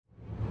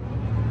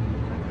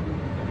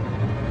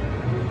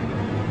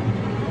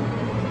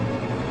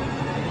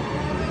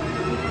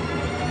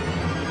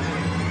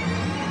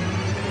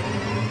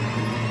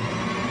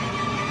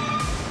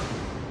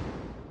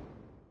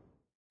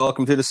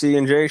Welcome to the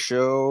C&J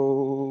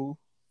show.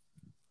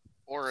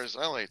 Or as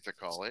I like to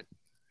call it,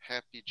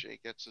 Happy Jay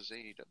gets his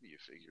AEW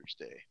figures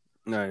day.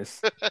 Nice.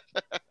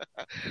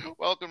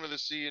 Welcome to the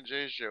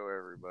C&J show,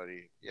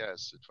 everybody.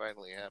 Yes, it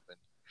finally happened.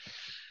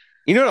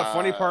 You know what the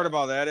funny part Uh,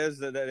 about that is?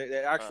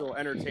 The uh, actual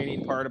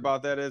entertaining part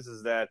about that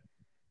is that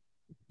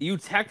you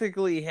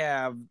technically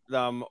have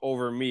them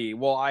over me.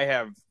 Well, I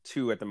have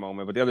two at the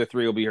moment, but the other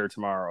three will be here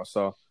tomorrow.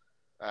 So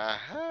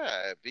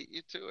aha, beat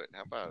you to it.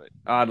 How about it?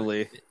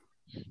 oddly,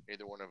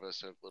 Neither one of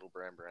us have little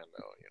Brand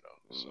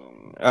though,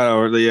 so. I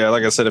don't know. Yeah,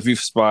 like I said, if you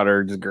spot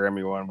her, just grab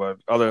me one. But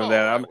other than Oh,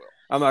 that, I I'm will.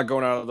 I'm not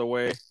going out of the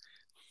way.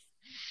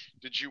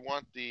 Did you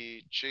want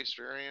the Chase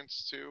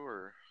variants too,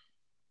 or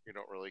you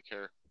don't really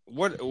care?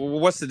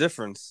 What's the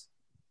difference?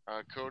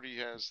 Cody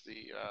has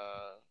the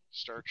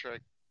Star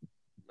Trek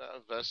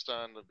vest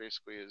on that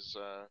basically is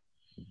what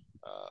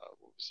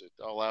was it,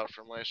 All Out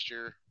from last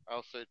year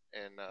outfit,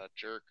 and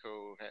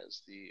Jericho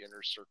has the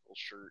Inner Circle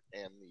shirt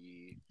and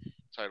the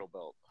title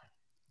belt.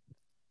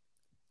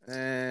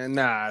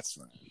 Nah, it's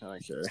fine. I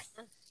don't care.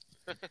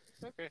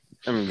 Okay.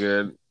 I'm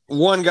good.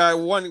 One guy,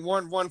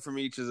 one from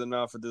each is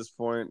enough at this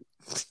point.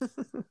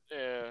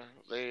 Yeah,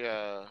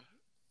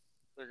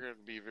 they're going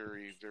to be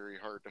very very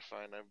hard to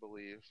find, I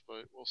believe,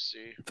 but we'll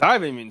see. I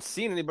haven't even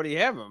seen anybody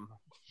have them.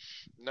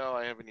 No,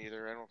 I haven't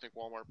either. I don't think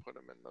Walmart put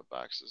them in the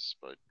boxes,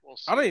 but we'll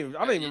I don't see. even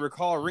I don't even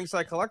recall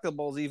Ringside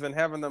Collectibles even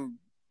having them.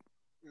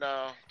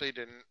 No, they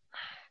didn't.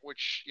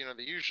 Which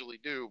they usually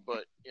do,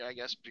 but I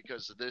guess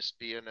because of this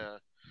being a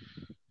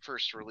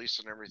first release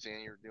and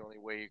everything, you're the only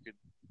way you could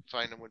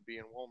find them would be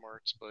in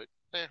Walmart's. But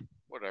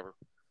whatever.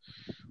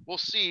 We'll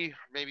see.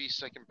 Maybe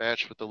second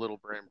batch with the little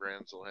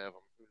brands will have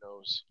them. Who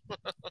knows?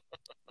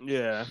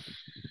 Yeah.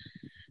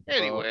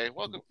 Anyway,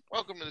 welcome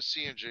to the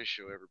C&J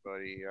show,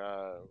 everybody.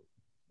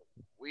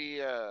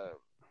 We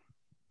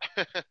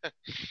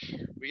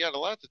we got a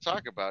lot to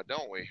talk about,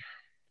 don't we?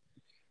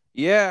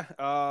 Yeah.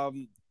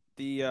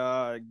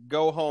 The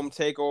go home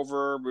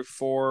takeover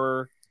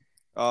before.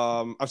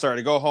 I'm sorry,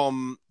 the go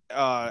home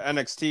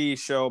NXT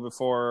show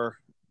before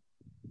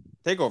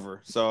takeover.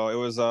 So it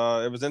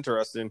was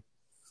interesting.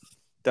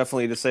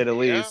 Definitely to say the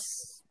Yeah,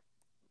 least.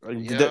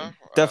 yeah,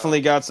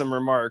 Definitely got some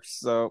remarks.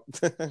 So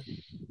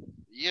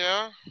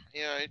yeah,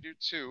 yeah. I do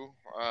too.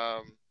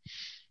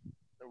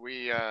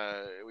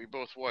 We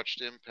both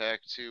watched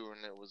Impact too,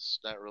 and it was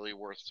not really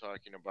worth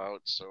talking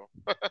about. So,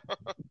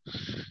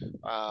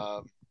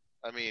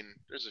 I mean,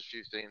 there's a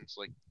few things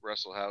like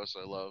Wrestle House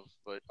I love,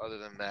 but other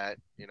than that,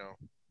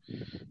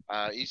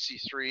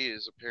 EC3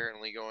 is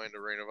apparently going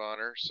to Ring of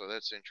Honor, so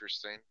that's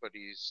interesting. But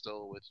he's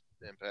still with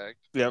Impact.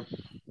 yep.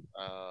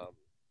 Um,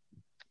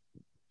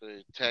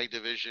 the tag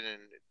division in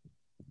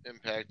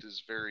Impact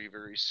is very,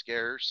 very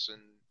scarce,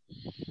 and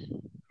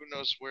who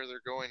knows where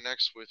they're going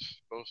next with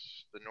both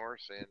the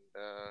North and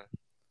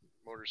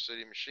Motor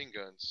City Machine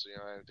Guns.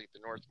 I think the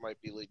North might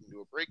be leading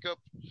to a breakup,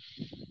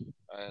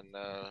 and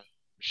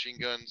Machine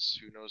Guns,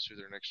 who knows who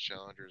their next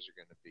challengers are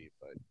going to be.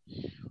 But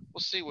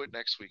we'll see what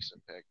next week's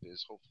Impact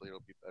is. Hopefully,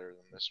 it'll be better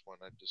than this one.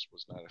 I just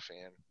was not a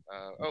fan.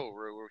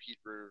 Rohit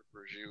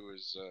Raju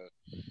is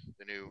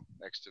the new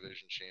X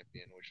Division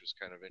champion, which was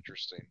kind of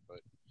interesting, but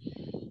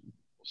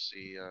we'll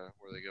see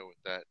where they go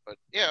with that. But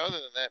yeah, other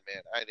than that,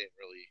 man, I didn't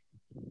really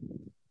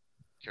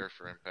care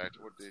for Impact.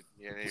 What did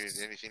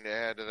anything to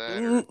add to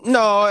that? Or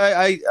No,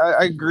 I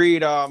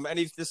agreed.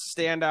 Any the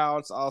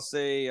standouts, I'll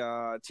say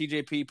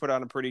TJP put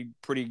on a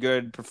pretty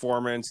good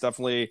performance.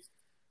 Definitely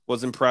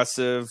was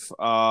impressive.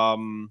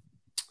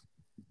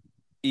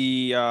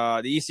 The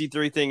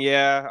EC3 thing,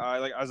 yeah.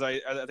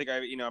 I think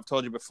I've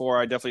told you before.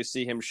 I definitely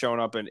see him showing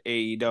up in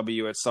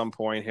AEW at some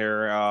point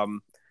here. oh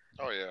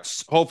yeah,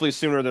 Hopefully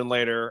sooner than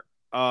later.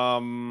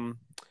 No,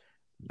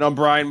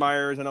 Brian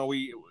Myers. I know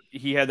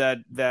he had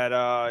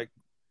that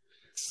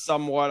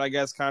somewhat, I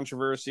guess,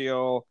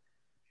 controversial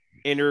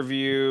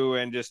interview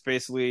and just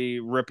basically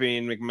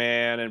ripping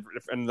McMahon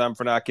and them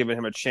for not giving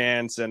him a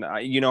chance. And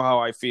you know how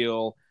I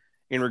feel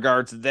in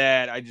regard to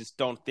that. I just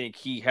don't think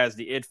he has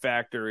the it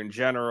factor in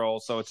general.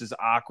 So it's just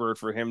awkward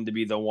for him to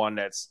be the one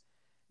that's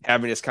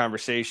having this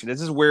conversation.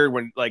 This is weird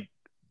when like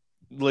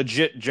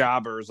legit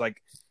jobbers like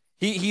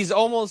he's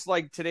almost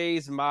like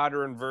today's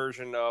modern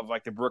version of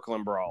like the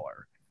Brooklyn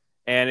Brawler.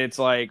 And it's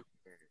like,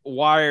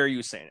 why are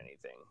you saying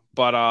anything?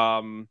 But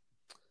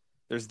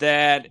there's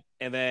that,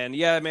 and then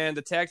yeah, man,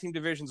 the tag team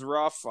division's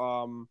rough.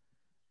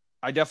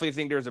 I definitely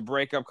think there's a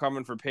breakup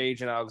coming for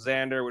Paige and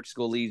Alexander, which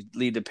will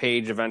lead to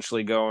Paige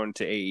eventually going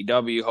to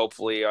AEW,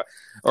 hopefully,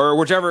 or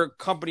whichever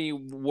company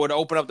would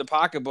open up the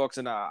pocketbooks,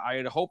 and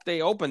I hope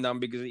they open them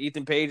because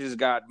Ethan Page has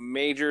got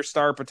major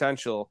star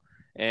potential,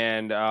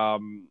 and I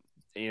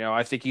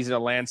think he's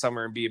gonna land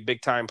somewhere and be a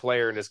big time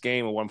player in this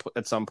game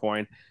at some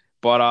point.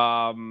 But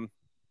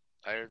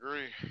I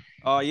agree.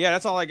 yeah,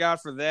 that's all I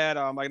got for that.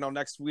 I know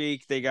next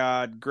week they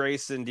got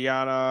Grace and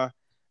Deanna.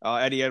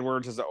 Eddie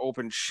Edwards has an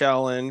open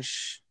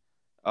challenge.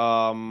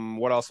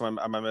 What else am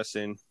I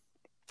missing?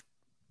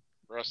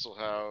 Wrestle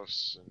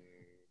House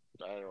and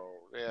I don't.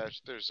 Yeah,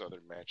 there's other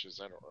matches.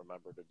 I don't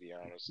remember, to be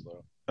honest,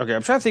 though. Okay,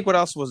 I'm trying to think what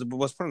else was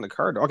put on the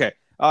card. Okay,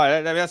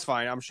 that's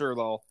fine. I'm sure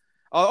they'll.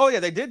 Yeah,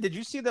 they did. Did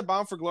you see the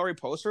Bound for Glory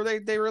poster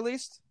they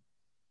released?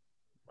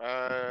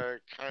 Kind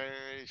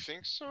of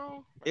think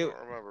so. I It don't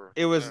remember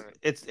it who's was in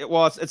it.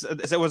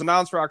 it was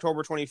announced for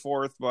October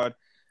 24th, but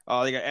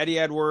they got Eddie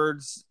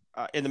Edwards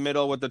in the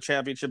middle with the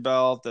championship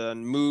belt,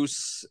 then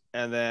Moose,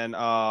 and then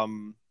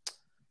Deanna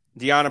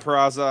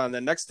Peraza, and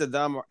then next to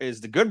them is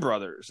the Good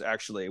Brothers,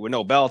 actually, with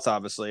no belts,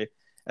 obviously.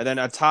 And then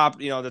atop,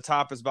 the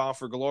top is Bound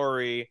for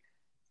Glory.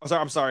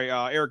 I'm sorry.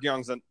 Eric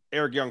Young's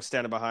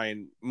standing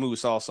behind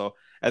Moose also,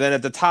 and then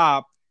at the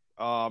top,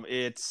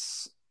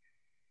 it's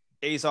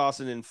Ace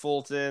Austin and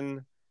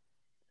Fulton,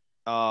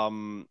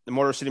 the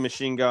Motor City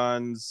Machine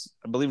Guns.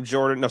 I believe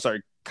Jordan. No,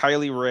 sorry,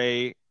 Kylie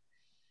Ray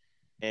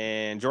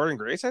and Jordan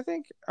Grace. I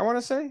think I want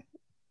to say,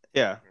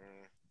 yeah.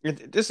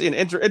 Mm, Just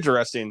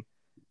interesting.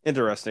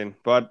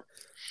 But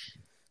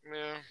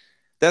yeah.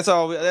 that's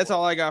Well,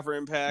 all I got for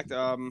Impact.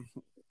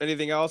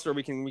 Anything else, or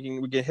we can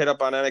hit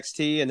up on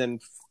NXT and then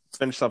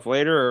finish stuff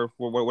later,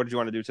 or what did you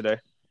want to do today?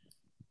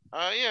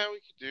 yeah, we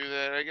could do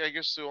that. I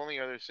guess the only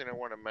other thing I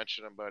want to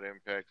mention about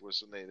Impact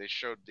was when they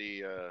showed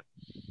the.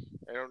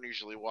 I don't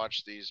usually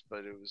watch these,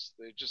 but it was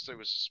a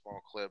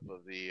small clip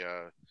of the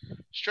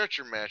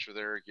stretcher match with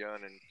Eric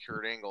Young and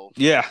Kurt Angle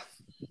from Yeah. I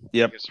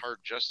Yep. guess Hard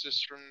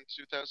Justice from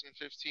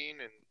 2015,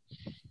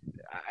 and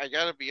I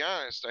gotta be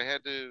honest, I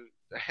had to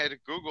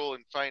Google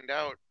and find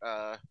out.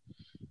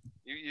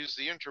 You use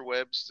the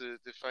interwebs to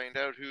find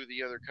out who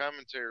the other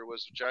commentator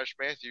was, Josh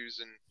Matthews,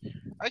 and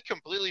I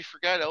completely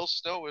forgot El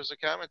Snow was a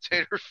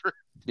commentator for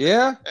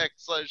Yeah.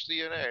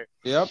 X/DNA.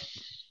 Yep.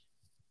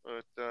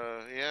 But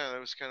yeah, that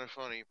was kind of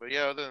funny. But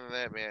yeah, other than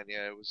that, man,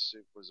 yeah, it was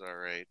all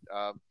right.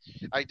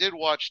 I did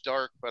watch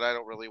Dark, but I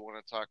don't really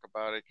want to talk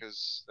about it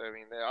because I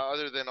mean,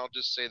 other than I'll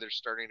just say they're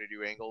starting to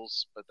do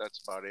angles, but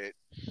that's about it.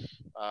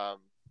 Um,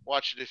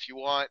 watch it if you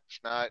want. If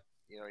not,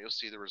 you'll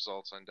see the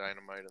results on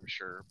Dynamite, I'm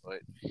sure.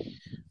 But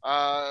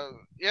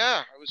yeah,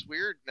 it was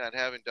weird not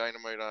having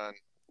Dynamite on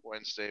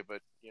Wednesday,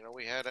 but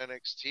we had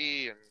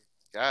NXT, and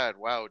God,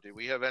 wow, did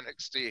we have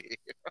NXT?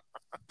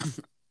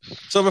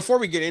 So before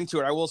we get into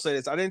it, I will say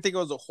this: I didn't think it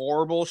was a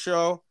horrible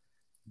show,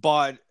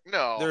 but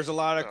No, there's a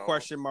lot of no.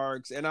 question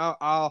marks, and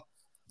I'll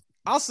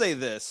say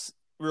this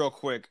real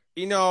quick.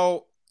 When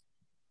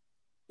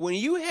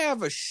you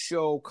have a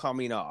show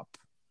coming up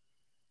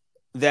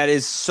that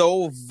is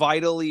so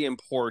vitally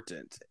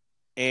important,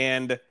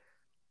 and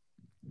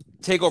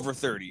Takeover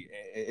 30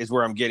 is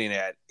where I'm getting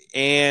at,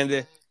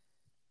 and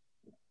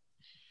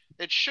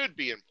It should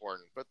be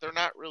important, but they're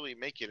not really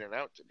making it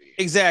out to be.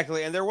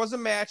 exactly, and there was a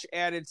match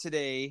added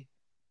today.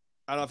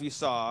 I don't know if you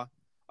saw.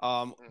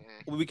 Um,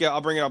 Mm-hmm. I'll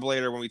bring it up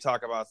later when we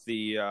talk about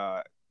the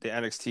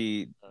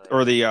NXT All or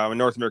right. the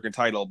North American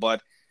title,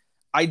 but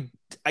I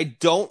I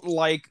don't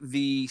like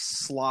the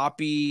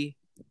sloppy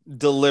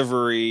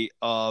delivery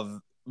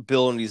of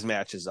building these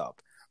matches up.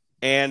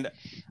 And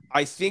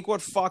I think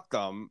what fucked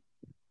them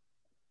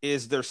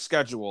is their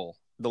schedule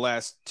the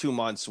last 2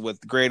 months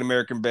with Great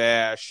American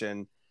Bash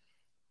and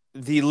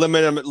the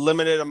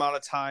limited amount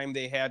of time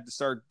they had to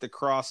start the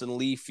Cross and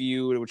Lee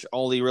feud, which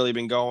only really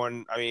been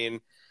going. I mean,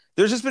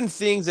 there's just been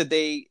things that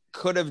they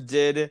could have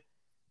did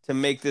to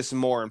make this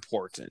more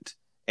important,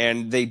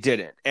 and they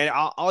didn't. And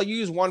I'll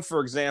use one for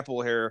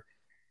example here.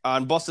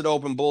 On Busted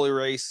Open, Bully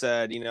Ray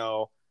said,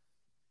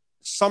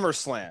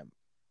 SummerSlam,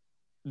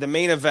 the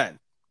main event,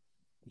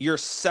 your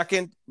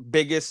second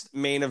biggest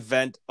main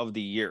event of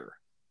the year,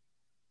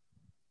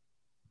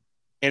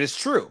 and it's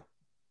true.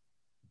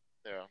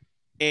 Yeah.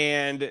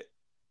 And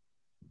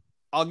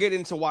I'll get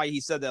into why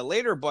he said that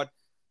later, but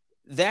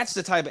that's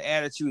the type of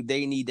attitude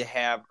they need to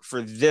have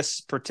for this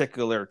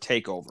particular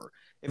takeover.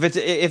 If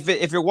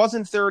it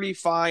wasn't 30,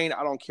 fine,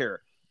 I don't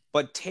care.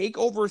 But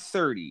takeover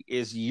 30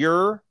 is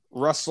your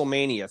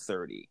WrestleMania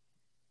 30,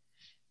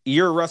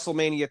 your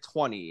WrestleMania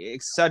 20,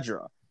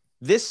 etc.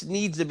 This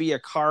needs to be a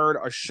card,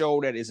 a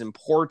show that is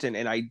important,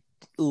 and I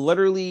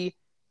literally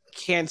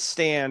can't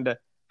stand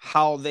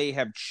how they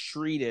have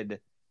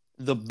treated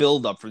the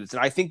buildup for this.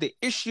 And I think the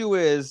issue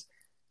is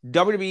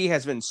WWE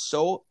has been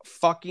so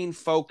fucking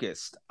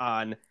focused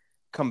on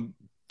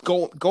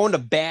going to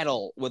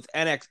battle with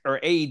NX or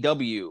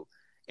AEW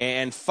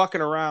and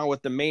fucking around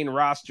with the main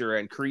roster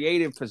and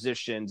creative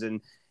positions and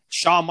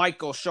Shawn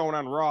Michaels showing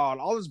on Raw and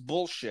all this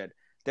bullshit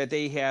that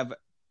they have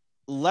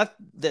let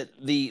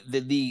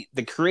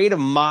the creative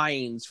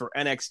minds for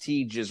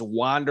NXT just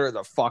wander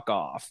the fuck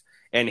off.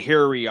 And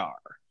here we are.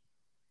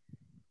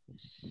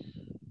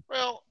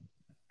 Well,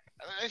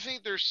 I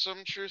think there's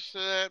some truth to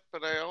that,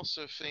 but I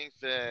also think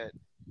that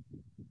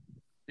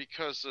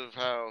because of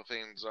how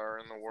things are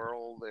in the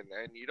world, and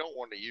you don't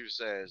want to use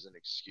that as an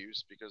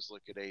excuse because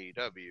look at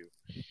AEW,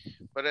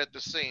 but at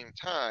the same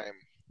time,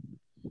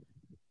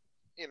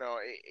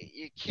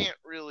 you can't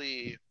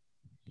really.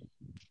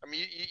 I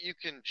mean, you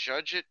can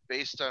judge it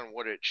based on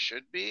what it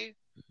should be,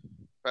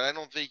 but I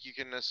don't think you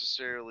can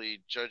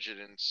necessarily judge it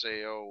and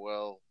say, oh,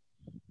 well,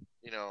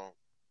 you know,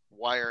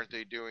 why aren't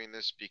they doing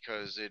this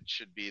because it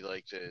should be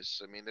like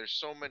this? I mean, there's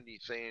so many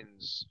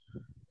things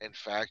and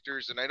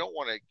factors, and I don't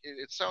want to.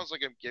 It sounds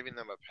like I'm giving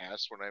them a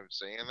pass when I'm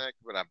saying that,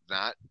 but I'm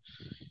not.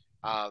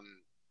 Um,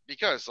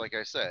 because, like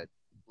I said,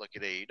 look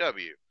at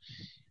AEW.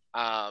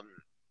 Um,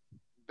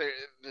 the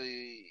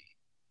the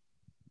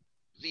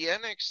the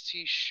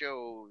NXT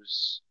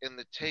shows and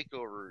the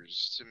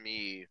takeovers to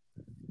me,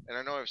 and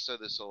I know I've said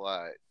this a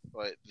lot,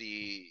 but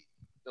the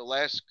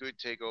last good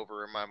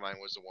takeover in my mind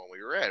was the one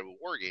we were at with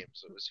War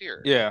Games that was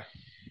here. Yeah.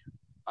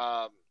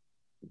 Um,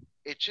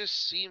 it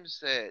just seems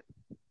that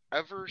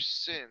ever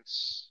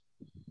since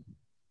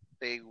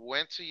they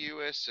went to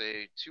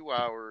USA 2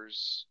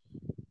 hours,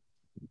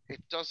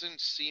 it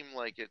doesn't seem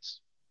like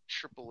it's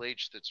Triple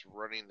H that's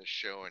running the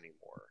show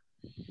anymore.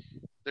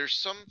 There's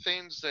some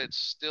things that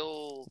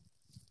still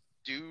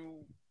do,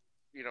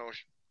 you know,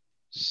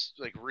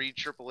 like read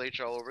Triple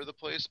H all over the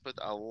place, but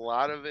a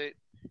lot of it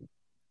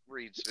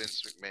reads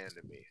Vince McMahon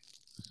to me.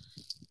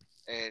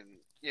 And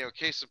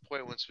case in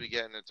point, once we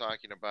get into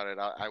talking about it,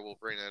 I will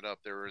bring it up.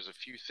 There was a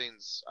few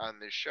things on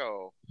this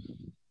show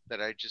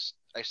that I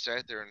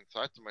sat there and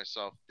thought to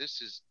myself,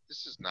 this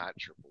is not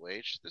Triple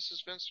H. This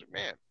is Vince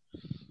McMahon.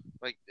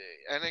 Like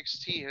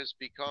NXT has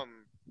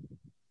become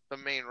the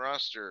main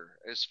roster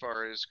as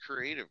far as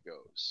creative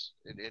goes,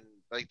 and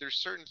like there's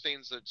certain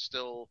things that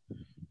still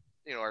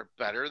are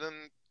better than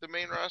the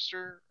main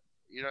roster,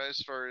 as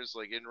far as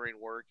like in-ring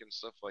work and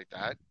stuff like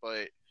that.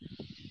 But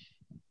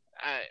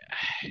I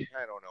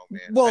don't know,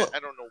 man. Well, I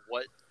don't know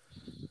what.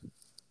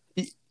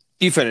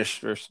 You finish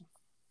first.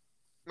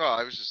 No,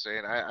 I was just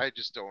saying. I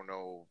just don't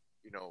know.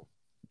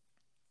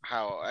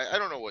 How I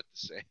don't know what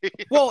to say.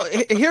 Well,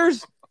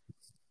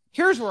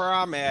 here's where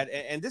I'm at,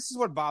 and this is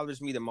what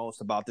bothers me the most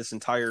about this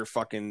entire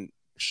fucking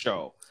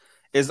show.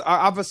 Is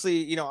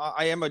obviously,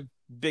 I am a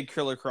big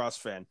Killer Cross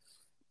fan,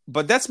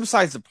 but that's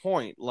besides the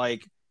point.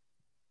 Like,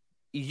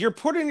 you're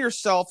putting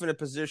yourself in a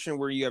position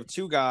where you have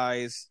two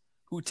guys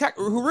who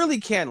really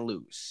can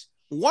lose.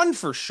 One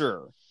for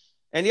sure,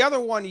 and the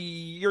other one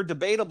you're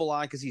debatable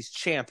on because he's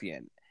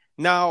champion.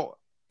 Now,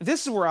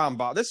 this is where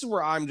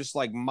I'm just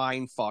like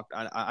mind fucked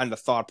on the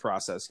thought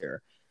process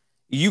here.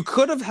 You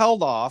could have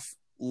held off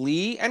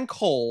Lee and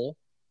Cole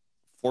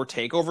for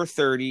TakeOver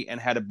 30 and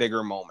had a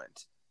bigger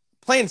moment.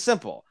 Plain and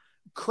simple.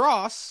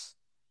 Cross,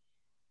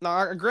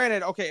 now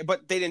granted, okay,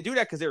 but they didn't do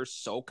that because they were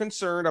so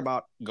concerned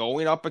about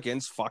going up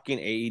against fucking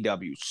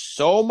AEW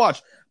so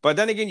much. But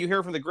then again, you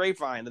hear from the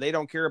grapevine that they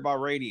don't care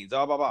about ratings,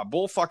 blah, blah, blah,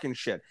 bull fucking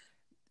shit.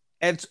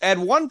 At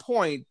one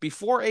point,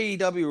 before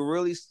AEW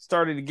really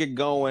started to get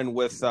going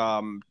with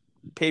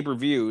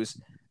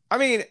pay-per-views, I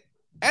mean,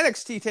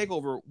 NXT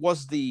TakeOver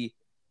was the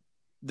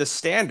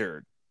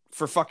standard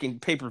for fucking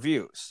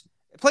pay-per-views.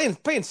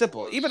 Plain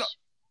simple. Even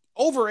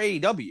over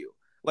AEW,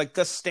 like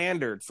the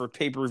standard for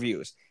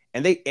pay-per-views.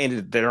 And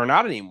they're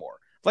not anymore.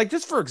 Like,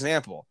 just for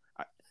example,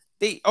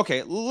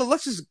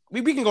 let's just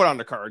we can go down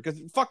the card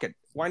because fuck it,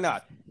 why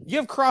not? You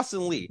have Cross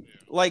and Lee.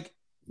 Like,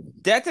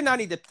 that did not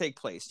need to take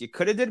place. You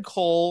could have did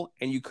Cole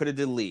and you could have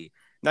did Lee.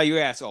 Now you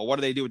ask, what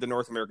do they do with the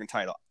North American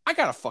title? I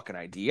got a fucking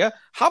idea.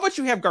 How about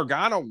you have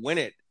Gargano win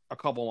it a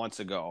couple months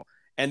ago?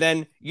 And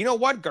then, you know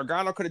what?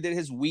 Gargano could have did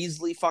his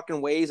Weasley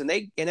fucking ways, and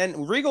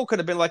then Regal could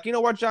have been like, you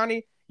know what,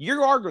 Johnny?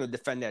 You are going to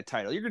defend that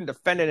title. You're going to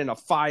defend it in a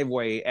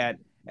 5-way at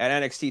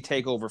NXT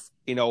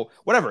TakeOver,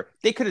 whatever.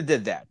 They could have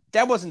did that.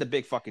 That wasn't a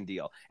big fucking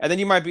deal. And then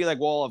you might be like,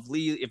 well,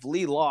 if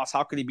Lee lost,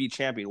 how could he be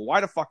champion? Why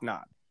the fuck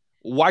not?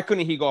 Why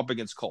couldn't he go up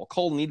against Cole?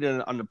 Cole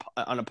needed an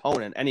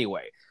opponent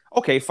anyway.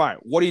 Okay, fine.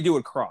 What do you do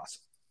with Cross?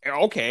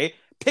 Okay,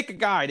 pick a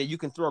guy that you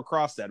can throw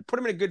across that. Put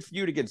him in a good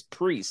feud against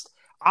Priest.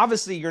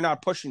 Obviously, you're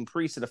not pushing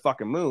Priest to the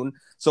fucking moon,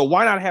 so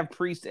why not have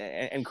Priest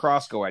and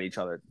Cross go at each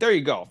other? There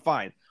you go.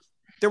 Fine.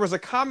 There was a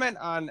comment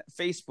on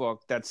Facebook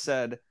that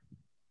said,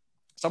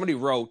 somebody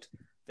wrote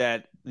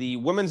that the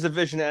women's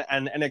division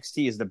and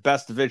NXT is the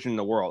best division in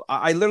the world.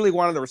 I literally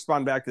wanted to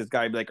respond back to this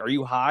guy and be like, are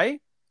you high?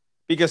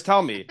 Because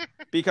tell me.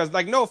 Because,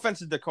 like, no offense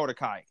to Dakota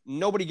Kai.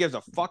 Nobody gives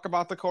a fuck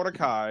about Dakota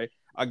Kai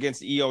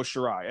against Io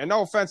Shirai. And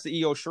no offense to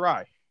Io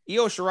Shirai.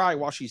 Io Shirai,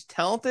 while she's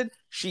talented,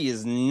 she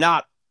is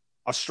not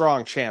a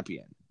strong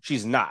champion.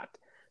 She's not.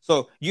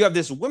 So you have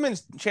this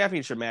women's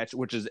championship match,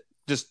 which is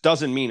just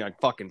doesn't mean a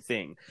fucking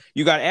thing.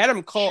 You got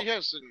Adam Cole.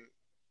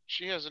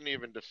 She hasn't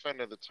even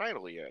defended the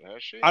title yet,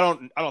 has she? I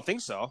don't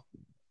think so.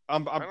 I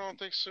don't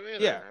think so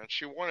either. Yeah. And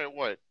she won it,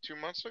 what, 2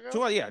 months ago?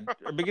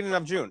 Beginning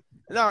of June.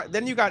 Now,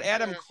 then you got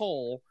Adam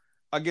Cole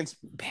against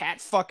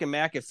Pat fucking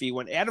McAfee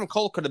when Adam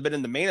Cole could have been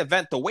in the main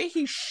event the way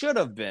he should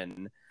have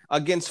been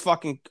against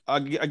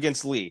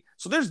Lee.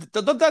 So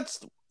that's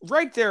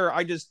right there.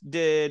 I just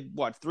did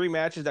 3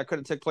 matches that could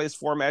have taken place,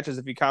 4 matches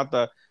if you count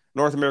the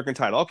North American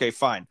title. Okay,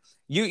 fine.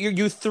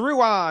 You threw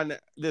on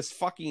this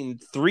fucking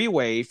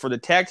 3-way for the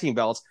tag team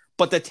belts,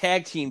 but the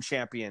tag team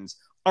champions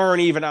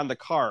aren't even on the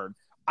card.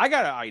 I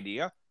got an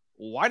idea.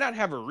 Why not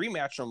have a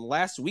rematch from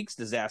last week's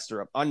disaster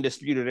of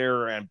Undisputed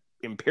Era and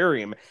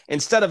Imperium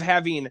instead of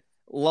having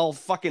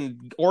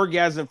fucking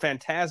Orgasm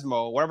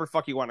Phantasmo, whatever the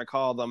fuck you want to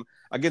call them,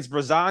 against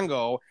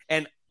Breezango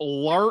and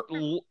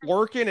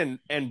Lurkin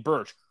and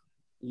Birch.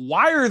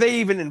 Why are they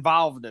even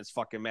involved in this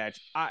fucking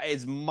match?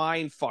 It's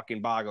mind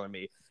fucking boggling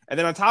me. And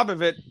then on top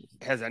of it,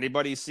 has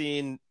anybody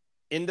seen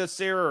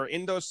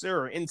Indosir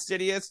or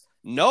Insidious?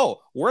 No.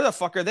 Where the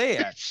fuck are they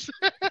at?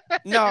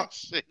 No,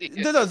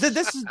 no.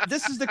 This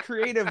is the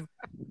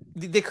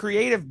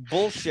creative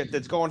bullshit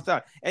that's going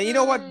on. And you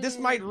know what? This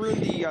might ruin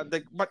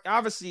the. But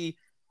obviously,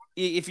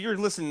 if you're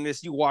listening to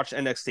this, you watch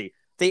NXT.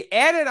 They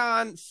added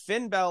on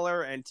Finn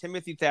Balor and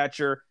Timothy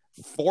Thatcher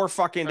 4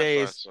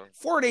 days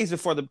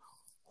before the.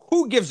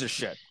 Who gives a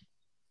shit?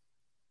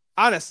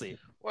 Honestly.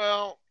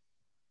 Well,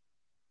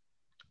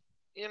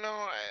 you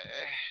know,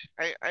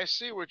 I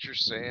see what you're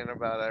saying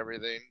about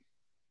everything.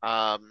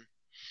 Yeah,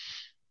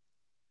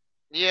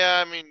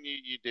 I mean,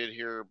 you did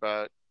hear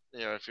about,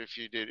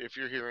 if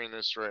you're hearing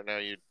this right now,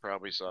 you'd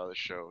probably saw the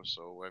show.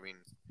 So, I mean,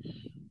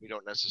 we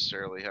don't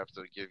necessarily have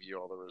to give you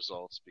all the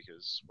results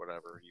because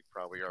whatever, you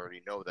probably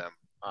already know them.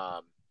 Uh,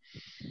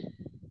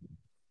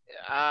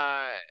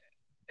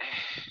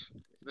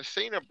 the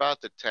thing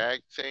about the tag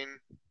thing,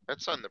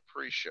 that's on the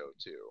pre-show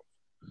too.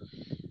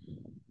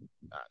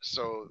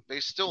 So they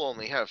still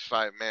only have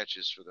 5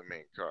 matches for the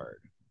main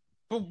card.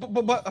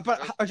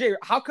 But Jay,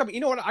 how come? You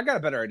know what? I got a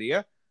better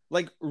idea.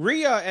 Like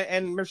Rhea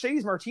and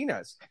Mercedes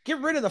Martinez, get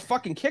rid of the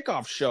fucking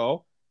kickoff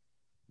show,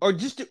 or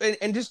just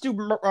do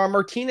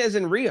Martinez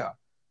and Rhea.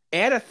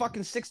 Add a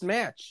fucking 6th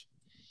match.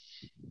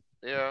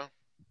 Yeah.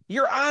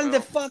 You're on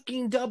the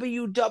fucking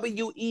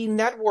WWE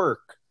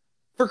network.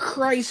 For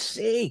Christ's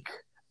sake.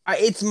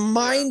 It's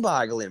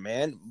mind-boggling,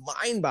 man.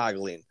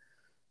 Mind-boggling.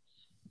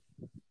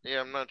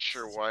 Yeah, I'm not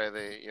sure why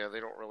they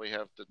don't really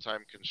have the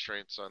time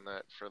constraints on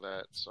that for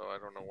that, so I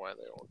don't know why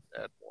they don't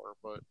add more,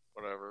 but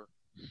whatever.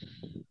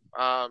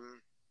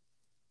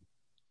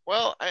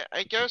 Well,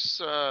 I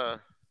guess I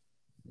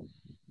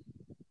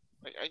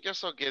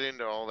guess I'll get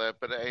into all that,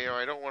 but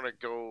I don't want to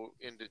go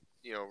into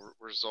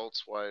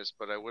results wise,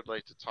 but I would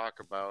like to talk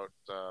about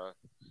the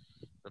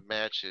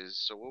matches.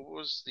 So what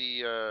was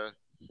the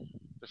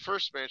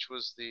first match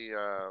was the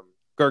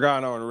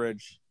Gargano and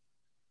Ridge.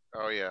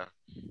 Oh yeah.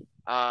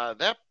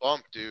 That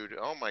bump, dude.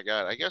 Oh my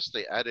god. I guess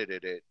they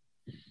edited it.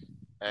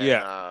 And,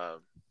 yeah.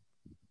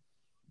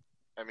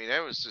 I mean,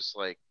 that was just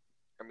like,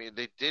 I mean,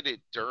 they did it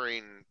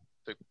during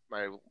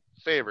my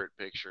favorite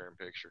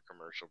picture-in-picture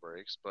commercial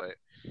breaks, but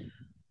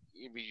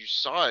I mean, you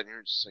saw it and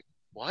you're just like,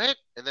 what?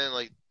 And then,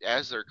 like,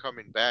 as they're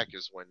coming back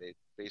is when it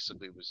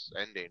basically was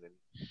ending. And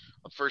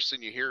the first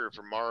thing you hear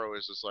from Morrow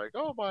is just like,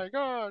 oh my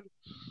god.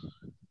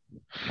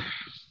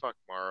 Fuck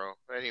Morrow.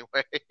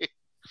 Anyway.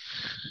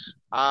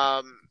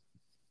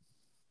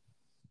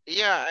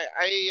 Yeah,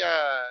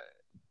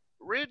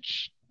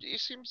 Ridge, he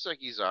seems like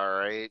he's all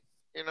right.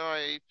 He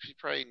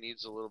probably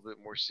needs a little bit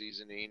more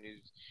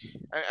seasoning.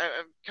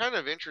 I'm kind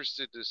of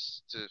interested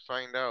to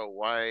find out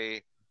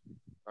why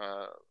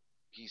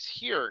he's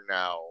here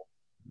now.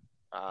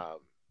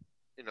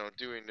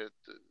 Doing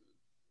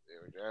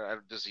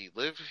does he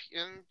live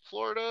in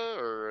Florida,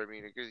 or I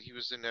mean, he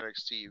was in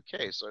NXT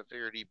UK, so I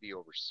figured he'd be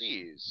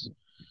overseas.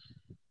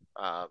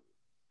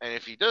 And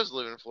if he does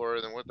live in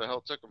Florida, then what the hell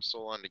took him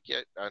so long to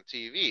get on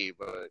TV?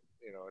 But,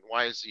 and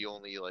why is he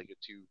only like a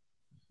 2,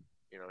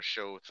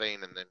 show thing?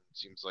 And then it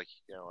seems like,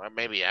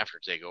 maybe after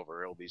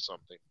TakeOver it'll be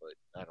something, but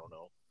I don't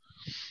know.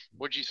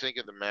 What'd you think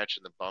of the match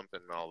and the bump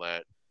and all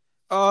that?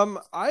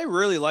 I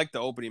really liked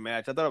the opening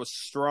match. I thought it was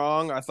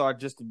strong. I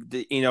thought just,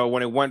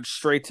 when it went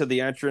straight to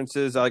the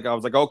entrances, I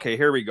was like, okay,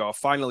 here we go.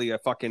 Finally a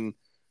fucking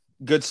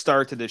good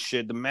start to this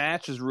shit. The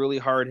match is really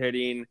hard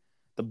hitting.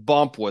 The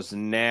bump was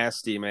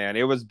nasty, man.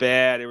 It was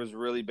bad. It was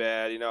really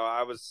bad.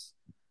 Obviously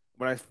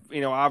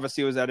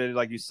it was edited,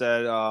 like you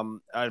said.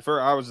 At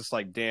first I was just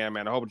like, damn,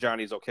 man, I hope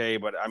Johnny's okay.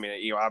 But I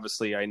mean,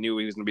 obviously I knew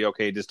he was going to be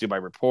okay just due by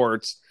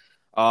reports.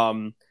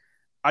 I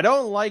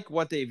don't like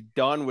what they've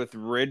done with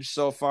Ridge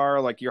so far.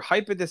 Like, you're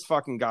hyping this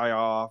fucking guy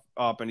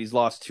up, and he's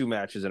lost 2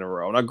 matches in a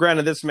row. Now,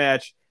 granted, this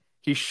match,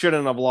 he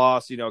shouldn't have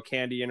lost.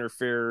 Candy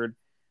interfered.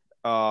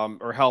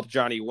 Or help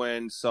Johnny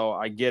win, so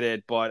I get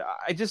it. But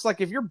I just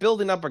like, if you're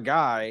building up a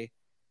guy,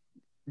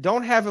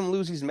 don't have him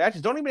lose these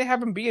matches. Don't even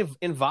have him be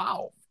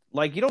involved.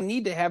 Like, you don't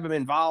need to have him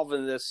involved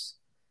in this,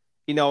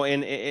 in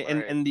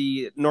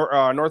the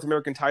North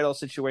American title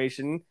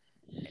situation.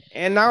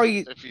 And now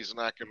if he's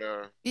not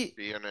gonna be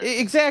in it,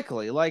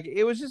 exactly. Like,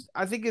 it was just,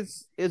 I think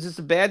it's just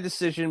a bad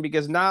decision,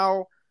 because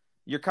now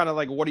you're kind of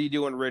like, what are you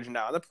doing, Ridge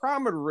now? And the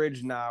problem with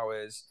Ridge now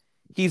is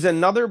he's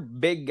another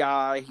big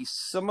guy. He's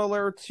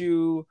similar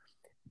to,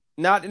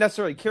 not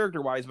necessarily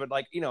character-wise, but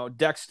like,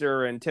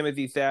 Dexter and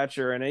Timothy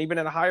Thatcher, and even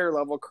at a higher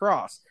level,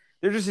 Cross.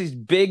 They're just these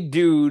big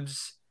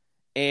dudes,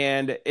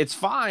 and it's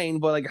fine,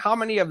 but like, how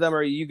many of them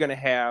are you going to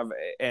have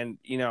and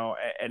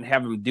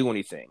have them do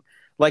anything?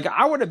 Like,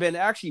 I would have been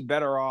actually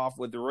better off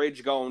with the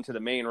Ridge going to the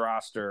main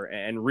roster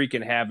and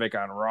wreaking havoc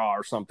on Raw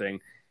or something,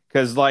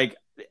 because like,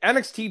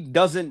 NXT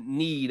doesn't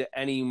need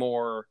any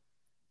more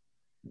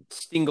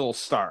single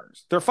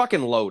stars. They're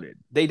fucking loaded.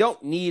 They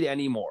don't need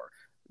any more.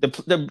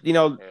 The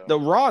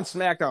Raw and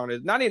SmackDown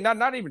is not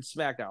even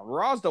SmackDown.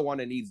 Raw's the one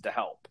that needs the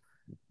help.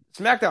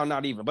 SmackDown,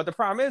 not even. But the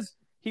problem is,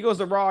 he goes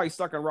to Raw. He's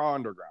stuck in Raw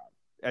Underground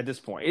at this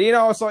point.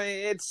 So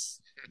it's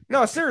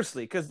no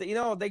seriously because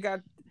they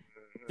got.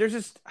 There's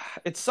just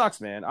it sucks,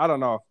 man. I don't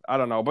know.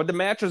 But the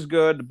match was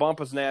good. The bump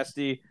was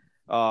nasty.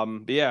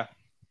 But yeah.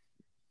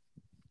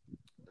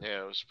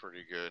 Yeah, it was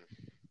pretty good.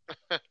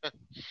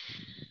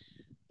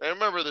 I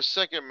remember the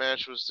second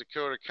match was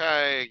Dakota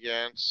Kai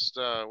against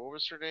what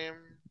was her name?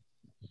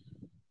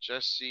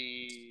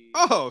 Jessie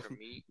Oh,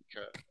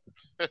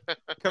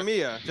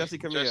 Kamika. Jesse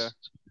Camilla.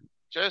 Just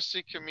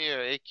Jessie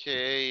Kamia,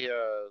 aka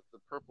the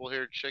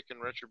purple-haired chick in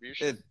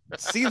Retribution.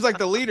 It seems like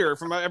the leader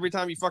from every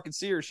time you fucking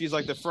see her. She's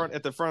like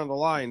at the front of the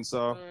line.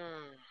 So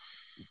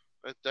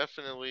That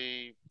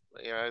definitely,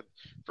 yeah.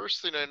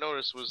 First thing I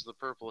noticed was the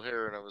purple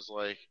hair, and I was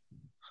like,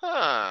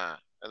 huh.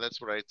 And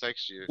that's what I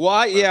text you. Well,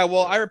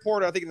 I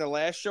reported, I think in the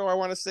last show, I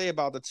want to say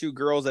about the two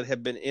girls that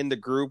have been in the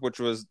group, which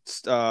was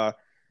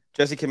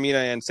Jessie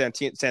Camina and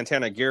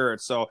Santana Garrett.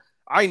 So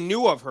I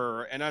knew of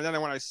her, and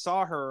then when I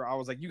saw her, I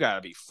was like, you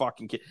gotta be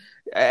fucking kidding.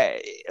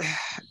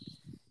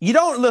 You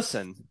don't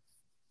listen.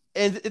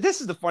 And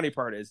this is the funny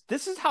part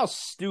this is how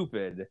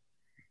stupid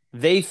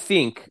they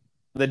think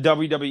the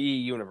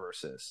WWE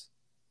universe is.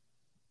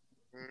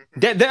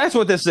 That's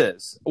what this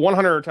is,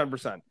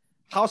 110%.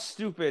 How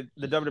stupid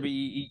the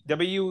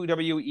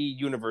WWE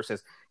universe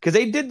is. Because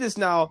they did this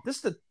now. This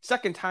is the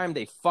second time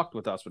they fucked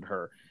with us with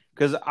her.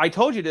 Because I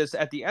told you this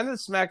at the end of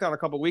the SmackDown a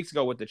couple weeks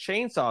ago with the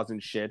chainsaws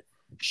and shit.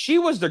 She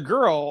was the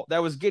girl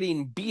that was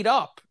getting beat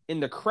up in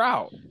the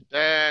crowd.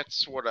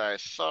 That's what I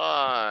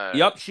thought.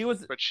 Yep, she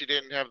was. But she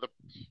didn't have the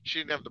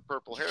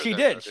purple hair. She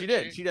did. She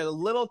did. She did a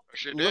little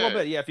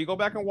bit. Yeah, if you go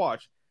back and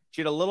watch,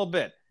 she had a little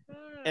bit.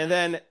 And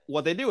then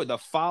what they do, the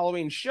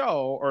following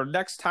show or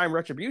next time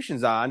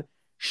Retribution's on,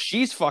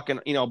 she's fucking,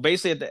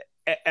 basically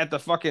at the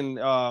fucking,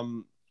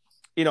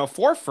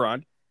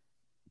 forefront.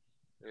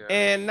 Yeah.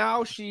 And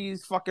now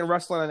she's fucking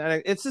wrestling.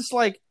 And it's just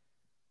like,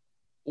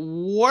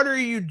 what are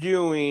you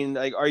doing?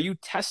 Like, are you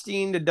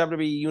testing the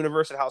WWE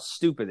universe and how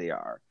stupid they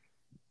are?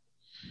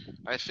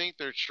 I think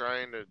they're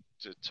trying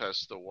to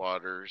test the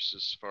waters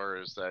as far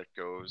as that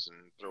goes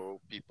and throw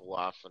people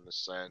off on the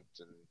scent.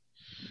 And,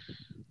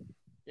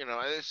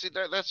 I see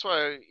that's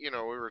why, we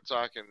were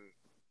talking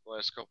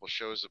last couple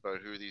shows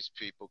about who these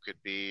people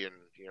could be and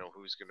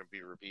who's going to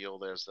be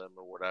revealed as them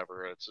or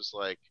whatever. It's just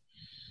like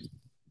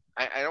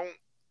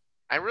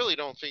I really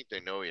don't think they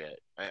know yet.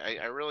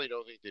 I really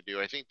don't think they do.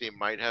 I think they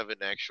might have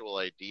an actual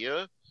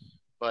idea,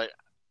 but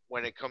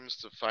when it comes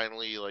to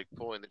finally like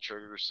pulling the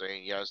trigger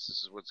saying yes,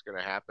 this is what's going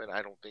to happen,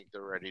 I don't think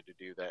they're ready to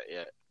do that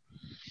yet.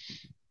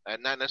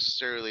 And not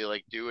necessarily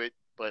like do it,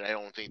 but I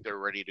don't think they're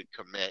ready to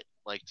commit,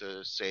 like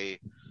to say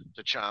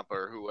to Ciampa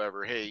or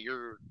whoever, hey,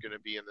 you're going to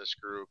be in this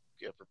group,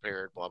 get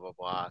prepared, blah, blah,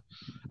 blah.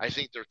 I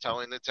think they're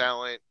telling the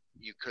talent,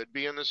 you could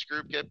be in this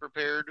group, get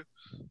prepared,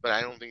 but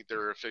I don't think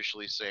they're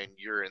officially saying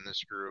you're in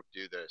this group,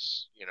 do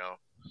this,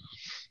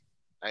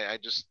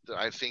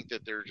 I think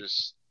that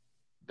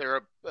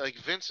they're like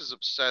Vince is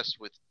obsessed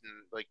with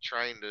like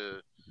trying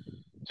to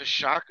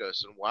shock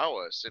us and wow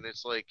us, and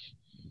it's like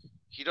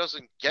he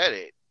doesn't get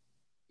it.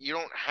 You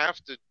don't have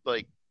to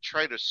like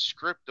try to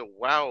script a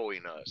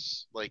wowing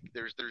us. Like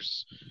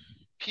there's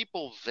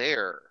people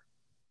there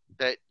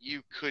that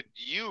you could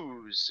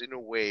use in a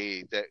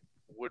way that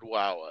would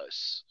wow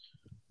us.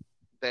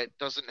 That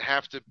doesn't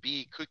have to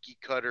be cookie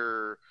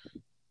cutter,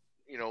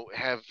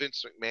 have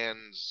Vince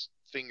McMahon's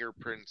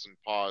fingerprints and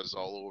paws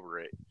all over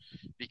it,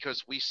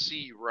 because we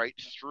see right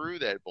through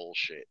that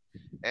bullshit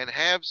and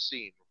have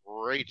seen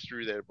right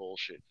through that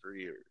bullshit for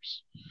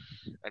years.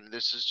 And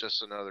this is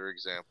just another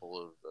example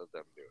of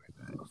them doing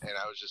that. And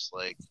I was just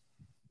like,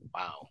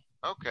 wow,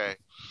 okay.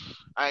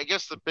 I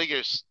guess the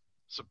biggest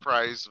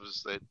surprise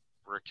was that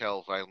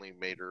Raquel finally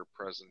made her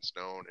presence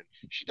known, and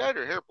she dyed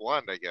her hair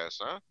blonde, I guess,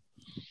 huh?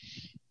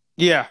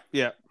 Yeah.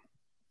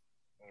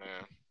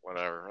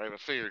 Whatever. I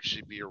figured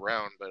she'd be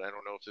around, but I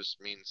don't know if this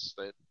means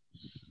that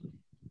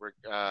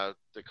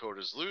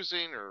Dakota's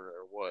losing or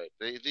what.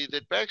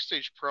 The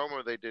backstage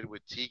promo they did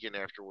with Tegan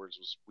afterwards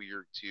was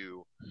weird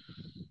too.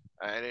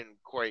 I didn't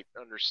quite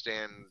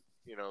understand,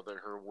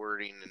 her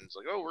wording, and it's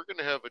like, oh, we're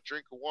gonna have a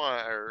drink of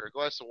wine or a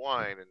glass of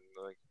wine, and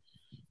like,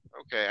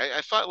 okay.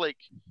 I thought like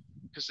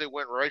because they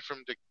went right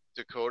from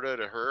Dakota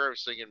to her, I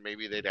was thinking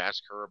maybe they'd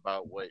ask her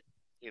about what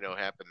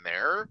happened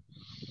there,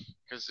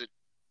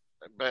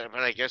 but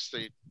I guess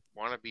they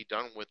want to be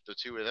done with the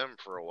two of them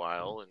for a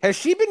while. And has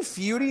she been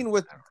feuding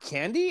with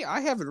Candy?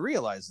 I haven't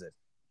realized it.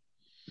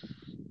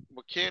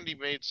 Well, Candy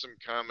made some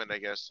comment, I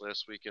guess,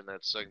 last week in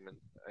that segment.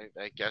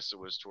 I guess it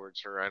was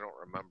towards her. I don't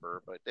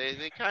remember, but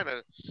they kind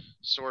of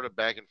sort of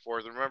back and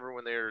forth. Remember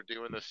when they were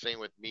doing the thing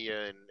with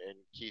Mia and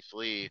Keith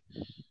Lee?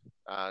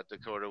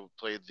 Dakota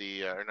played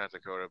or not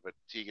Dakota, but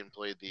Tegan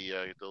played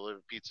the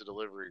pizza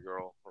delivery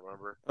girl.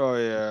 Remember? Oh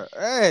yeah,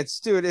 it's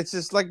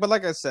just like, but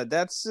like I said,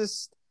 that's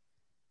just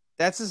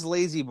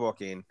lazy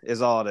booking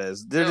is all it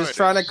is. They're just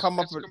trying to come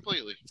up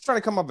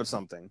with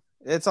something.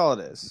 It's all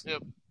it is.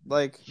 Yep.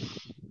 Like.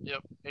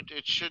 Yep.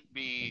 It should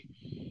be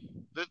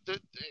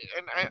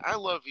I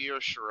love Io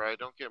Shirai.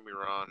 Don't get me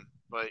wrong,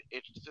 but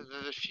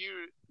the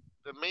feud,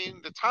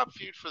 the top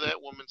feud for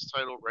that woman's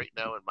title right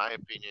now, in my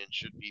opinion,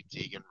 should be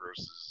Tegan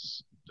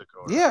versus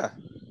Dakota, Yeah.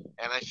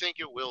 and I think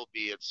it will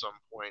be at some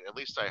point. At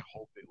least I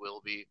hope it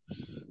will be.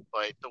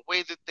 But the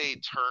way that they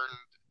turned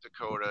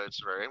Dakota,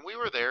 it's very, and we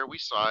were there, we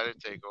saw it at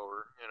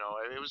Takeover. You know,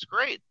 it was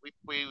great. We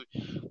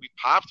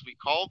popped, we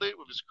called it. It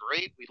was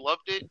great. We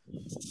loved it,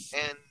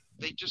 and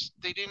they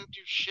didn't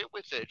do shit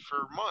with it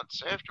for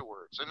months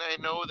afterwards. And I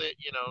know that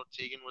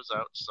Tegan was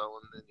out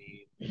selling the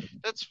knee.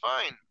 That's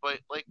fine, but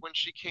like when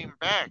she came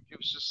back, it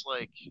was just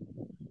like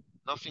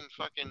nothing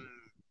fucking.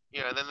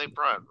 And then they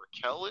brought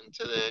Raquel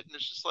into it, and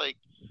it's just like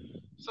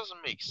this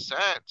doesn't make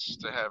sense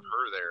to have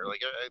her there.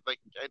 Like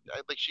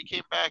she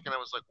came back, and I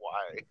was like,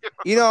 why?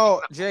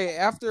 Jay,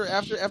 after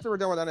we're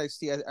done with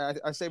NXT,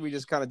 I say we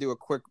just kind of do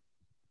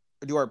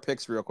our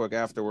picks real quick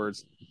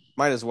afterwards.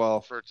 Might as well.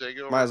 For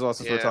Takeover, Might as well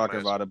since we're talking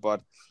about it.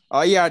 But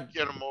yeah,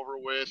 get them over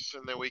with,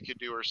 and then we could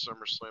do our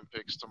SummerSlam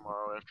picks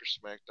tomorrow after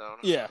SmackDown.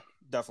 Yeah,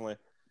 definitely.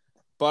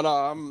 But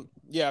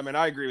yeah, I mean,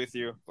 I agree with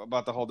you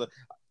about the whole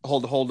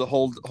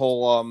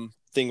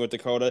thing with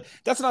Dakota.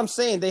 That's what I'm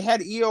saying. They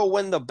had Io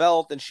win the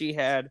belt, and she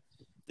had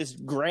this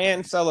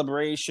grand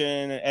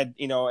celebration at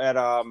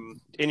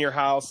in your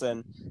house,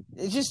 and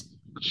it just.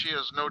 But she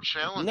has no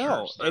challengers.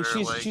 No, and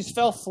she's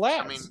fell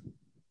flat. I mean,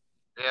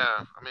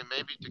 yeah,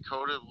 maybe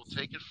Dakota will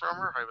take it from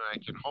her. I mean, I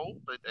can hope,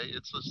 but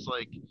it's just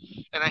like,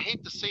 and I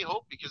hate to say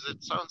hope because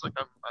it sounds like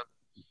I'm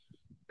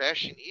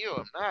bashing Io.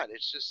 I'm not.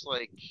 It's just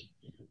like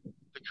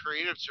the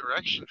creative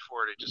direction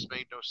for it just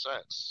made no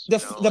sense.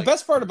 The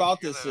best part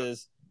about this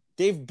is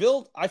they've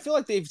built. I feel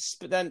like they've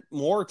spent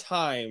more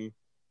time,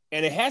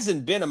 and it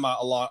hasn't been a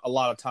lot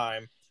of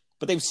time,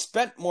 but they've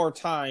spent more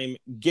time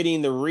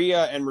getting the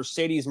Rhea and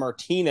Mercedes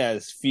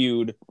Martinez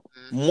feud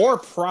more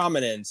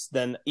prominence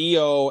than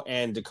Io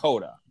and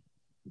Dakota.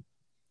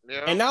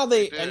 Yeah, and now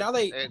they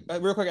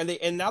real quick,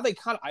 and now they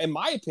kind of, in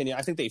my opinion,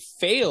 I think they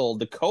failed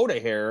Dakota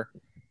here,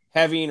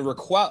 having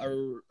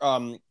Raquel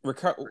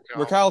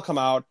come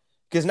out,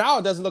 because now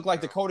it doesn't look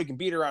like Dakota can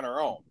beat her on her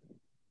own.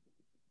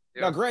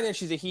 Yeah. Now, granted,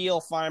 she's a heel,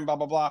 fine, blah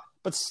blah blah,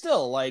 but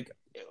still, like,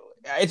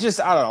 it's just,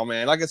 I don't know,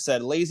 man. Like I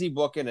said, lazy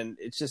booking, and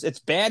it's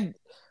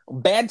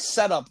bad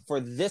setup for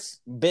this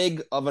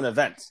big of an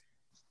event.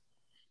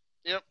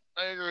 Yep,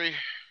 I agree.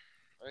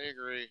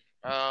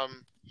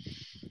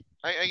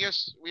 I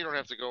guess we don't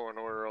have to go in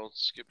order. I'll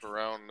skip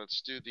around.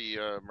 Let's do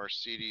the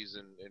Mercedes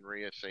and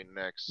Rhea thing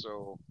next.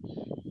 So,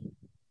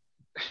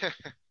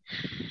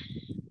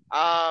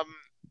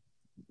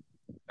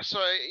 So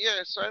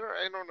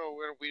I don't know.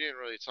 We didn't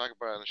really talk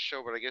about it on the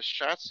show, but I guess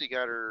Shotzi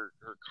got her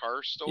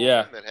car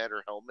stolen that had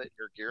her helmet and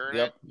her gear in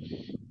it,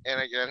 and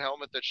that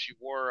helmet that she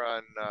wore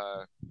on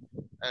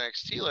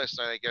NXT last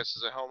night, I guess,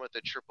 is a helmet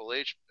that Triple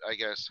H, I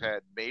guess,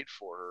 had made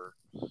for her.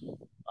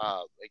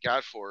 It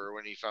got for her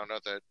when he found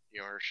out that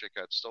her shit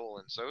got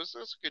stolen. So it was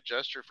a good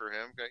gesture for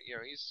him. He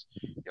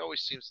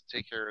always seems to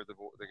take care of the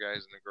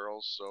guys and the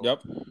girls. So it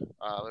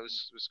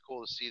was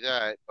cool to see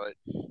that. But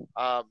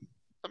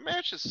the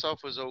match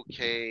itself was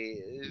okay.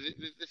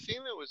 The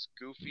thing that was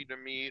goofy to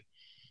me,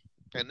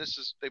 and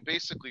they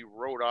basically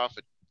wrote off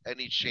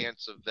any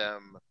chance of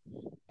them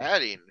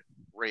adding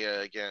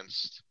Rhea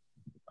against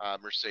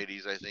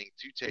Mercedes, I think,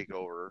 to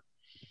Takeover,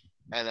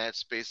 and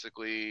that's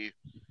basically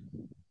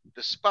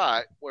the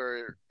spot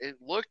where it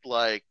looked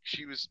like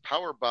she was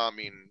power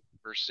bombing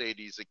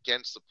Mercedes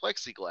against the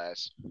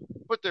plexiglass,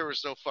 but there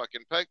was no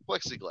fucking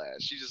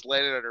plexiglass. She just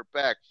landed on her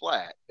back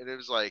flat, and it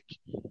was like,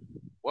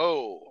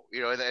 whoa,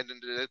 and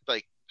it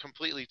like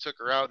completely took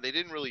her out. And they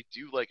didn't really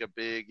do like a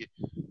big,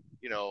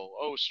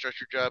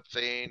 stretcher job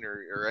thing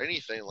or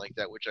anything like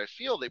that, which I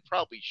feel they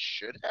probably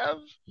should have,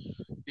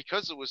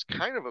 because it was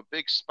kind of a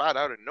big spot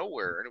out of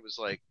nowhere, and it was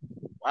like,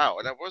 wow,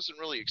 and I wasn't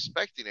really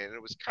expecting it, and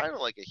it was kind of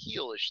like a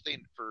heelish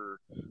thing for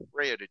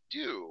Rhea to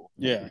do.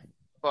 Yeah.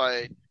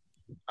 But,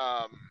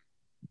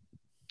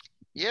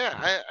 yeah,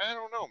 I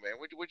don't know, man.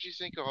 What'd you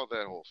think of all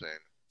that whole thing?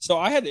 So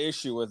I had an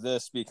issue with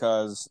this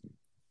because,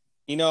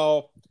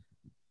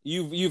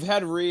 you've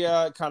had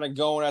Rhea kind of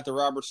going at the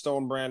Robert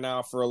Stone brand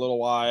now for a little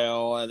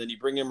while, and then you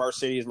bring in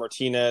Mercedes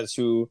Martinez,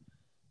 who,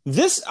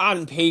 this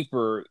on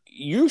paper,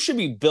 you should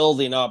be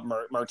building up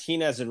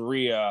Martinez and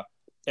Rhea,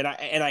 and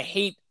I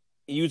hate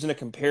using a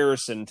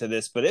comparison to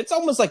this, but it's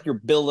almost like you're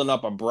building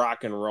up a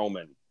Brock and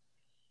Roman.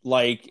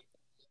 Like,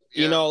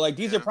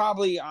 these are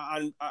probably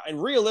and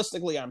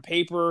realistically on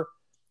paper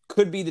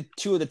could be the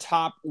two of the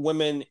top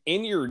women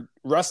in your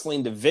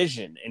wrestling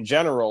division in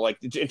general, like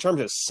in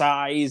terms of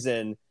size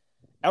and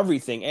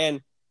everything.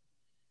 And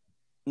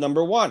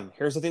number one,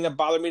 here's the thing that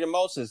bothered me the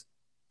most is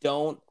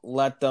don't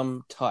let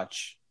them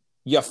touch.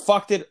 You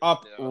fucked it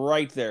up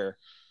right there.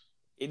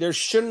 There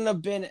shouldn't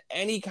have been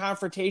any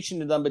confrontation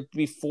to them, but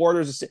before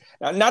there's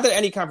not that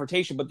any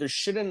confrontation, but there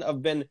shouldn't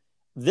have been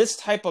this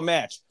type of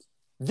match.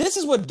 This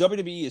is what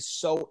WWE is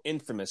so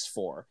infamous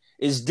for,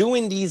 is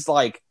doing these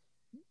like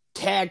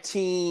tag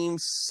team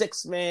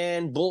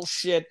 6-man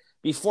bullshit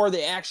before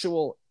the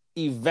actual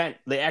event,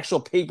 the actual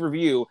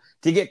pay-per-view,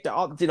 to get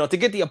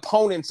the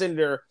opponents in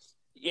there,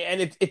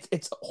 and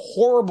it's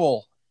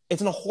horrible.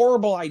 It's a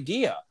horrible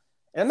idea.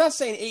 And I'm not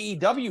saying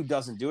AEW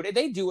doesn't do it;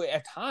 they do it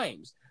at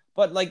times,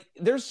 but like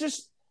there's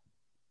just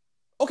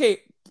okay.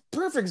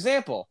 Perfect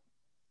example: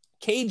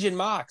 Cage and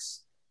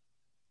Mox.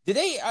 Did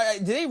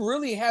they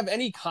really have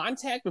any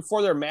contact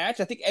before their match?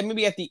 I think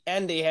maybe at the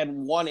end they had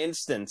one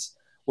instance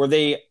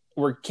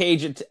where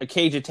Cage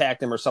attacked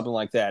them or something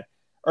like that.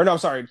 Or no, I'm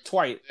sorry,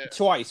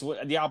 twice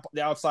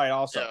the outside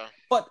also. Yeah.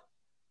 But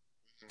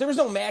there was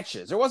no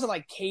matches. There wasn't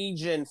like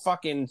Cage and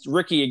fucking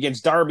Ricky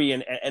against Darby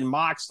and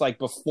Mox like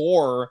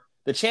before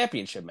the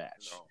championship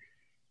match.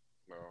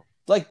 No.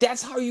 Like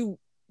that's how you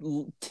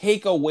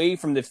take away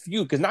from the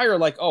feud, because now you're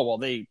like, oh well,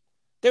 they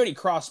already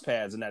crossed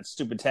paths in that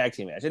stupid tag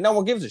team match, and no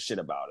one gives a shit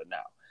about it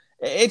now.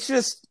 It's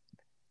just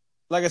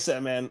like I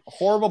said, man,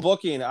 horrible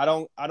booking. I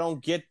don't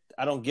get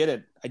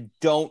it. I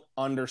don't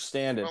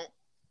understand it. Well,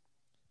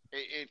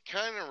 it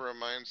kind of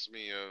reminds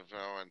me of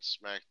how on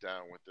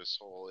SmackDown with this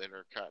whole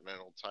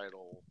Intercontinental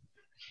title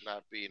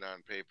not being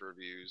on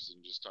pay-per-views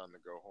and just on the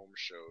go-home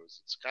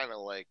shows. It's kind of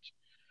like,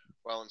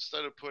 well,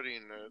 instead of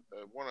putting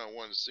a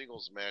one-on-one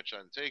singles match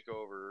on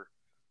Takeover,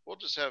 we'll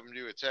just have them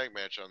do a tag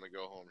match on the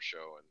go-home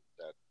show,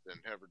 and then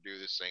have her do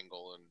this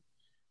angle and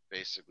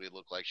basically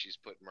look like she's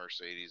putting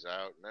Mercedes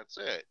out, and that's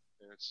it.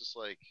 And it's just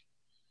like,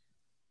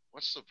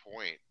 what's the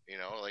point?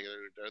 Like,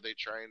 are they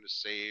trying to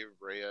save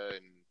Rhea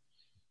and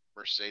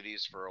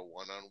Mercedes for a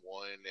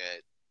one-on-one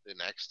at the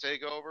next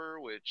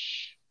Takeover?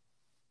 Which,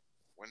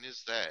 when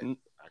is that?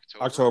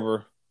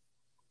 October.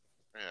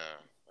 Yeah,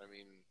 I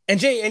mean. And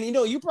Jay, and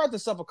you brought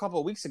this up a couple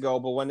of weeks ago,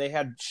 but when they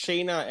had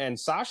Shayna and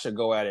Sasha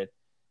go at it,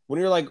 when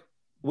you're like,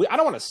 I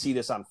don't want to see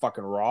this on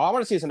fucking Raw. I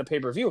want to see this on the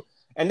pay-per-view.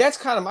 And that's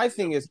kind of my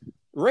thing is,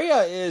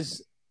 Rhea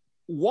is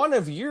one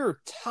of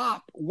your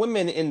top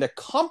women in the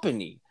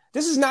company.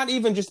 This is not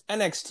even just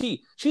NXT.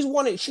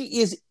 She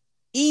is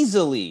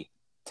easily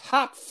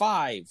top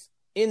 5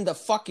 in the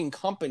fucking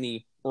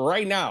company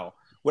right now.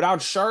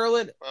 Without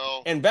Charlotte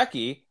and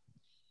Becky.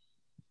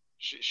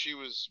 She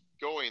was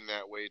going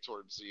that way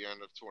towards the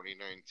end of 2019.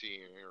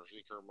 I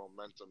think her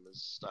momentum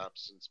has stopped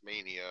since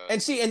Mania.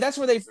 And that's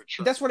where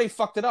they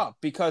fucked it up,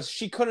 because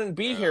she couldn't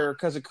be here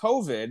because of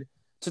COVID.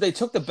 So they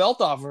took the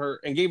belt off of her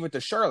and gave it to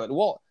Charlotte.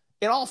 Well,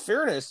 in all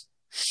fairness,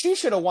 she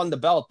should have won the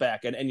belt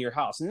back in your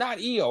house, not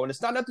Io. And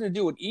it's not nothing to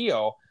do with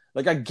Io.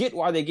 Like, I get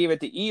why they gave it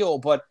to Io,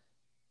 but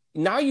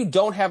now you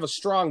don't have a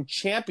strong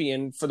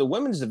champion for the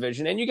women's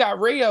division, and you got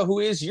Rhea, who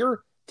is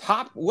your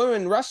top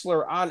women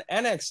wrestler on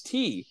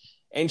NXT,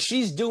 and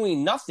she's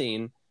doing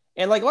nothing.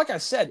 And like I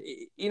said,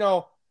 you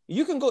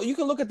can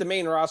look at the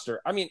main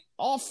roster. I mean,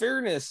 all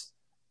fairness,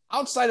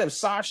 outside of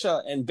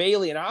Sasha and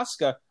Bayley and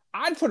Asuka,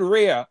 I'd put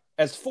Rhea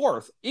as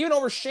 4th, even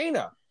over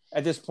Shayna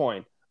at this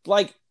point.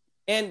 Like,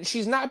 and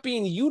she's not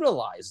being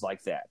utilized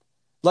like that.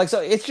 Like,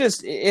 so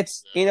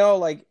it's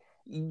like,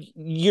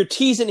 you're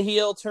teasing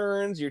heel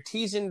turns, you're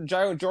teasing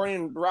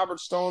Jordan Robert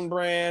Stone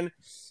brand.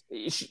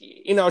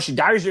 She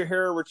dyes your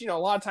hair, which a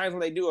lot of times when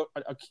they do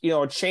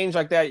a change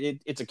like that,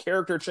 it's a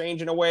character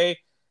change in a way.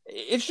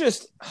 It's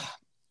just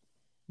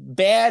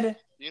bad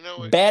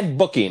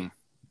booking.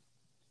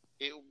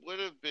 It would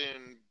have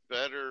been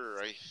better,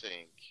 I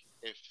think,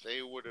 if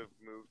they would have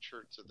moved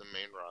her to the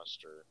main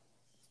roster,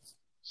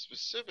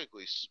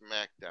 specifically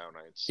SmackDown.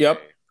 I'd say.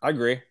 Yep, I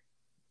agree.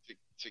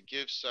 To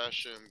give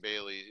Sasha and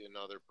Bayley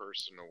another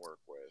person to work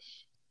with.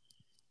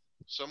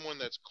 Someone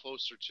that's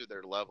closer to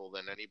their level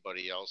than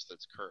anybody else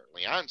that's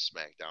currently on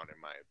SmackDown,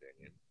 in my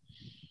opinion.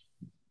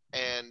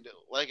 And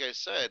like I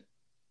said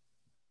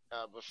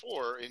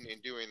before, in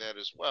doing that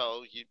as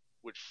well, you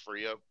would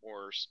free up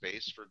more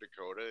space for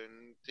Dakota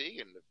and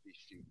Tegan to be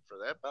feuding for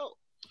that belt,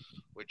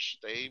 which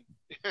they,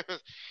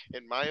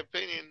 in my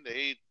opinion,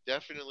 they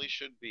definitely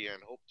should be,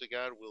 and hope to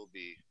God will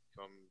be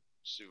come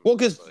soon. Well,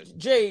 because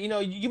Jay,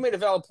 you made a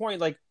valid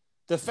point. Like,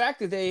 the fact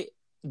that they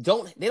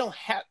don't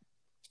have,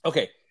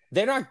 okay,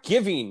 they're not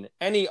giving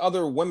any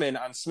other women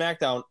on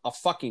SmackDown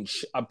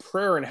a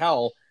prayer in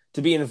hell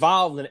to be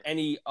involved in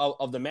any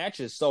of the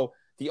matches. So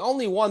the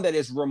only one that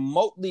is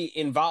remotely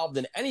involved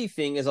in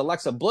anything is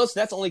Alexa Bliss.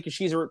 That's only because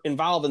she's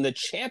involved in the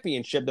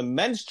championship, the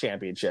men's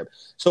championship.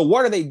 So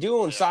what are they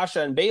doing,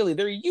 Sasha and Bayley?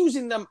 They're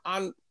using them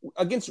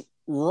against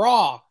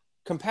Raw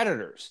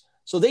competitors.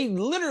 So they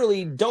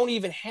literally don't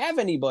even have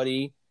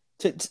anybody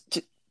to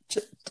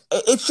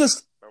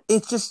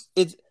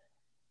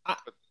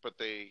But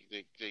they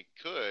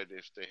could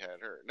if they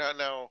had her.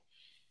 Now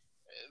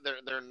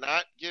they're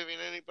not giving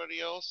anybody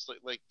else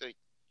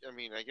I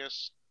mean, I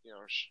guess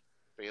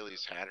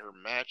Bayley's had her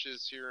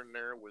matches here and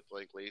there with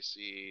like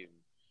Lacey and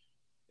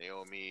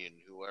Naomi and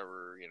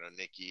whoever,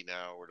 Nikki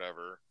now or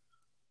whatever.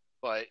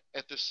 But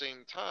at the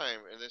same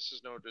time, and this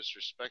is no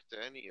disrespect to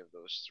any of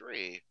those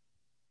three,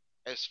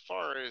 as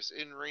far as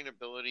in-ring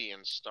ability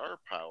and star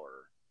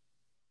power,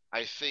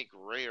 I think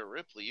Rhea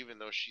Ripley, even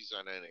though she's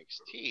on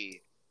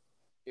NXT,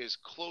 is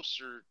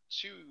closer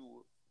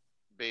to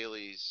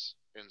Bayley's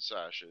and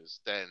Sasha's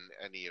than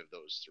any of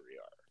those three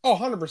are. Oh,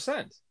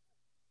 100%.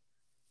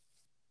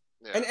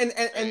 Yeah,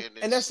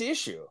 And that's the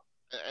issue.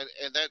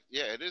 and that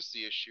yeah, it is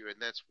the issue,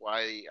 and that's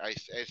why I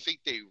think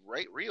they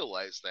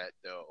realize that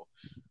though.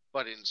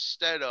 But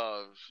instead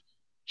of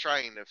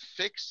trying to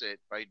fix it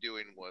by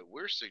doing what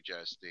we're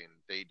suggesting,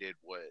 they did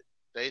what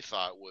they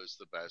thought was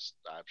the best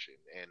option.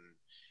 And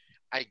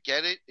I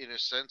get it in a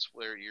sense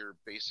where you're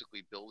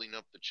basically building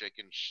up the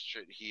chicken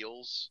shit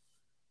heels,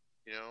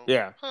 you know?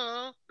 Yeah.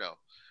 Huh? No.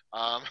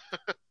 Um,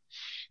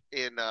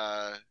 in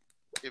uh,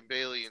 in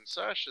Bailey and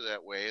Sasha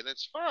that way, and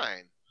it's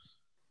fine,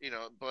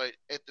 but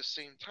at the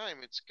same time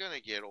it's gonna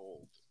get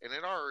old, and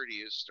it already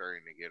is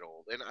starting to get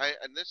old.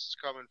 And this is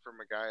coming from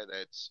a guy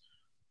that's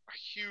a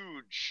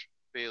huge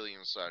Bailey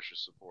and Sasha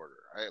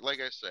supporter.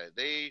 Like I said,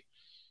 they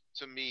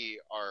to me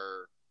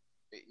are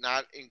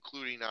not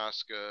including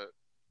Asuka,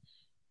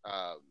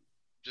 um,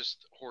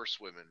 just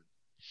horsewomen.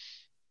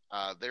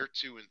 They're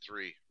 2 and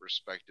 3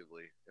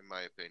 respectively, in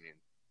my opinion.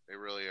 They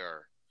really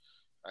are.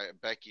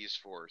 Becky's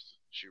fourth.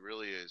 She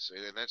really is,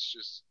 and that's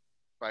just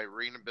by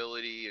ring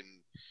ability.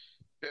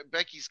 And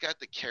Becky's got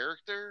the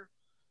character,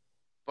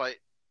 but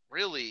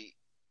really,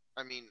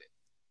 I mean,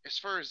 as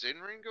far as in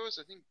ring goes,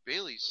 I think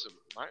Bailey's some.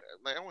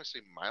 I don't want to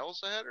say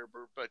miles ahead of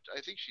her, but I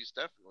think she's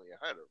definitely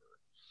ahead of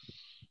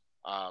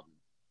her.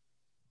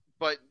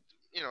 But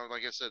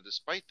like I said,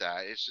 despite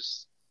that, it's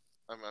just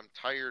I'm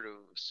tired of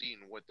seeing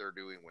what they're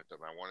doing with them.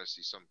 I want to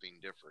see something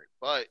different,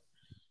 but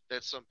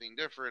that something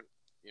different,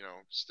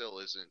 still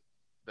isn't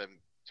them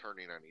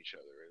turning on each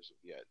other as of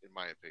yet, in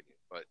my opinion.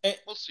 But And,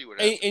 we'll see what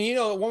and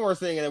happens. one more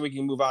thing, and then we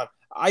can move on.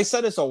 I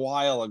said this a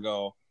while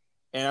ago,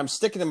 and I'm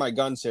sticking to my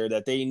guns here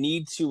that they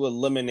need to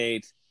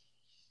eliminate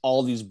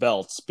all these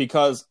belts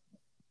because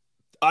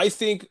I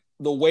think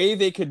the way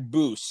they could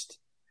boost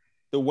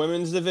the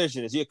women's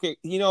division is okay,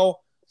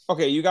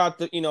 you got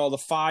the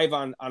 5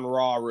 on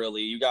Raw.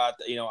 Really, you got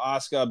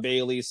Asuka,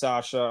 Bailey,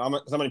 Sasha. I'm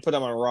going to put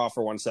them on Raw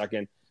for 1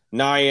 second.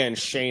 Nia and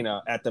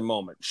Shayna at the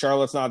moment.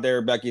 Charlotte's not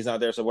there, Becky's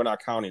not there, so we're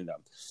not counting them.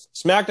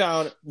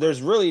 SmackDown,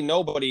 there's really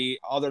nobody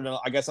other than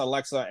I guess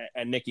Alexa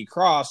and Nikki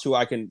Cross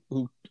and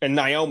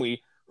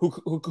Naomi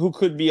who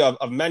could be of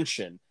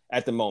mention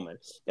at the moment.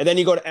 And then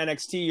you go to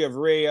NXT, you have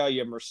Rhea, you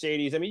have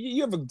Mercedes. I mean,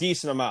 you have a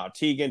decent amount.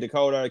 Tegan,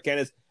 Dakota,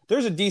 Candice.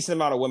 There's a decent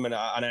amount of women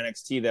on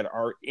NXT that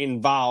are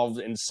involved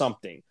in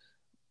something.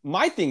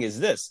 My thing is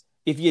this: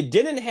 if you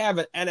didn't have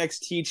an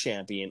NXT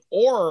champion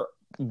or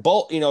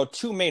both,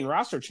 2 main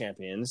roster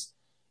champions,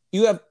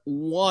 you have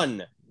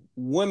 1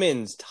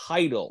 women's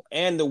title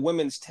and the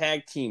women's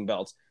tag team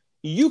belts.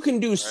 You can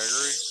do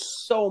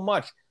so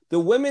much. The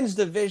women's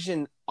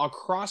division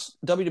across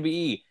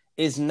WWE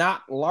is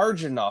not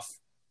large enough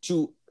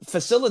to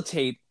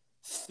facilitate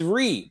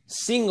 3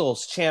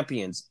 singles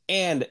champions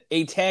and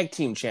a tag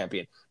team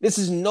champion. This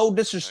is no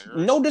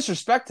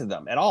disrespect to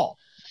them at all.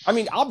 I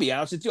mean, I'll be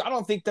honest with you. I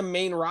don't think the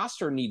main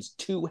roster needs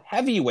 2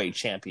 heavyweight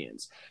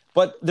champions,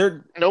 but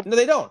no,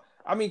 they don't.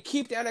 I mean,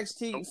 keep the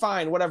NXT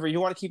fine, whatever you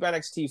want to keep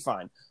NXT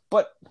fine,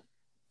 but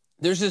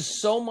there's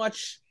just so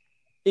much.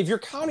 If you're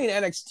counting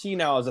NXT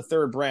now as a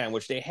third brand,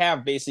 which they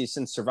have basically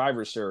since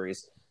Survivor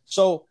Series,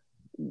 so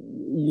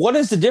what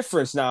is the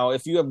difference now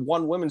if you have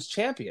 1 women's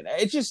champion?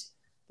 It's just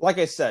like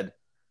I said,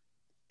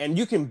 and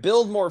you can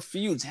build more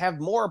feuds, have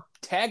more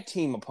tag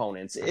team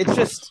opponents. It's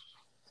just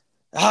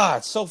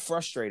it's so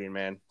frustrating,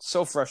 man.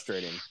 So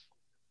frustrating.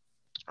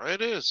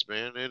 It is,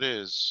 man. It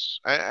is.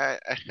 I'm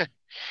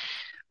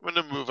going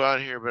to move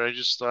on here, but I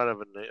just thought of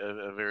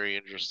a very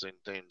interesting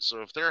thing.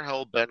 So if they're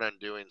hell bent on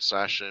doing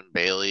Sasha and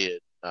Bailey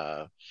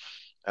at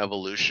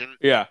Evolution,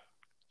 Yeah,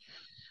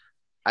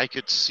 I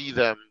could see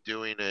them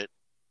doing it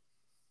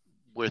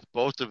with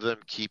both of them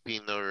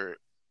keeping their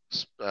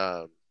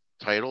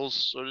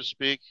titles, so to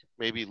speak.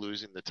 Maybe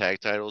losing the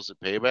tag titles at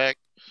Payback,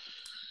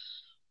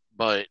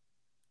 but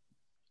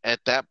at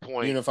that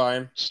point,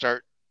 unifying.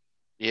 start.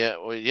 Yeah,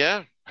 well,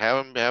 yeah,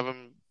 have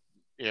them,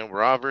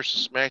 Raw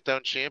versus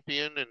SmackDown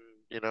champion, and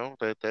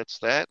that's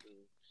that, and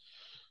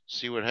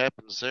see what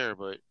happens there.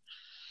 But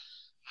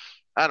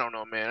I don't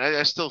know, man.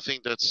 I still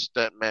think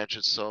that match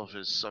itself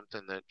is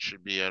something that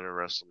should be at a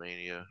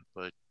WrestleMania,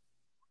 but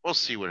we'll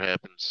see what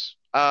happens.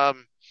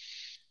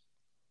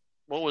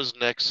 What was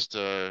next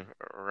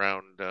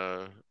around?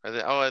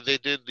 They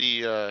did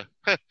the.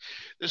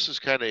 This is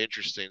kind of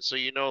interesting. So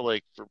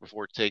like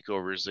before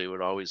takeovers, they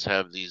would always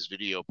have these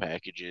video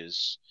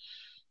packages,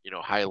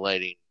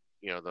 highlighting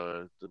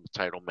the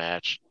title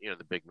match,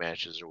 the big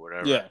matches or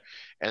whatever, Yeah,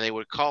 and they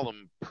would call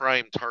them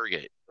Prime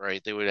Target,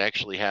 right? They would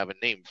actually have a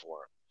name for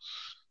them.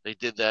 They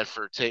did that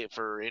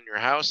for In Your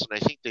House, and I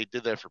think they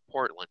did that for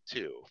Portland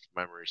too, if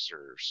memory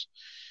serves.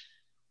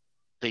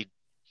 They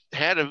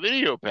had a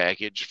video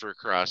package for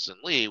Cross and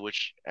Lee,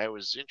 which I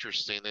was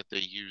interesting that they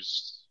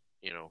used,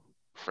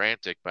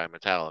 Frantic by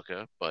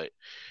Metallica, but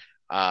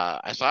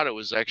I thought it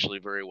was actually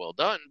very well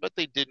done, but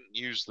they didn't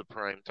use the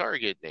Prime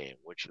Target name,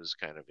 which was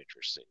kind of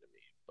interesting to me.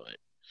 But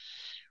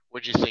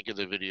what'd you think of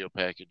the video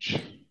package?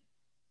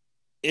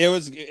 it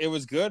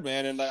was good,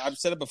 man. And I've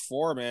said it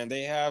before, man.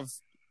 They have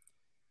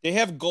they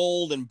have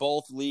gold in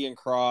both Lee and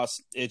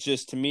Cross. It's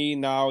just to me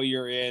now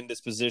you're in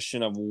this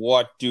position of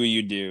what do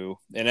you do,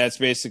 and that's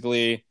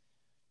basically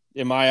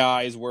in my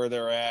eyes where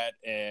they're at.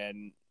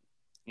 And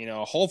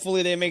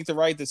hopefully they make the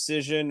right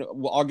decision.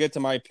 I'll get to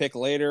my pick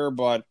later,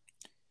 but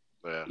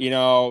Yeah. you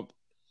know,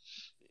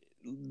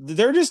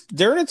 they're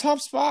in a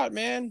tough spot,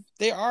 man.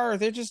 They are.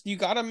 They're just you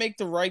got to make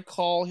the right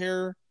call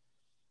here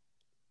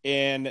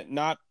and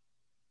not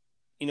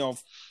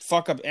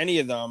fuck up any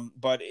of them.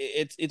 But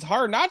it's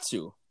hard not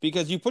to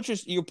because you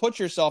put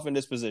yourself in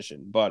this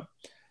position. But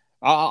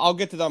I'll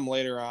get to them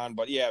later on.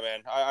 But yeah,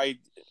 man,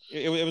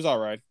 it was all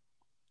right.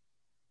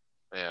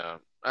 Yeah.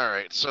 All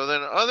right. So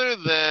then, other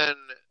than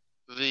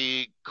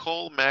the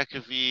Cole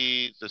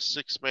McAfee, the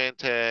six-man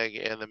tag,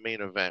 and the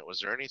main event, was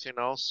there anything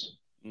else?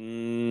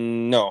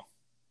 No,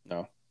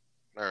 no.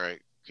 All right.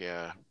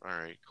 Yeah. All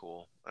right.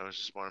 Cool. I was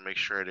just want to make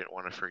sure I didn't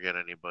want to forget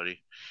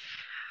anybody.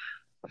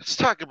 Let's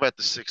talk about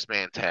the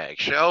six-man tag,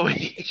 shall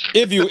we?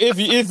 If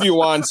you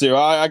want to,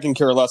 I can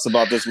care less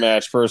about this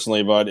match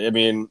personally, but I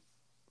mean,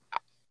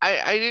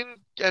 I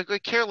didn't I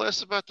care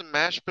less about the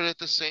match, but at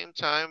the same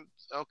time,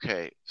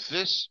 okay,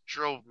 this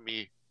drove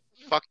me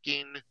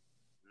fucking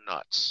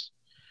nuts.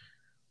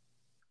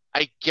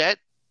 I get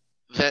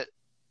that,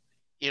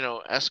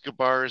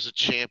 Escobar is a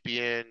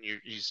champion.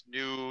 He's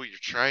new. You're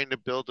trying to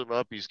build him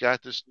up. He's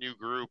got this new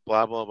group.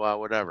 Blah blah blah.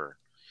 Whatever.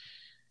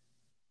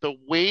 The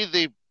way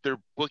they're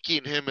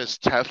booking him as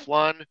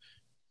Teflon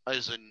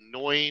is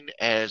annoying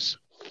as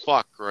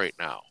fuck right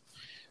now.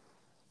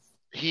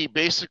 He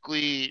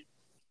basically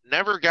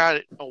never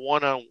got a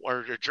one on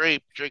or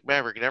Drake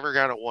Maverick never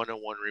got a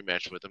 1-on-1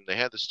 rematch with him. They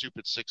had the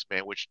stupid six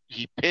man, which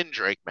he pinned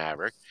Drake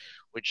Maverick,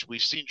 which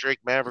we've seen Drake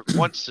Maverick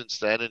once since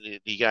then, and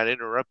he got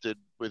interrupted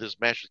with his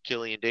match with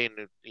Killian Dane,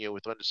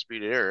 with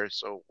Undisputed Era.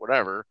 So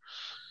whatever.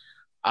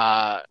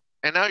 Uh,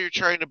 and now you're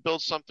trying to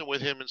build something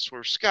with him and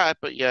Swerve Scott,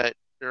 but yet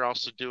they're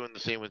also doing the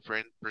same with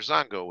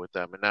Brazongo with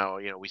them. And now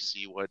we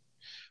see what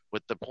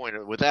the point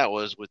of what that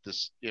was with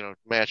this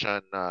match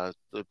on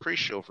the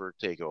pre-show for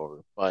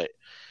Takeover. But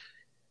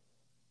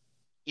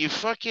you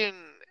fucking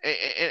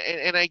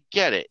and I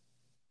get it.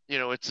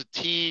 It's a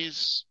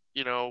tease,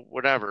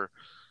 whatever.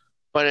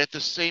 But at the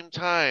same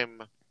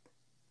time,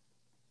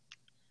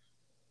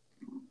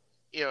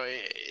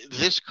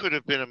 this could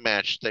have been a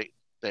match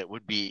that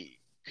would be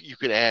you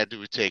could add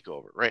to a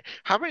takeover, right?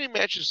 How many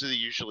matches do they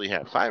usually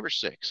have? 5 or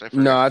 6? I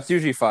forget. no, it's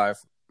usually 5.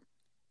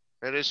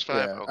 It is 5.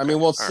 Yeah, I Okay, mean,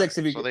 well, all right. So six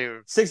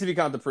if you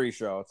count the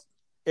pre-show,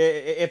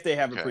 if they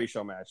have a okay,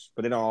 pre-show match,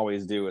 but they don't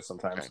always do it okay.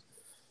 sometimes.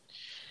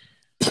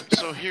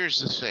 So here's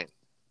the thing.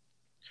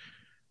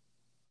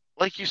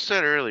 Like you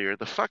said earlier,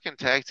 the fucking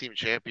tag team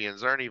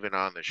champions aren't even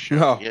on the show.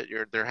 No. Yet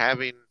they're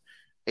having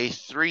a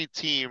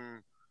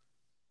 3-team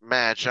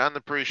match on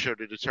the pre-show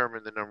to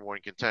determine the number 1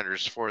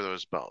 contenders for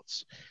those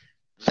belts.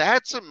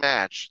 That's a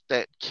match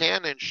that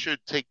can and should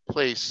take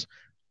place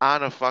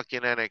on a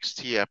fucking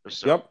NXT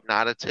episode, Yep.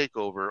 not a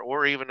takeover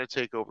or even a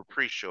takeover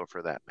pre-show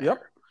for that matter.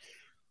 Yep.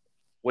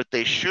 What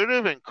they should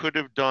have and could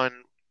have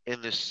done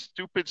in this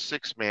stupid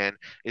 6-man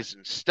is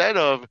instead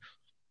of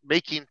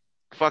making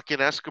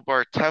fucking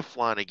Escobar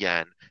Teflon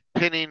again,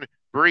 pinning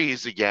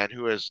Breeze again,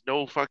 who has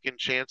no fucking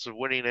chance of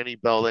winning any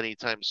belt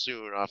anytime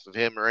soon off of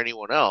him or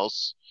anyone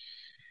else,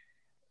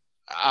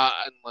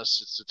 unless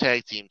it's the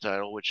tag team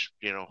title, which,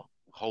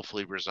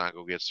 hopefully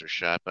Brazongo gets their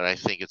shot, but I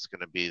think it's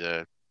going to be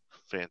the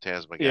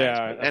Phantasma guys.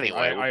 Yeah, But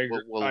anyway,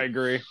 I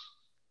agree.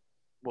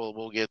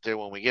 We'll get there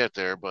when we get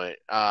there. But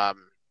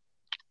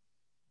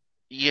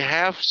you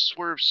have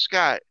Swerve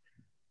Scott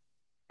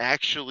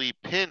actually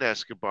pin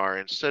Escobar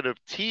instead of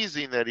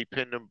teasing that he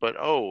pinned him, but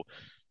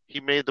he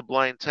made the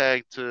blind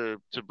tag to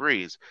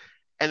Breeze.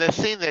 And the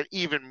thing that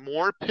even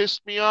more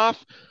pissed me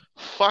off,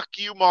 fuck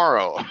you,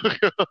 Morrow.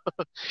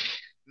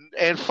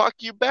 And fuck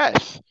you,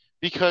 Beth,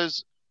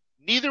 because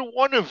neither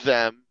one of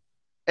them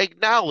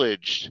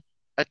acknowledged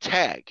a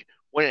tag.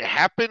 When it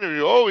happened,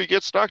 he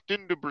gets knocked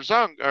into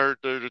Brazong or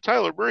to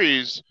Tyler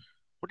Breeze.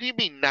 What do you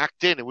mean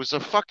knocked in? It was a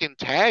fucking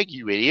tag,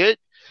 you idiot.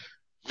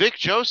 Vic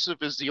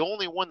Joseph is the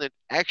only one that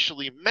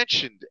actually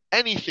mentioned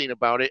anything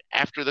about it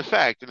after the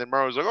fact. And then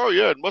Morrow's like, oh,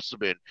 yeah, it must have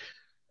been.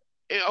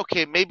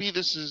 Okay, maybe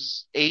this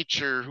is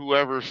H or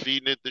whoever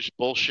feeding it this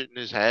bullshit in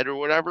his head or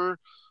whatever.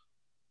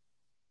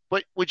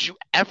 But would you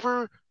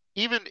ever,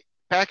 even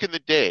back in the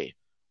day,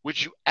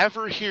 would you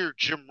ever hear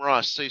Jim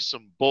Ross say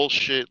some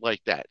bullshit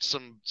like that?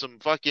 Some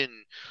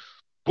fucking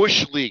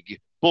Bush League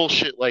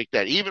bullshit like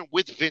that, even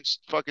with Vince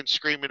fucking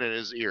screaming in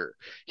his ear.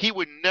 He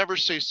would never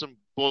say some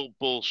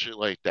bullshit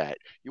like that.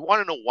 You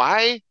want to know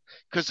why?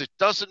 Because it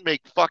doesn't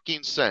make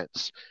fucking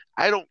sense.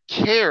 I don't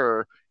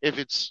care if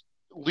it's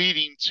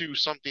leading to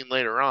something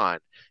later on.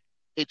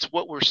 It's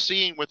what we're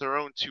seeing with our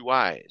own 2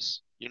 eyes.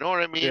 You know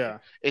what I mean? Yeah.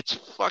 It's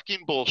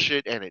fucking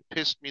bullshit, and it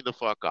pissed me the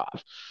fuck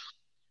off.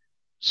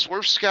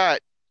 Swerve Scott,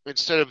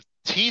 instead of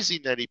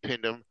teasing that he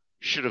pinned him,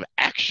 should have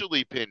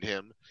actually pinned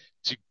him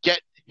to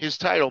get his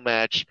title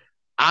match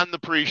on the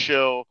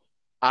pre-show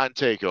on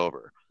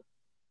TakeOver.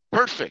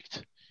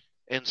 Perfect.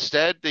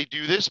 Instead, they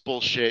do this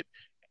bullshit,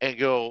 and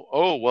go,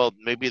 oh, well,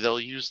 maybe they'll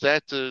use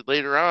that to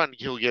later on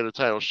he'll get a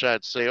title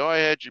shot, say, oh, I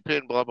had you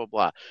pinned, blah, blah,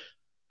 blah.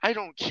 I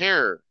don't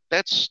care.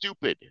 That's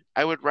stupid.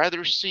 I would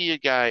rather see a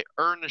guy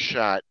earn the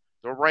shot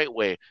the right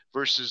way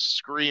versus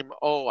scream,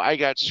 oh, I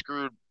got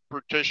screwed.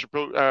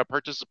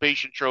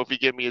 Participation trophy,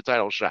 give me a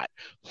title shot.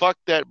 Fuck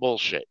that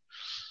bullshit.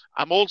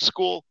 I'm old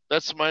school.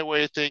 That's my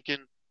way of thinking.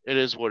 It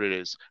is what it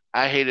is.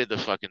 I hated the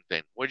fucking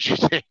thing. What'd you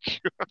think?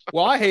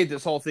 Well, I hate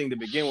this whole thing to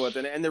begin with,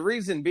 and the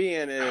reason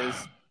being is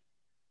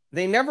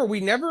we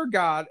never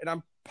got, and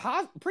I'm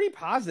pretty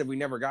positive we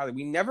never got it.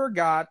 We never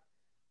got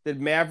the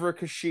Maverick,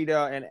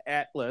 Kushida, and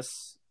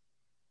Atlas.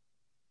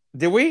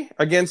 Did we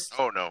against?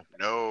 Oh no,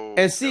 And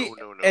no, see,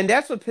 no, no, and no.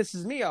 that's what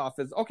pisses me off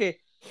is okay.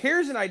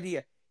 Here's an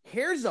idea.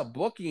 Here's a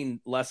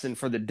booking lesson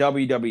for the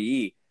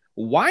WWE.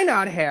 Why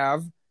not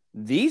have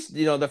these?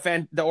 The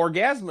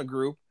Orgasma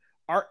group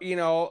are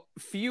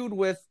feud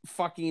with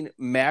fucking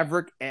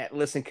Maverick,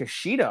 Atlas, and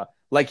Kushida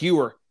like you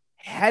were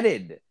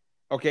headed.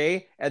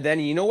 Okay, and then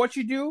you know what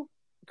you do,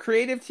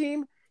 creative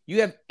team?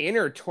 You have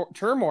inner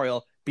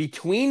turmoil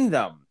between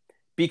them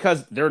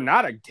because they're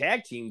not a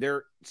tag team.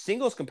 They're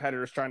singles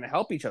competitors trying to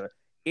help each other.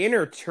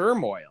 Inner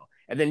turmoil.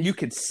 And then you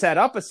could set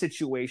up a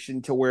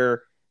situation to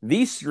where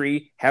these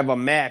three have a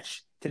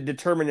match to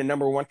determine the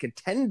number one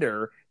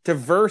contender to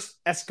verse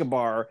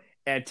Escobar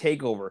at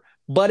Takeover.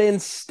 But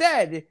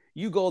instead,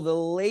 you go the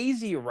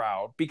lazy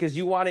route because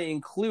you want to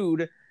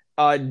include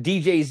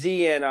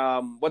DJZ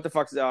and what the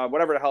fuck's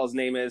whatever the hell his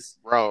name is.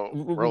 Raul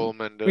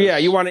Yeah,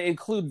 you Mendez want to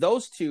include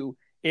those two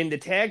in the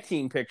tag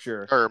team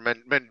picture. or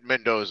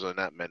Mendoza,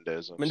 not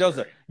Mendez. I'm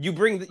Mendoza. sorry.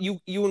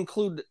 You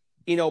include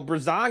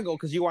Brazongo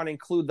because you want to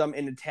include them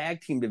in the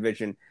tag team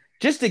division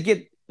just to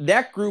get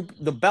that group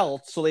the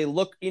belt so they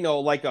look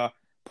like a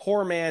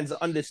poor man's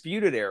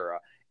undisputed era.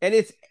 And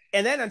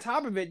then on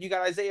top of it, you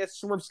got Isaiah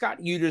Swerve Scott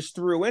you just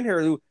threw in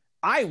here who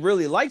I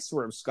really like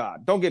Swerve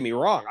Scott. Don't get me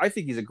wrong. I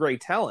think he's a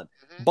great talent.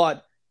 Mm-hmm.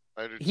 But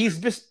I do he's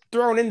too. just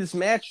thrown in this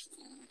match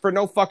for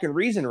no fucking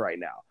reason right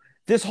now.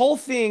 This whole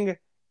thing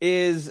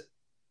is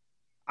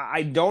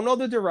I don't know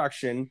the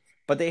direction,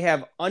 but they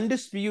have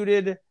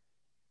undisputed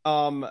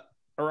or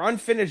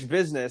unfinished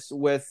business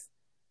with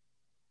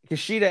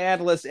Kushida,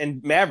 Atlas,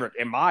 and Maverick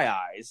in my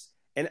eyes.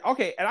 And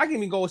okay, and I can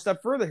even go a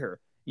step further here.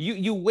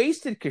 You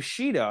wasted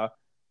Kushida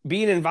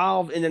being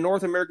involved in the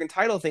North American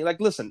title thing. Like,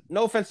 listen,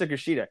 no offense to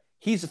Kushida,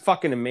 he's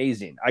fucking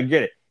amazing. I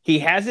get it. He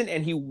hasn't,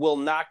 and he will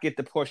not get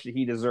the push that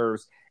he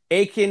deserves,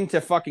 akin to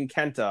fucking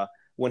Kenta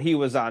when he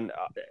was on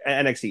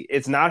NXT.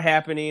 It's not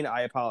happening.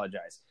 I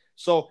apologize.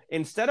 So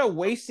instead of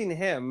wasting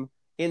him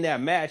in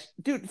that match,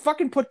 dude,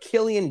 fucking put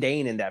Killian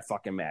Dane in that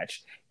fucking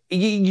match.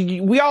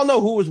 We all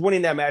know who was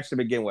winning that match to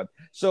begin with.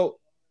 So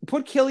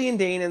put Killian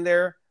Dane in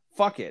there.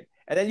 Fuck it.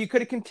 And then you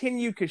could have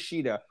continued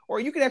Kushida, or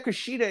you could have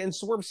Kushida in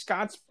Swerve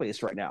Scott's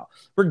place right now.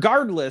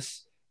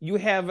 Regardless, you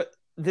have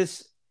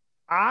this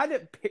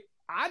odd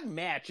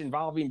match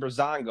involving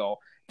Brazongo.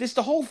 Just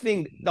the whole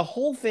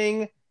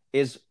thing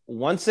is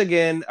once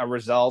again a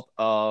result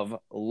of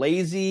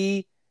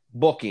lazy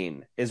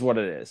booking, is what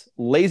it is.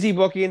 Lazy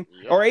booking,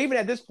 Yep. or even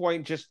at this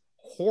point, just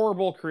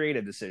horrible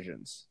creative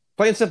decisions.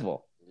 Plain and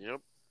simple.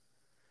 Yep.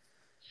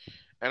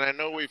 And I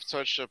know we've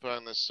touched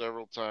upon this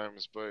several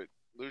times, but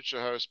Lucha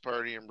House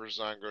Party and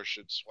Brazongo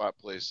should swap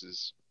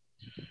places.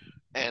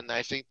 And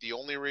I think the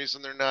only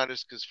reason they're not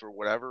is because for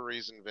whatever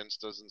reason Vince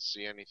doesn't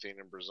see anything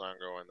in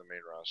Brazongo on the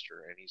main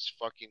roster, and he's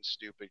fucking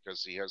stupid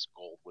because he has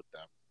gold with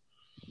them.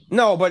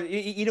 No, but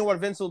you know what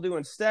Vince will do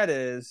instead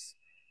is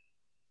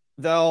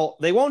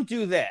they won't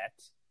do that,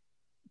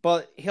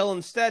 but he'll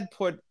instead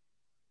put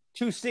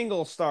two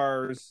single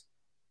stars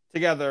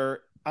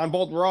together on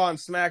both Raw and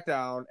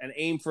SmackDown and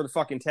aim for the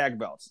fucking tag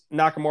belts.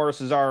 Nakamura,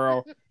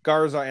 Cesaro,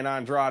 Garza, and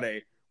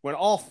Andrade. When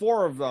all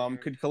four of them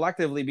could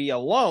collectively be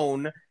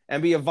alone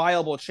and be a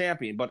viable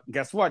champion. But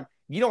guess what?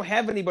 You don't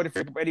have anybody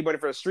for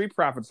the Street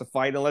Profits to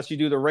fight unless you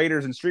do the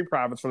Raiders and Street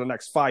Profits for the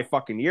next 5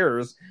 fucking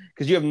years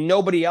because you have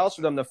nobody else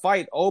for them to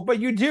fight. Oh, but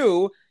you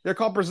do. They're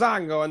called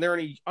Brazongo and they're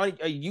in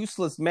a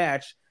useless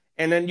match.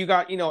 And then you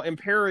got,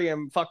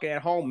 Imperium fucking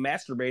at home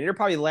masturbating. They're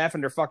probably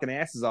laughing their fucking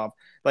asses off.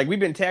 Like, we've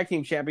been tag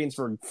team champions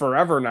for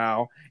forever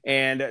now.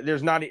 And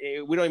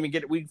we don't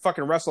even we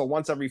fucking wrestle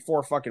once every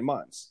 4 fucking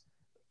months.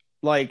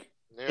 Like,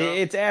 Yeah.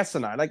 it's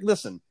asinine. Like,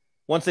 listen,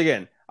 once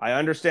again, I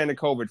understand the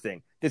COVID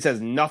thing. This has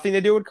nothing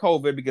to do with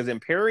COVID because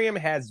Imperium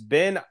has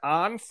been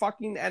on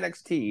fucking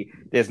NXT.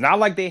 It's not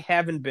like they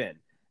haven't been.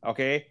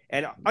 Okay?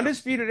 And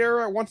Undisputed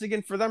Era, once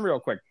again, for them, real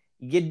quick,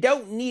 you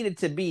don't need it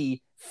to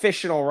be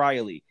Fish and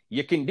O'Reilly.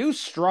 You can do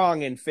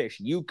Strong and Fish.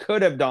 You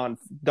could have done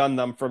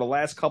them for the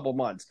last couple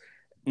months.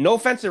 No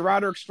offense to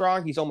Roderick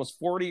Strong. He's almost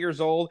 40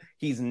 years old.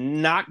 He's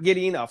not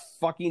getting a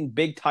fucking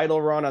big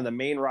title run on the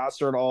main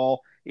roster at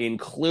all.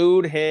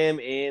 Include him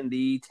in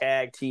the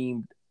tag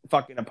team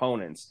fucking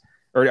opponents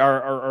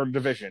or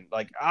division.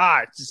 Like,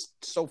 it's just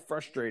so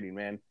frustrating,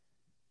 man.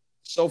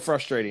 So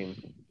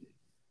frustrating.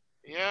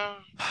 Yeah.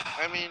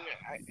 I mean,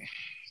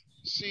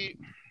 see,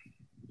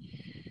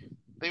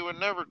 they would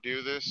never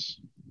do this,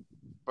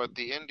 but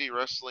the indie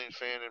wrestling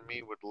fan in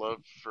me would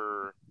love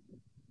for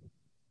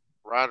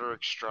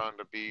Roderick Strong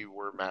to be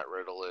where Matt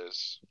Riddle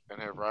is, and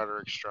have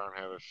Roderick Strong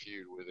have a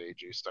feud with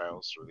AJ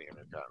Styles for the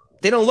Intercontinental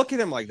They don't title. look at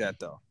him like that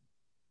though.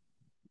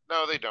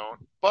 No, they don't.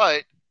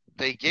 But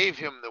they gave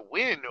him the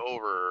win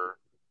over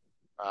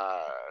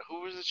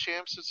who was the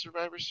champs at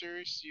Survivor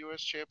Series?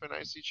 U.S. champ and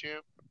IC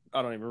champ.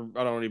 I don't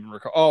even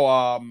recall.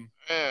 Oh,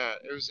 Yeah,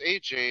 it was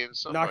AJ and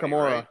somebody,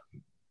 Nakamura. right?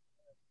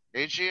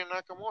 AJ and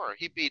Nakamura.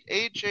 He beat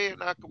AJ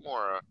and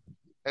Nakamura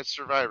at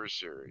Survivor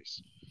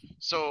Series.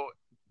 So,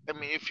 I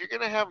mean, if you're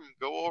gonna have him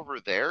go over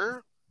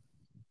there,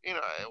 you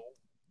know,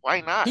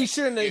 why not? He You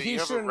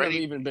have a shouldn't have ready.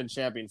 even been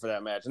champion for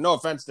that match. No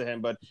offense to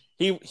him, but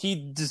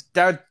he just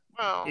that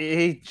Well,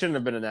 he shouldn't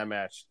have been in that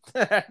match.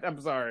 I'm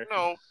sorry.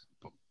 no,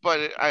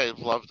 but I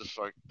love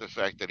the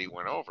fact that he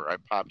went over. I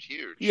popped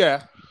huge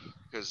Yeah,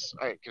 because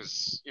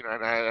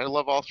and I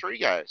love all three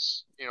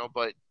guys.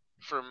 But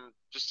from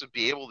just to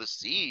be able to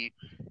see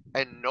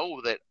and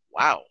know that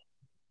wow,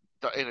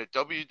 in a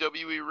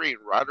WWE ring,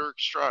 Roderick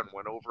Strong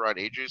went over on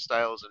AJ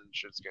Styles and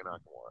Shinsuke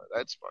Nakamura.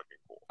 That's fucking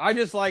cool. I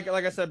just like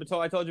I said,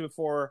 I told you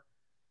before,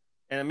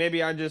 and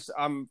maybe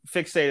I'm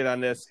fixated on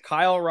this.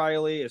 Kyle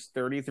O'Reilly is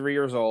 33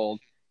 years old.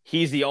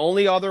 He's the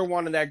only other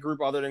one in that group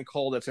other than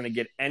Cole that's going to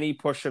get any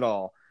push at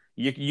all.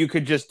 You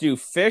could just do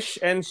Fish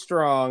and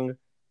Strong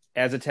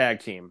as a tag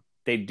team.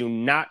 They do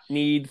not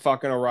need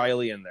fucking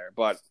O'Reilly in there,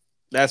 but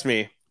that's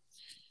me.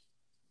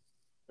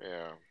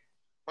 Yeah.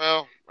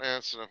 Well,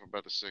 that's enough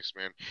about the six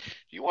man. Do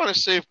you want to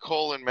save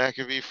Cole and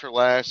McAfee for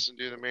last and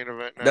do the main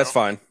event That's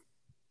now? fine.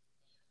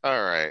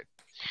 All right.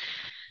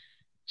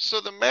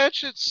 So the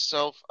match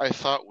itself, I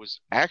thought was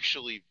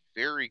actually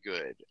very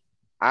good.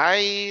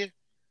 I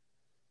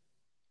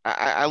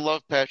I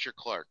love Patrick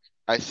Clark.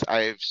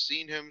 I've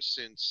seen him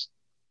since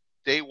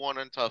day one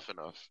on Tough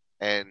Enough,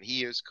 and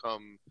he has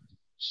come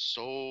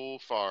so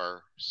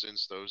far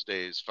since those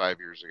days 5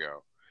 years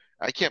ago.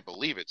 I can't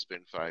believe it's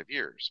been 5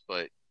 years,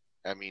 but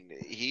I mean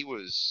he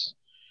was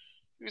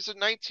a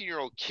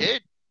 19-year-old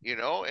kid,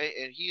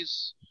 and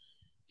he's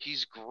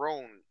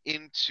grown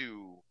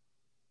into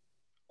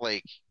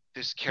like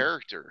this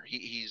character.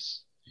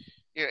 He's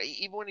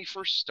even when he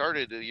first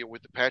started,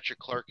 with the Patrick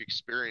Clark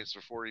experience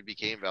before he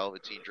became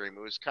Velveteen Dream,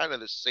 it was kind of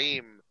the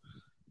same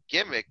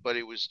gimmick, but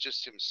it was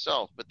just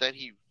himself. But then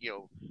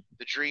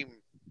the Dream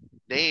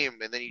name,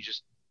 and then he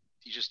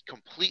just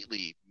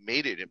completely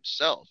made it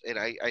himself. And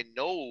I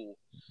know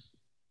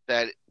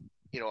that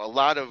a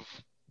lot of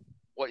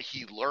what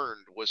he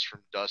learned was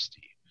from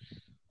Dusty.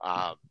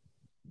 Um,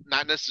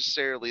 Not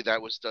necessarily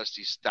that was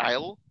Dusty's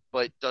style,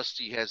 but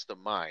Dusty has the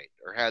mind,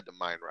 or had the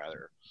mind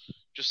rather,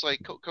 just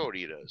like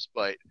Cody does.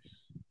 But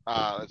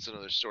that's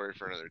another story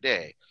for another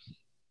day.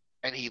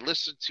 And he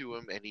listened to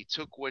him, and he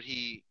took what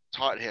he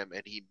taught him,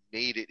 and he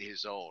made it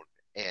his own.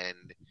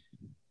 And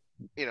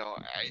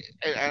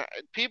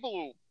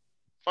people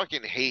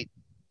fucking hate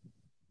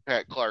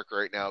Pat Clark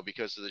right now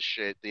because of the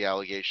shit, the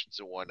allegations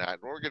and whatnot.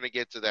 And we're gonna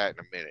get to that in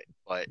a minute.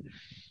 But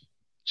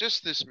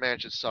just this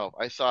match itself,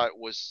 I thought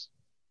was,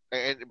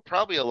 and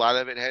probably a lot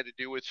of it had to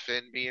do with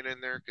Finn being in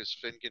there because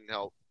Finn can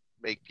help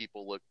make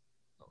people look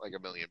like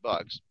 $1 million.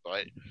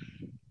 But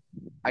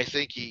I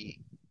think he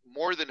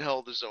more than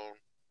held his own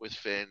with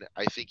Finn.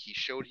 I think he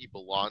showed he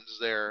belongs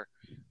there,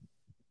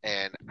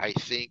 and I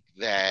think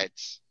that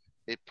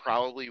it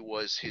probably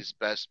was his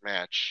best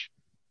match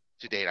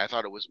to date. I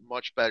thought it was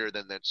much better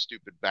than that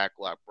stupid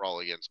backlot brawl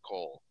against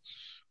Cole,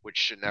 which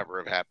should never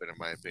have happened in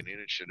my opinion.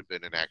 It should have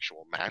been an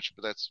actual match,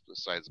 but that's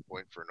besides the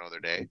point for another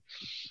day.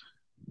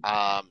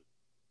 I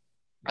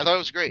thought it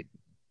was great.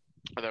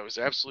 I thought it was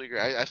absolutely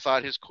great. I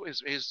thought his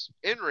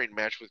in ring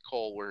match with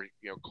Cole, where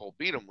Cole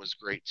beat him, was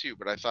great too.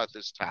 But I thought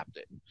this topped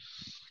it.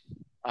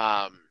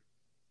 Um,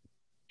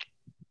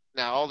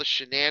 Now all the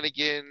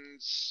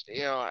shenanigans,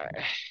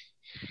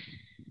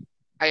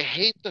 I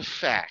hate the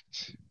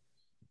fact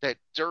that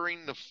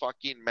during the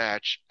fucking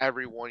match,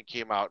 everyone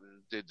came out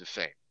and did the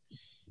thing.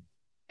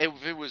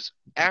 If it was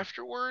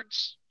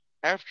afterwards,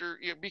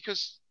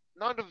 because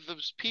none of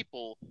those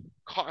people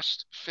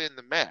cost Finn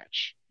the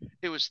match.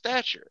 It was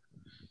Thatcher.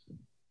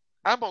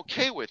 I'm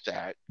okay with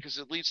that because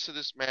it leads to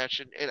this match,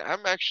 and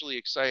I'm actually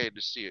excited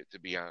to see it, to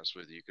be honest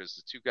with you, because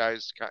the two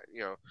guys,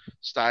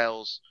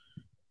 Styles,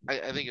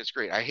 I think it's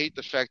great. I hate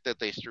the fact that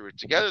they threw it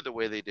together the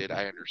way they did.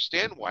 I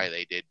understand why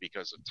they did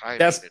because of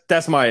timing and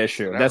That's my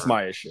issue. That's whatever.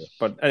 my issue.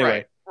 But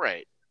anyway,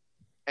 Right,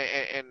 right.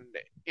 And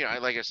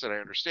like I said, I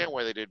understand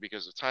why they did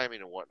because of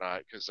timing and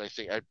whatnot. Because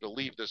I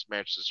believe this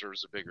match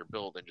deserves a bigger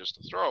build than just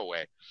a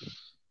throwaway.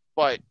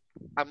 But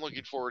I'm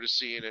looking forward to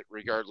seeing it,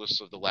 regardless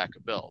of the lack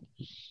of build.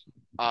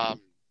 Um,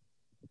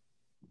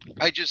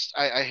 I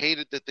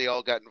hated that they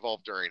all got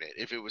involved during it.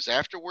 If it was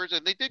afterwards,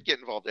 and they did get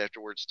involved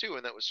afterwards too,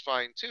 and that was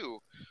fine too.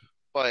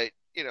 But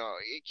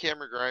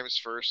Cameron Grimes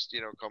first,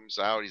 comes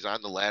out. He's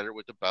on the ladder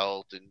with the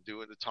belt and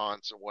doing the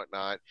taunts and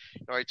whatnot.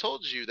 I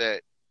told you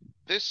that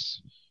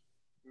this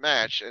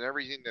match and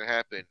everything that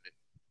happened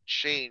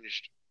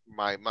changed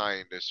my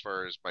mind as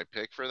far as my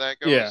pick for that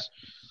yeah.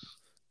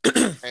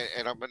 goes.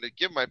 And I'm going to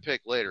give my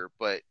pick later,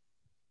 but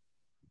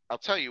I'll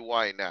tell you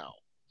why now.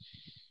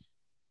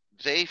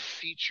 they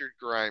featured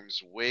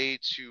Grimes way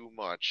too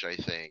much, I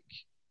think,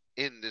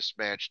 in this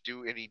match.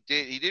 And he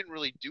didn't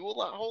really do a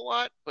whole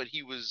lot, but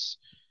he was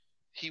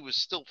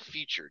still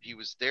featured. He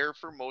was there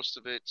for most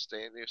of it,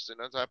 sitting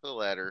on top of the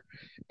ladder.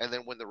 And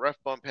then when the ref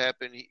bump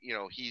happened,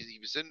 he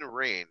was in the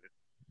ring,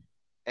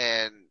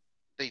 and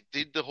they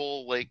did the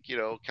whole like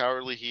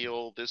cowardly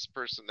heel, this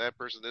person, that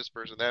person, this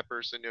person, that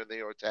person, and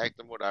they attacked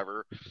them,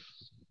 whatever.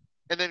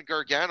 And then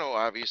Gargano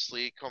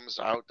obviously comes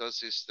out, does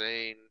his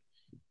thing,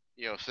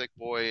 Thick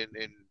Boy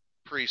and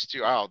Priest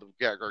too. Oh,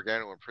 yeah,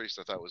 Gargano and Priest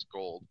I thought was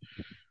gold.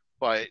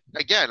 But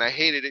again, I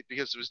hated it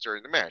because it was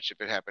during the match.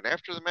 If it happened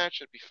after the match,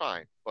 it'd be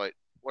fine. But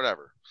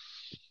whatever.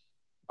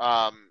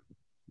 Um,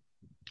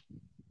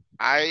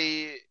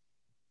 I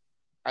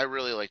I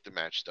really like the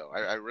match though.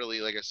 I really,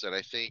 like I said,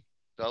 I think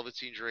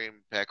Velveteen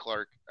Dream, Pat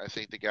Clark. I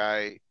think the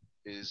guy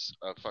is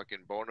a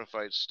fucking bona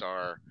fide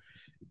star.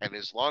 And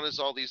as long as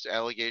all these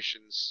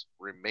allegations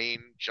remain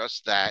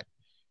just that,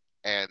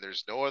 and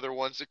there's no other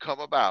ones that come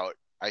about,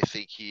 I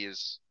think he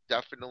is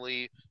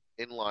definitely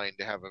in line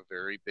to have a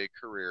very big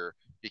career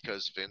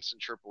because Vince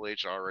and Triple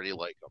H already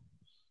like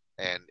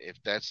him. And if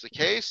that's the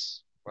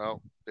case,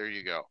 well, there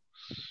you go.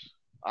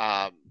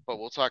 But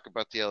we'll talk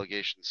about the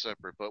allegations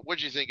separate. But what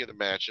do you think of the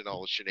match and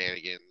all the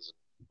shenanigans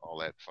and all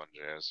that fun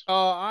jazz?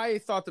 I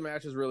thought the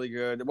match was really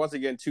good. Once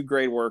again, two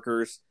great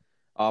workers.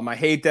 I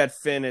hate that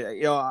Finn.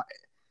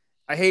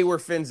 I hate where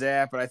Finn's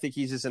at, but I think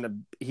he's just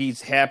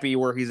he's happy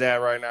where he's at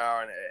right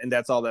now, and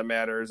that's all that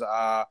matters.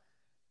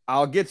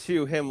 I'll get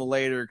to him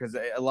later because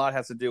a lot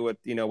has to do with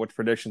with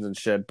predictions and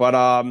shit. But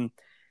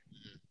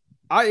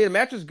the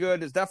match is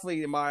good. It's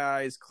definitely, in my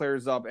eyes,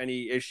 clears up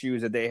any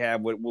issues that they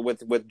have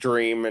with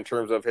Dream in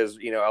terms of his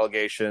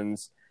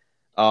allegations.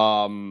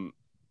 The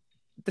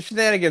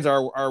shenanigans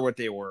are what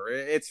they were.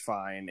 It's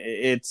fine.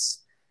 It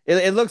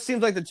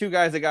seems like the two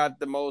guys that got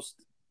the most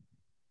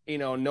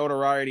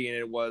notoriety in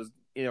it was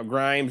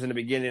Grimes in the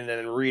beginning and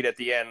then Reed at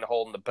the end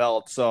holding the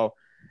belt. So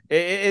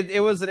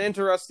it was an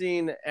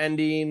interesting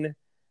ending.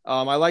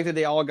 I like that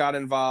they all got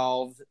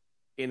involved,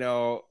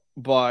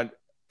 but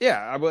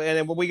yeah,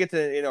 and when we get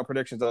to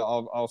predictions,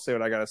 I'll say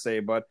what I gotta say.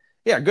 But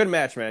yeah, good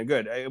match, man.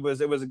 Good. It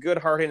was a good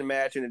hard hitting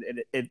match, and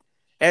it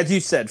as you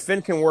said,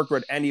 Finn can work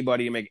with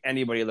anybody and make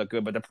anybody look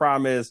good. But the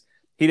problem is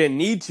he didn't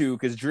need to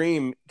because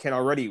Dream can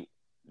already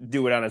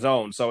do it on his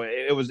own. So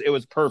it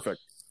was perfect.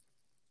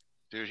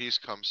 Dude, he's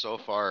come so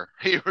far.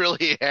 He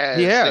really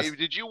He has. has.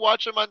 Did you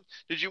watch him on?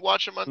 Did you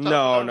watch him on Tough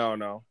No, Enough? no,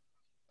 no.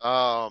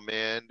 Oh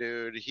man,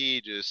 dude,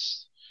 he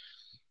just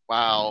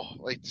wow.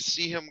 Like to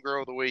see him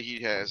grow the way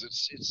he has,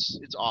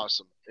 it's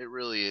awesome. It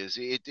really is.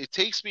 It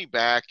takes me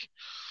back,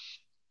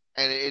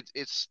 and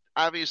it's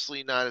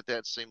obviously not at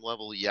that same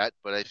level yet,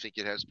 but I think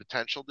it has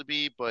potential to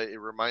be. But it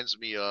reminds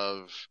me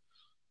of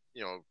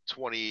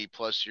 20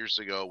 plus years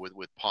ago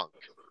with Punk,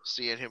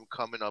 seeing him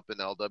coming up in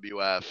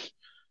LWF,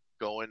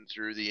 going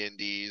through the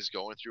indies,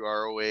 going through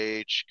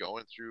ROH,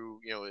 going through,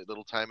 a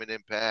little time in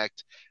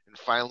Impact, and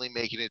finally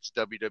making it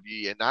to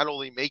WWE. And not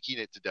only making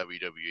it to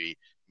WWE,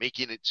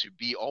 making it to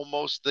be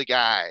almost the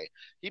guy.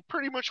 He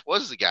pretty much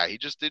was the guy. He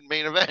just did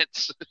main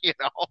events,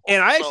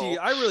 And So,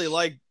 I really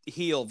like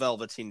heel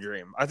Velveteen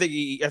Dream. I think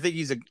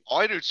he's a oh,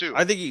 I do too.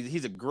 I think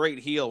he's a great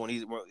heel when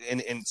he's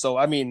and so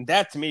I mean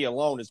that to me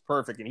alone is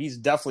perfect, and he's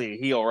definitely a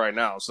heel right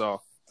now.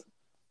 So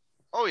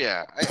Oh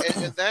yeah,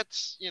 and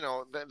that's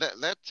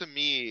that to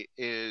me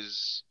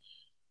is,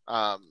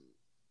 um,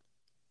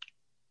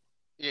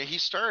 yeah, he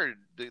started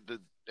the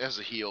as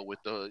a heel with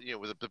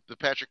with the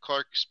Patrick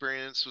Clark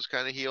experience was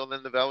kind of heel, and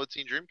then the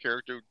Velveteen Dream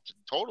character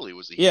totally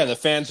was a yeah, the heel.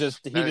 fans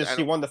I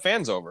he don't, won the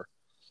fans over.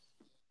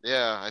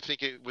 yeah, I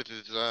think with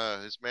his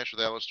match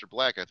with Aleister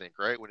Black, I think,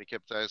 right, when he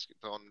kept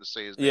telling him to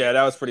say his Yeah, name.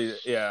 that was pretty.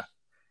 Yeah,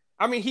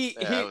 I mean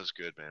Yeah, that was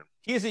good, man.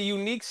 he has a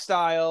unique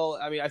style.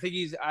 I mean, I think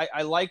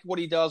I like what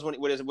he does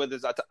with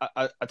his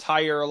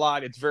attire a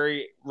lot. It's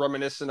very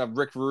reminiscent of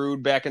Rick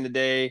Rude back in the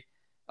day.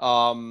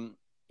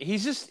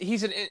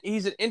 He's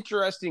an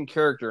interesting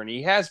character, and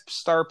he has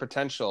star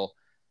potential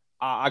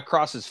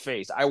across his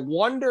face. I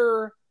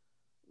wonder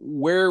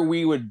where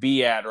we would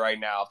be at right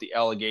now if the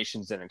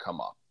allegations didn't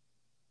come up.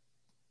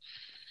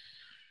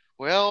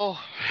 Well,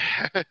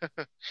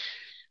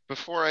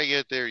 before I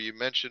get there, you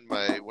mentioned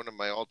my one of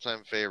my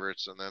all-time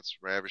favorites, and that's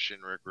Ravishing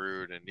Rick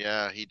Rude. And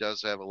yeah, he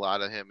does have a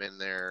lot of him in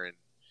there. And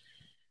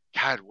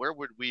God, where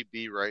would we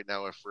be right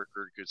now if Rick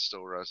Rude could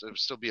still wrestle? It would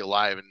still be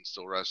alive and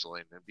still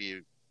wrestling. It'd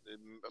be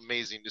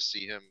amazing to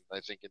see him.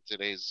 I think in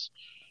today's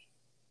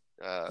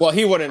Well,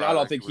 he wouldn't. I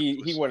don't product think with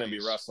he some of wouldn't be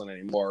these. wrestling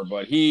anymore.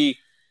 But he,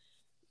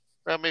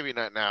 Well, maybe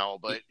not now,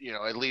 but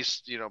at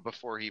least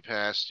before he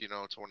passed,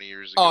 20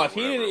 years oh, ago,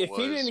 whatever it if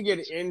he was. didn't But get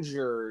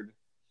injured,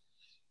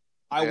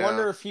 I yeah,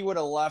 wonder if he would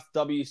have left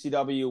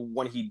WCW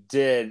when he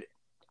did,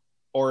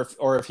 or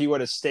if he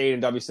would have stayed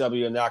in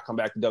WCW and not come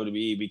back to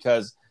WWE.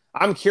 Because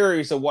I'm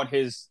curious of what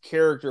his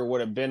character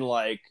would have been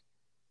like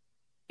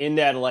in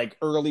that like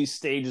early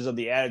stages of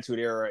the Attitude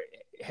Era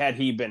had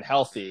he been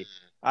healthy.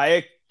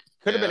 I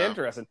could have been yeah,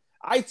 interesting.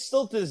 I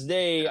still to this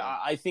day yeah.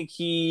 I think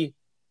he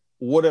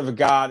would have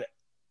got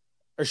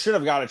or should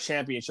have got a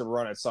championship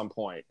run at some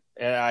point.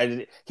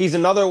 And he's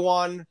another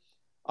one.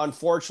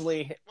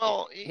 Unfortunately,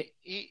 Well, he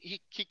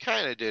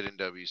kind of did in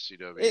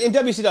WCW. in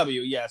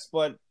WCW, yes,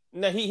 but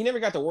no, he never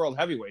got the world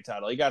heavyweight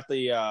title. He got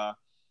the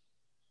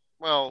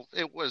Well,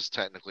 it was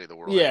technically the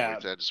World yeah,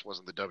 Heavyweight. That just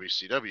wasn't the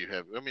WCW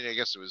heavy. I mean, I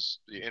guess it was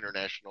the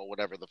international,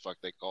 whatever the fuck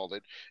they called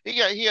it.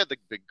 He had the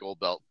big gold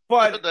belt.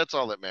 but That's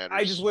all that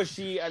I just matters. wish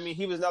he. I mean,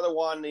 he was another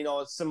one,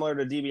 similar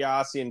to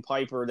DiBiase and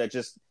Piper that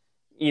just,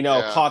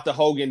 Yeah, caught the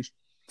Hogan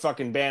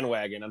fucking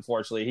bandwagon.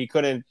 Unfortunately, he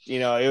couldn't.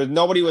 It was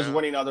nobody was yeah,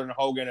 winning other than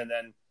Hogan, and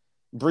then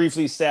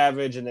briefly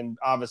Savage, and then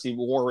obviously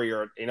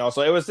Warrior.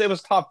 So it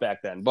was tough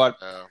back then. But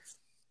yeah,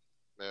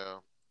 yeah.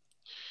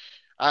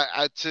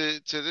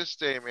 To this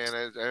day, man,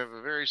 I have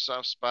a very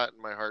soft spot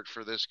in my heart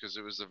for this because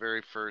it was the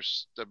very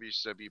first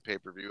WCW pay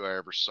per view I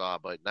ever saw.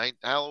 But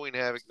Halloween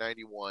Havoc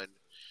 '91,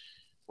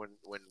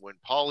 when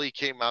Paulie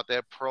came out,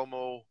 that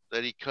promo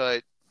that he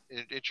cut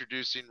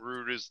introducing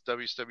Rude as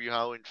WCW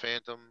Halloween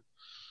Phantom,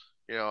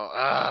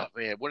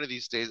 man, one of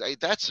these days,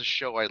 that's a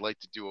show I'd like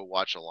to do a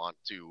watch along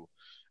to,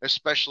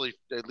 especially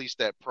at least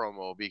that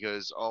promo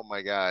because oh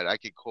my god, I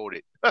can quote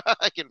it,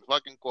 I can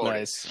fucking quote it.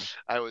 nice.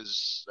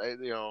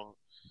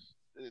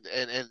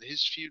 And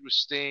his feud with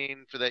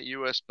Stain for that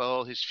U.S.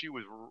 belt, his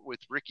feud with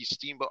Ricky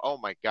Steamboat. Oh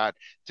my god,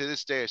 to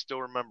this day, I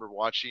still remember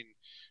watching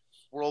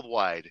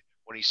Worldwide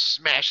when he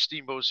smashed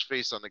Steamboat's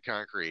face on the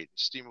concrete.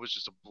 Steamboat was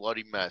just a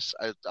bloody mess.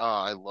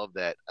 I love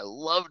that. I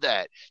love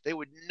that. They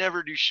would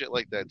never do shit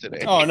like that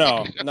today. Oh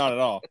no, not at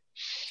all.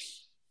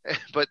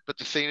 But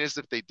the thing is,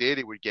 if they did,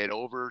 it would get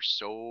over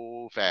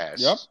so Yep,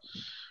 fast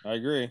I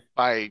agree.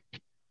 by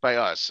by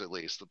us at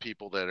least, the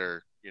people that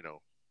are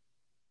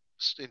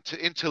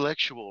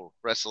intellectual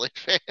wrestling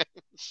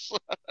fans,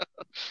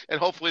 and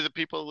hopefully the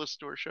people who listen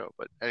to our show.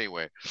 But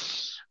anyway,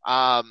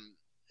 um,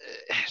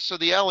 so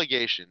the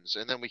allegations,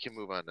 and then we can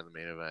move on to the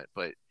main event.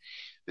 But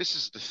this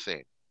is the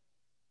thing: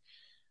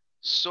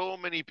 so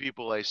many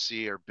people I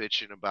see are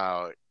bitching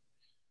about,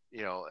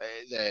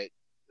 that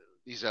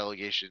these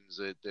allegations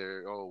that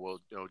they're oh well,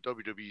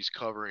 WWE's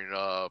covering it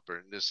up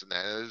or this and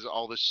that. There's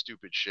all this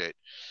stupid shit.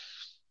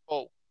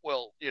 Oh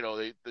well,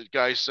 the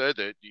guy said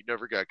that you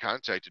never got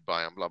contacted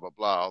by him, blah blah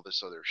blah, all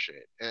this other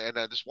shit. And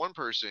this one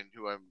person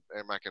who I'm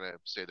not gonna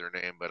say their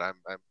name, but I'm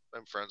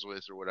friends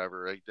with or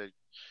whatever. I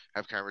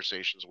have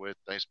conversations with,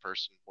 nice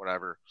person,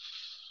 whatever.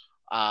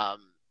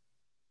 Um,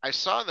 I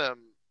saw them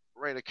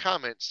write a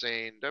comment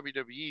saying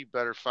WWE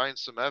better find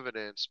some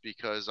evidence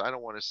because I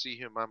don't want to see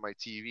him on my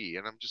TV,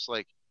 and I'm just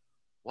like,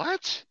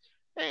 what?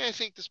 And I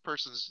think this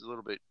person's a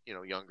little bit,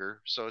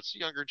 younger, so it's a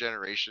younger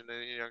generation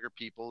and younger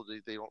people.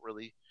 They don't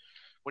really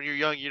when you're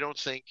young, you don't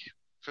think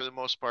for the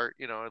most part,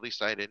 at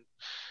least I didn't.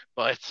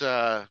 But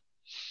so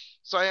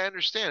I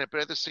understand it,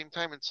 but at the same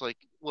time, it's like,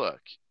 look,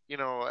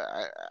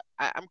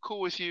 I'm cool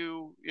with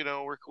you.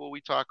 We're cool. We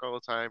talk all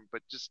the time,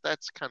 but just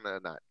that's kind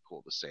of not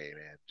cool to say,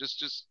 man.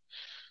 Just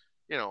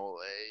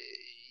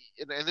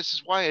and this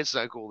is why it's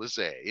not cool to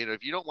say.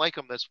 If you don't like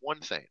him, that's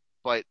one thing,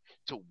 but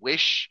to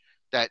wish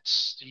that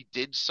he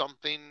did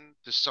something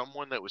to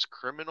someone that was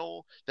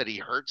criminal, that he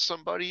hurt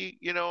somebody,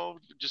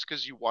 just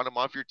because you want him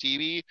off your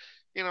TV,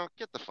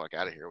 get the fuck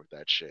out of here with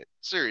that shit.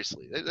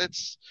 Seriously,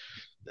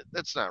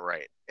 that's not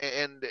right.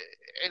 And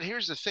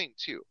here's the thing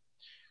too: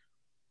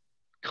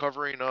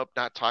 covering up,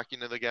 not talking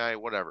to the guy,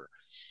 whatever.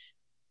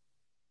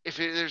 If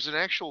there's an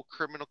actual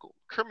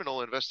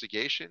criminal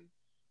investigation,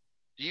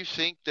 do you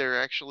think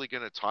they're actually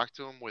going to talk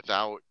to him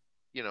without,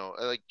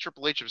 like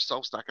Triple H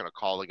himself's not going to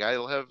call the guy?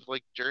 He'll have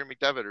like Jerry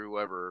McDevitt or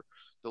whoever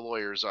the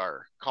lawyers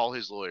are call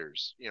his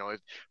lawyers.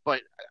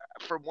 But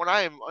from what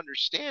I am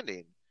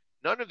understanding,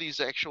 none of these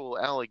actual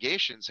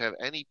allegations have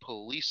any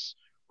police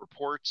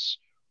reports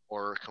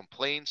or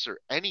complaints or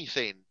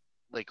anything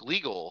like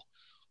legal.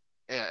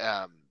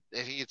 I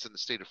think it's in the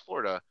state of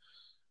Florida,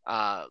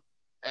 uh,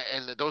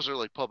 and those are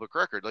like public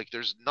record. Like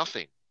there's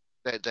nothing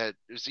that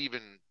is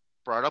even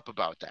brought up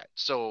about that.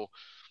 So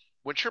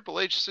when Triple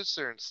H sits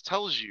there and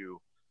tells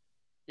you,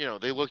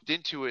 they looked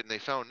into it and they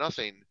found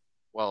nothing.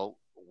 Well,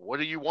 what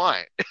do you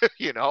want?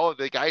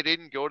 The guy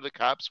didn't go to the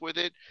cops with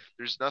it.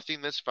 There's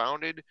nothing that's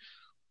founded.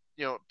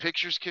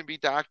 Pictures can be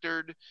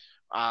doctored,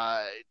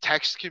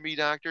 text can be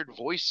doctored,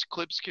 voice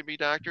clips can be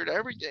doctored.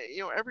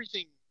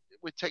 Everything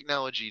with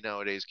technology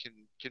nowadays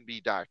can be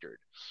doctored.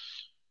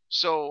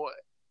 So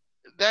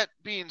that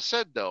being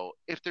said, though,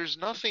 if there's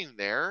nothing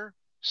there,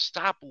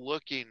 stop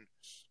looking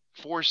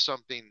for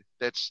something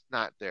that's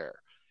not there.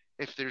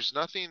 If there's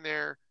nothing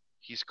there,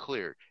 he's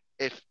cleared.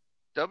 If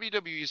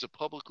WWE is a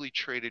publicly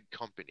traded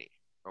company,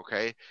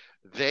 okay,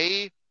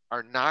 they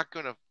are not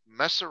going to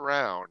mess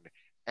around.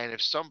 And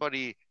if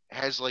somebody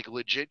has like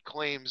legit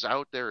claims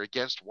out there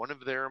against one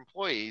of their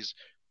employees,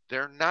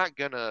 they're not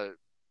going to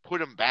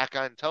put him back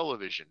on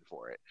television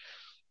for it.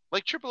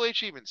 Like Triple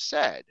H even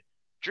said,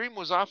 Dream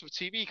was off of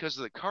TV because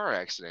of the car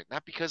accident,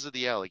 not because of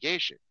the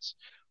allegations.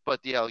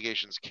 But the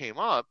allegations came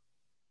up,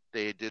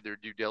 they did their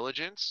due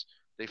diligence.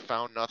 They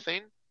found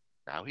nothing.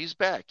 Now he's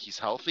back. He's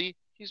healthy.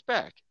 He's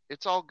back.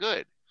 It's all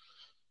good.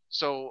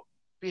 So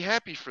be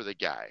happy for the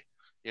guy.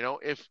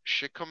 If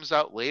shit comes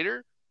out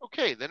later,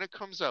 okay, then it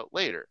comes out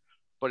later.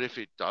 But if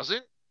it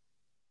doesn't,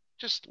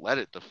 just let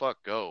it the fuck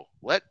go.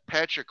 Let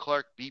Patrick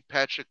Clark be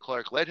Patrick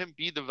Clark. Let him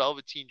be the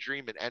Velveteen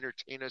Dream and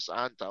entertain us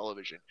on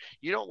television.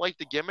 You don't like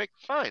the gimmick?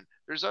 Fine.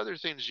 There's other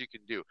things you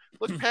can do.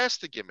 Look past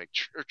the gimmick,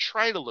 or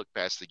try to look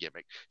past the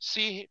gimmick.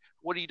 See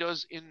what he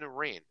does in the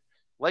ring.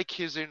 Like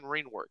his in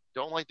ring work.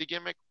 Don't like the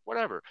gimmick?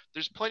 Whatever.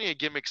 There's plenty of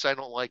gimmicks I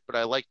don't like, but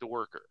I like the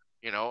worker.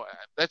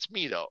 That's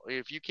me though.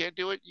 If you can't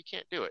do it, you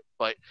can't do it.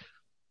 But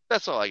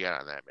that's all I got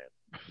on that,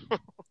 man.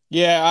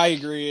 Yeah, I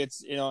agree.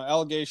 It's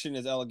allegation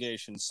is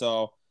allegation.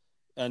 So,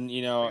 and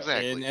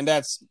Exactly. and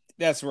that's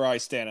where I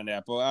stand on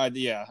that. But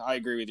yeah, I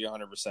agree with you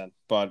 100%.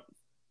 But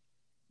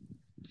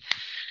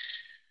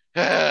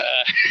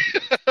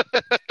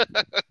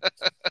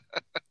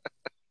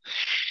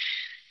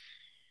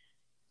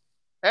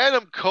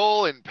Adam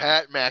Cole and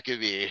Pat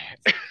McAfee.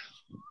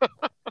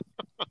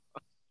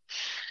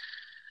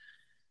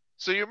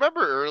 So you remember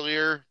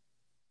earlier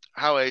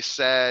how I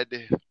said,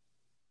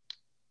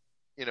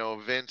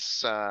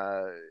 Vince.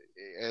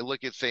 I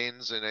look at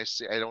things and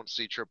I don't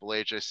see Triple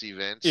H. I see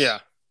Vince. yeah,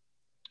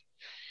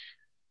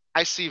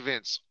 I see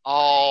Vince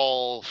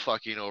all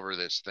fucking over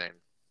this thing,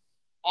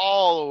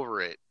 all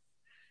over it.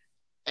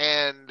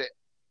 And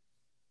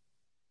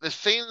the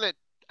thing that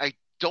I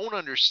don't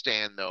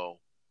understand though,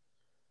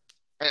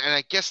 and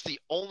I guess the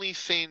only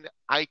thing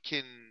I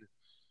can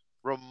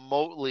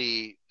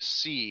remotely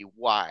see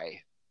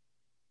why,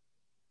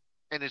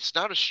 and it's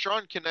not a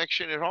strong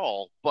connection at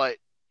all, but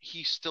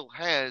he still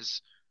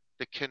has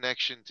the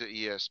connection to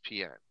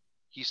ESPN.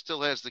 He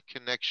still has the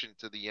connection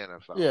to the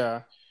NFL.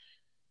 yeah,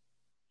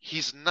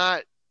 He's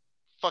not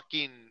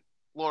fucking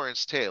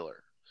Lawrence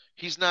Taylor.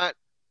 He's not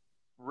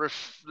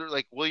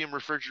like William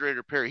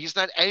Refrigerator Perry. He's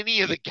not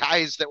any of the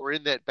guys that were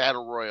in that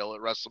battle royal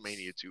at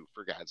WrestleMania 2,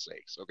 for God's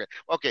sakes.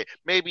 Okay,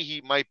 maybe he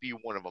might be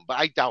one of them, but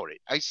I doubt it.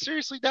 I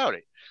seriously doubt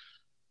it.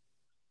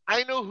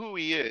 I know who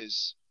he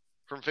is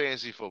from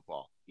fantasy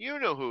football. You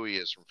know who he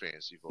is from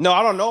fantasy no, I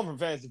football. don't know him from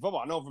fantasy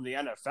football. I know him from the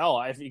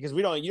NFL. Because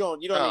we don't you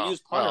don't even Oh,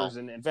 use well, punters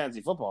in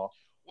fantasy football.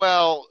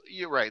 well,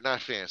 you're right.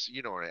 Not fantasy.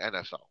 You know,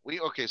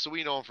 NFL. So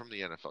we know him from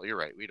the NFL. You're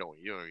right. You don't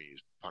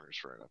use punters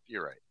for enough.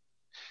 You're right.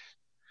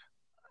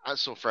 I'm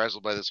so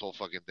frazzled by this whole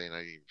fucking thing.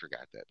 I even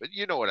forgot that. But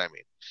you know what I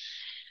mean.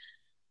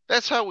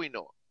 That's how we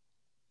know him.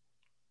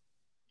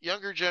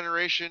 Younger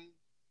generation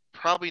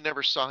probably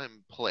never saw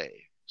him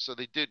play, so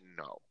they didn't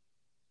know.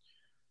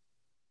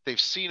 They've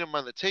seen him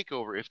on the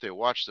Takeover if they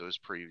watched those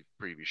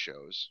previous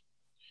shows.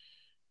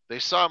 They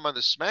saw him on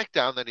the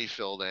SmackDown that he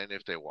filled in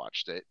if they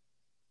watched it.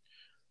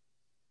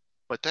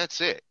 But that's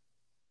it.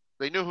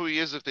 They know who he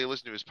is if they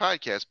listen to his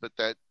podcast, but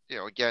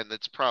again,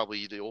 that's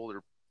probably the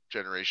older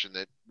generation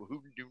that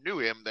who knew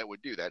him that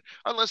would do that,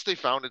 unless they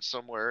found it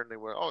somewhere and they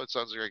went, "Oh, it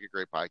sounds like a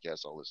great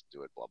podcast. I'll listen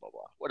to it." Blah blah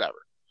blah. Whatever.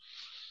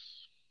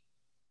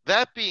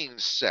 That being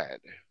said,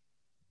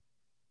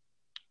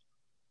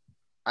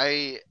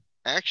 I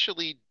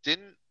actually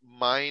didn't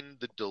mind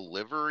the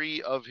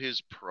delivery of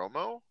his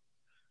promo.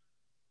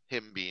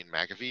 Him being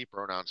McAfee,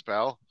 pronouns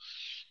pal.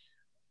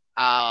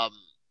 Um,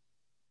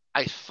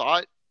 I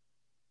thought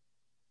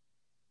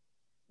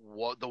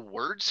what the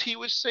words he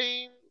was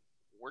saying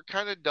were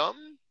kind of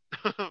dumb,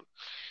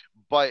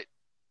 but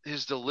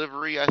his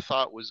delivery I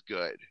thought was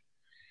good.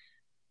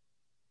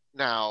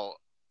 Now,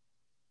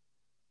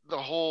 the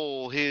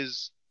whole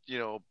his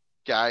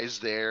guys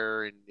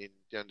there in the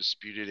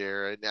Undisputed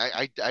Era, and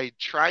I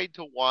tried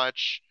to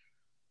watch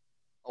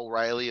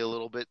O'Reilly a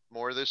little bit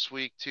more this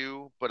week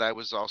too, but I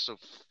was also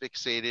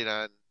fixated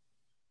on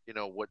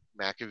what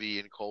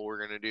McAfee and Cole were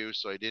going to do,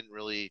 so I didn't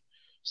really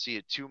see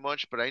it too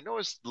much. But I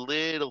noticed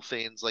little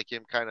things like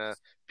him kind of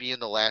being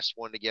the last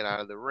one to get out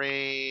of the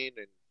rain,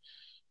 and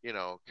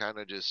kind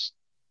of just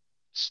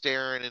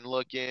staring and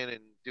looking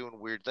and doing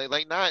weird things,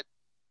 like not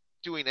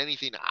doing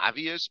anything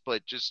obvious,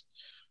 but just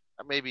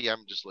maybe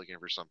I'm just looking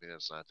for something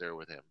that's not there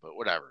with him, but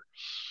whatever.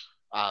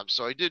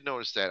 So I did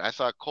notice that. I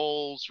thought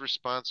Cole's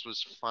response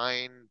was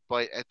fine,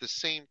 but at the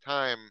same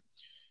time,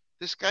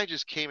 this guy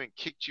just came and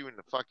kicked you in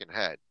the fucking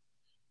head.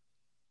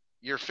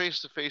 You're face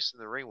to face in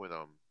the ring with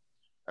him.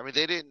 I mean,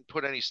 they didn't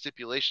put any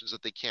stipulations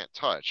that they can't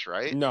touch,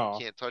 right? You No,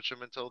 can't touch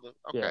him until the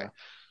okay. yeah,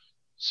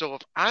 So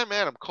if I'm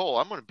Adam Cole,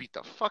 I'm going to beat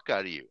the fuck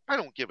out of you. I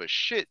don't give a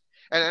shit.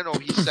 And I know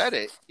he said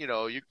it.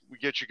 We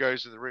get you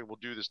guys in the ring. We'll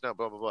do this now.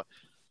 Blah blah blah.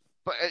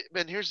 But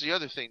and here's the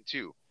other thing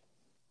too.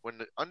 When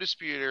the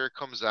Undisputed Era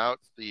comes out,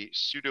 the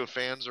pseudo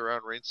fans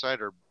around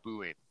ringside are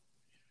booing.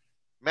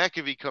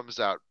 McAfee comes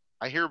out.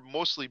 I hear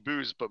mostly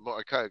boos, but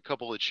a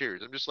couple of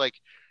cheers. I'm just like,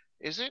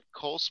 isn't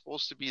Cole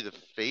supposed to be the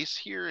face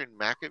here and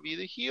McAfee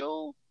the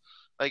heel?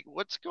 Like,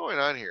 what's going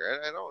on here?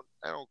 I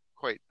don't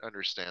quite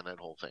understand that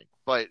whole thing.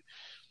 But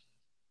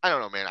I don't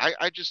know, man.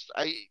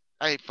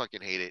 I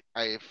fucking hate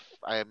it.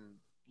 I'm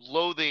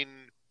loathing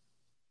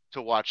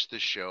to watch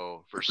this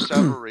show for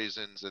several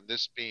reasons, and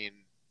this being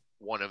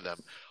one of them.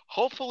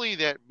 Hopefully,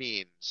 that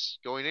means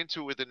going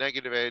into it with a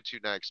negative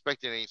attitude, not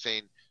expecting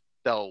anything,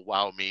 they'll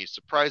wow me,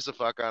 surprise the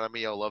fuck out of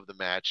me. I'll love the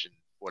match and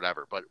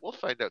whatever. But we'll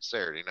find out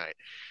Saturday night.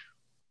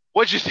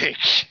 What'd you think?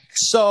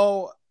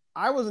 So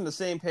I was on the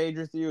same page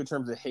with you in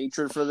terms of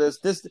hatred for this.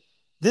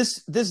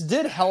 This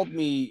did help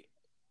me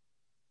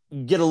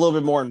get a little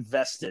bit more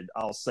invested.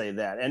 I'll say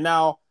that. And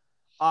now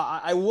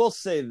I will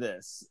say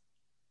this: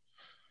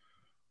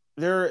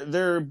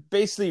 they're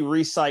basically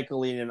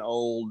recycling an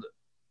old,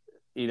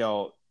 you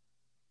know,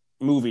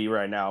 movie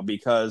right now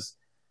because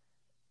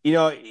you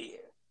know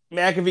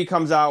McAfee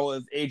comes out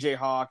with AJ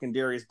Hawk and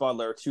Darius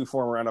Butler, two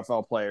former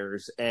NFL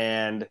players,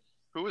 and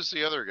Who was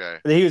the other guy?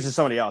 he was just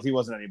somebody else. He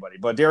wasn't anybody.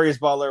 But Darius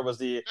Butler was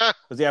the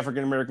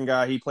African American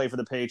guy. He played for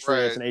the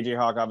Patriots, Right. and AJ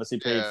Hawk obviously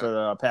played Yeah. for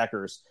the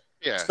Packers.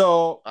 Yeah.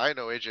 So I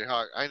know AJ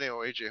Hawk. I know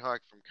AJ Hawk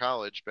from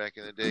college back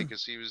in the day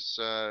because he's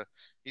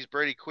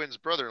Brady Quinn's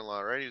brother-in-law,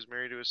 right? He was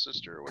married to his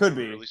sister or could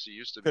whatever, or at be, least he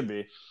used to could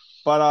be. be,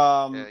 but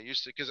Yeah,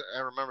 used to because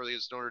I remember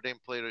because Notre Dame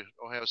played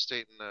Ohio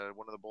State in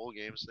one of the bowl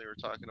games. And they were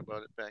talking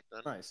about it back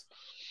then. nice.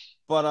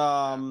 But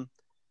Yeah.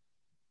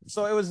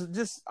 so it was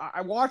just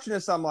I watching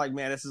this. I'm like,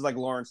 man, this is like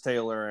Lawrence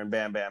Taylor and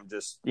Bam Bam,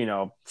 just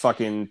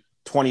fucking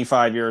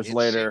 25 years It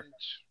later, seemed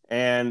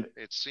and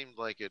it seemed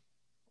like it.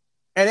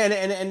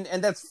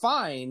 and that's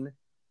fine,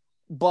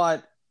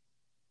 but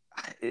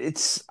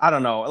it's I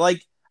don't know.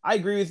 Like I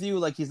agree with you.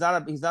 Like he's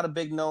not a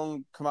big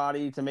known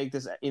commodity to make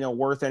this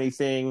worth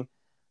anything.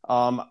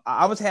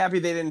 I was happy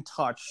they didn't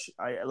touch.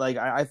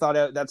 I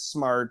thought that's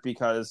smart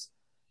because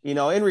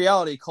in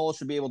reality Cole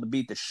should be able to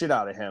beat the shit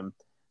out of him.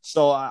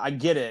 So I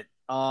get it.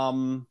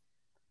 The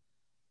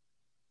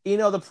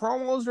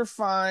promos are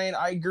fine.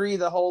 I agree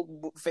the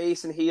whole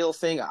face and heel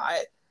thing.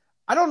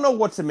 I don't know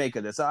what to make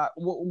of this.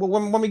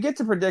 When we get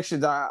to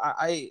predictions,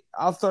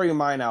 I'll throw you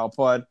mine out,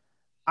 but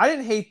I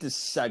didn't hate this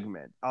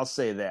segment. I'll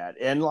say that,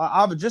 and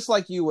I'll just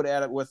like you would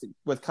add it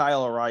with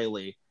Kyle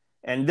O'Reilly,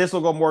 and this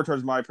will go more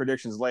towards my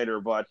predictions later.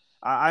 But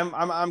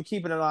I'm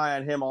keeping an eye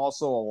on him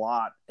also a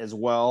lot as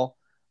well.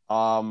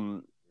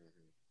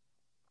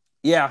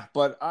 Yeah,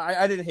 but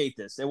I didn't hate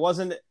this. It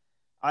wasn't.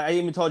 I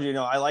even told you,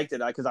 I liked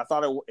it because I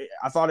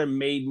thought it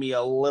made me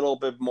a little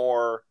bit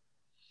more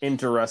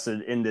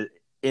interested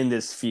in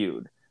this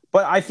feud.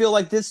 But I feel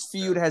like this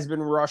feud has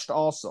been rushed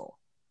also.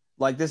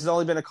 Like this has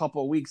only been a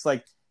couple of weeks.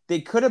 Like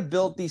they could have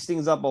built these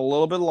things up a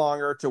little bit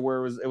longer to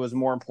where it was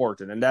more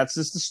important. And that's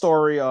just the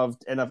story of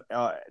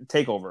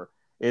Takeover.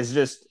 Is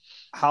just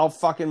how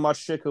fucking much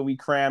shit could we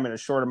cram in a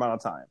short amount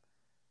of time.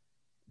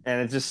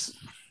 And it just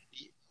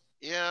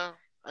Yeah,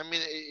 I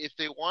mean, if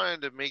they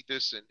wanted to make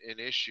this an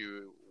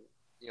issue,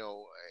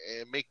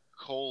 and make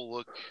Cole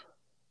look,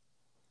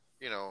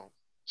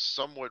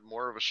 somewhat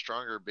more of a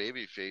stronger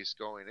baby face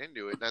going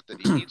into it. Not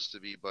that he needs to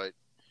be, but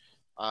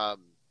um,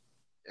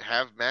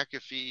 have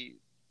McAfee,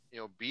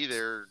 be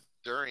there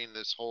during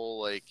this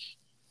whole like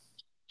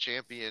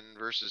champion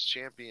versus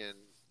champion,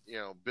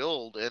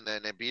 build, and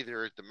then be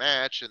there at the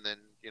match, and then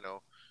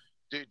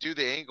do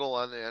the angle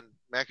on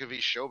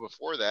McAfee's show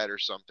before that or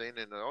something,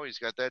 and he's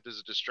got that as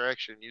a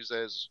distraction, use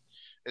that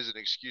as an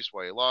excuse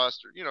why he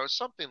lost, or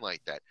something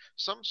like that,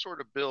 some sort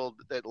of build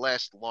that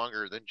lasts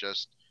longer than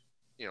just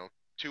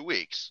 2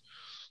 weeks.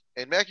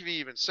 And McAfee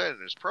even said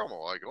in his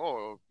promo, like,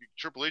 "Oh,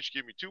 Triple H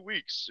gave me 2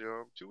 weeks.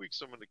 2 weeks,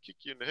 I'm going to kick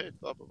you in the head."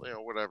 Blah, blah, blah,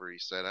 whatever he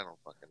said, I don't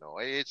fucking know.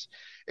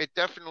 It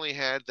definitely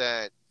had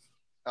that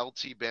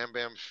LT Bam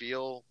Bam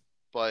feel,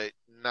 but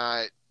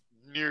not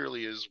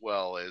nearly as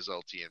well as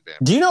LT and Bam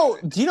Bam.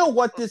 Do you know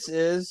what this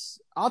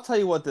is? I'll tell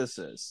you what this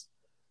is.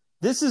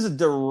 This is a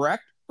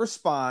direct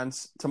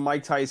response to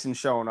Mike Tyson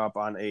showing up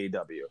on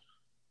AEW.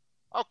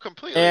 Oh,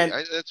 completely. And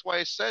That's why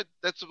I said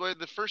that's why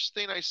the first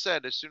thing I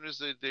said as soon as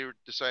they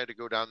decided to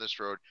go down this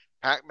road.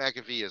 Pat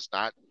McAfee is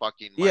not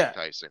fucking Mike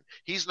Tyson.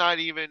 He's not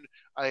even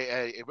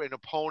an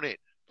opponent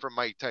for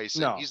Mike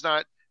Tyson. No. He's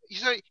not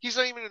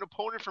even an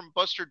opponent from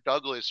Buster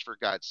Douglas, for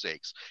God's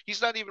sakes.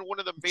 He's not even one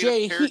of the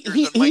Jay, characters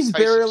on Mike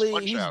Tyson's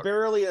Punch-Out.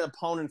 barely an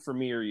opponent for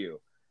me or you.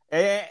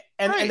 And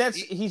Right.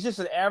 he's just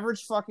an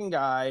average fucking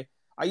guy.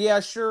 Yeah,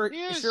 sure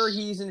He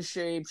he's in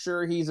shape.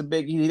 Sure he's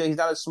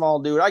not a small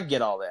dude. I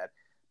get all that.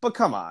 But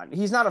come on,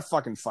 he's not a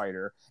fucking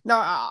fighter. Now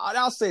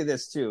I'll say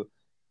this too.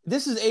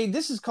 This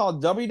is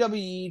called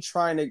WWE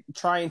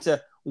trying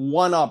to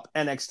one up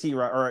NXT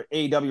or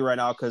AEW right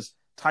now because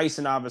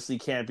Tyson obviously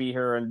can't be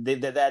here, and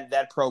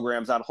that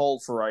program's on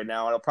hold for right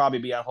now. It'll probably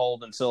be on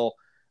hold until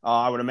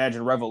I would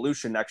imagine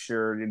Revolution next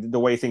year, the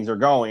way things are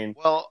going.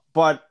 Well,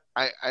 but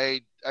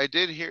I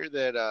did hear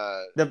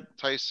that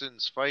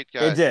Tyson's fight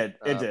got it did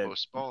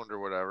postponed or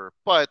whatever,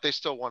 but they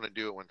still want to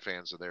do it when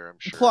fans are there, I'm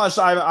sure. Plus,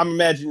 I'm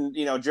imagining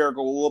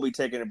Jericho will be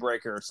taking a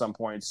break here at some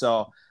point,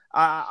 so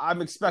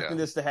I'm expecting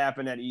this to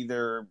happen at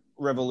either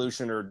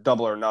Revolution or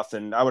Double or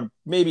Nothing. I would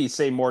maybe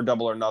say more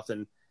Double or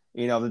Nothing,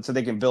 so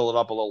they can build it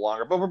up a little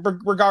longer. But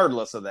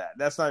regardless of that,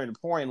 that's not even the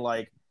point.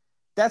 Like,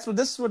 this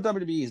is what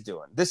WWE is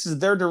doing. This is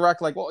their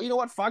direct, like, well, you know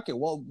what? Fuck it.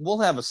 We'll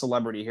have a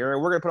celebrity here,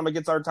 and we're gonna put him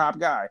against our top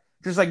guy,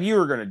 just like you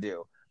were gonna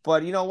do.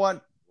 But you know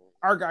what?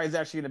 Our guy is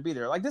actually gonna be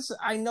there. Like this,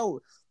 I know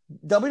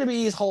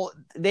WWE's whole.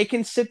 They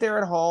can sit there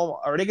at home,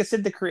 or they can sit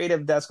at the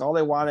creative desk all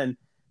they want and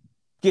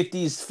get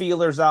these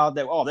feelers out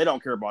that they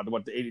don't care about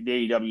what the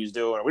AEW is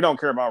doing, or we don't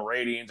care about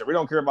ratings, or we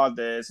don't care about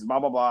this, and blah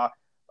blah blah.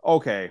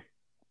 Okay,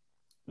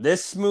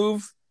 this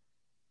move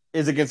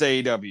is against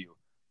AEW.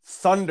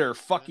 Thunder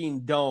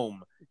fucking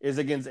Dome is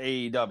against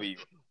AEW.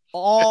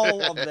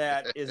 All of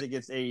that is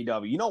against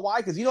AEW. You know why?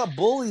 Because you know what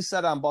Bully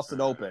said on Busted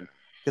Open?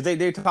 Because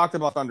they talked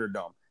about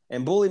Thunderdome.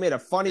 And Bully made a Yeah,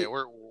 funny.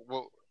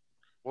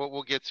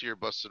 we'll get to your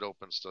busted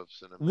open stuff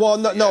in a Well,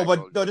 minute, no, but no, yeah, but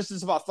no, go. this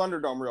is about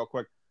Thunderdome real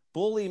quick.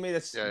 Bully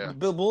made Yeah, yeah. a.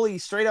 Bully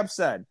straight up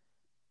said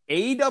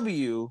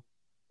AEW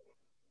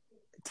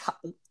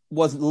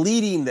was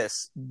leading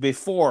this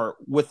before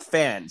with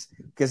fans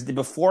because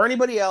before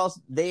anybody else,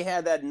 they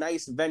had that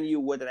nice venue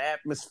with an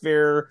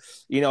atmosphere,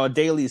 a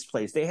Daly's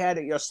place. They had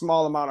a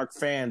small amount of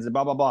fans and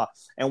blah blah blah.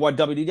 And what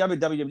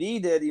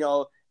WWE did,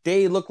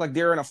 they looked like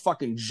they're in a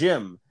fucking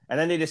gym. And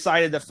then they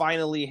decided to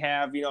finally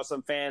have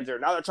some fans there.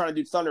 Now they're trying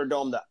to do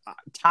Thunderdome to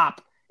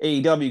top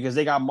AEW because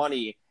they got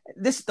money.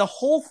 The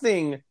whole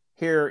thing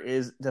here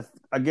is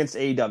against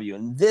AEW,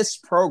 and this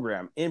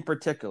program in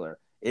particular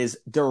is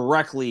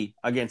directly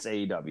against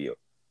AEW.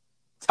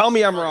 Tell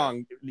me I'm Oh yeah.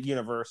 wrong,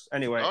 universe.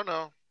 Anyway, Oh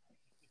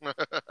no.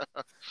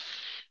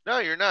 No,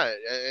 you're not.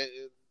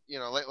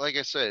 Like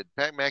I said,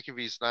 Pat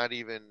McAfee's not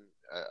even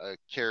a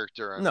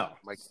character on no,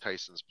 Mike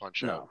Tyson's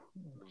Punch Out no,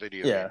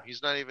 video game. yeah,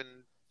 He's not even.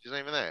 He's not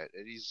even that.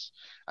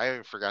 I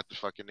even forgot the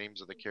fucking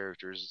names of the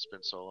characters. It's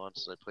been so long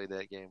since I played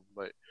that game.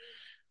 But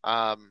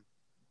um,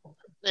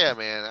 yeah,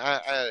 man.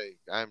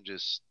 I'm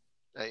just.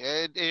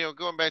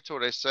 Going back to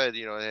what I said.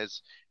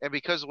 And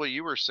because of what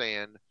you were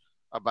saying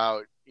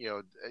about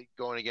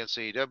going against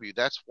AEW,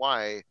 that's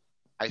why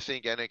I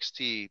think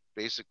NXT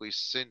basically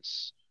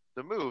since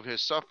the move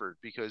has suffered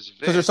because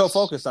because they're so Vince,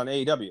 focused on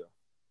AEW.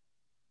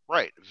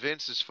 right,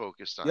 Vince is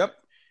focused on Yep.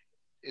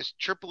 it. Is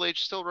Triple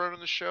H still running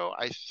the show?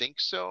 I think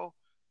so,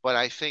 but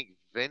I think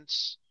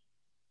Vince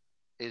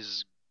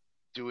is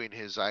doing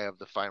his I have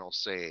the final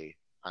say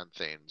on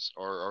things,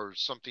 or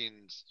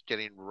something's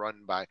getting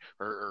run by,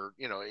 or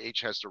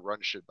H has to run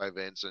shit by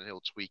Vince and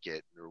he'll tweak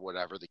it or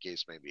whatever the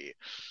case may be.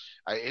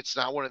 It's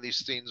not one of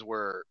these things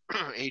where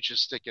H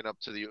is sticking up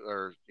to the,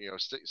 or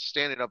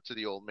standing up to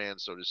the old man,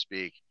 so to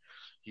speak.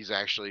 He's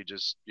actually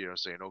just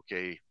saying,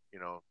 okay,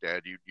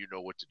 Dad, you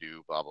know what to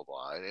do, blah blah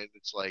blah. And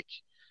it's like,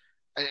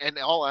 and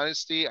in all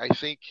honesty, I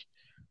think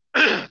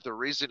the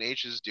reason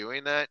H is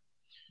doing that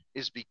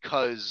is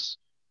because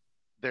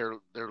they're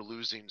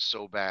losing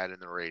so bad in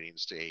the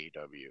ratings to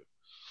AEW.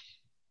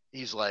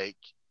 He's like,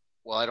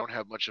 well, I don't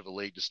have much of a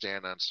leg to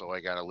stand on, so I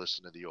gotta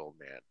listen to the old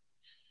man.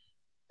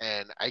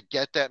 And I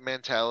get that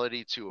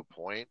mentality to a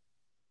point,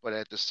 but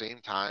at the same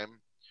time,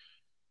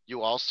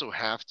 you also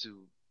have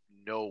to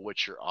know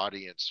what your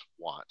audience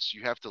wants.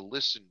 You have to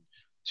listen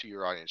to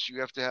your audience.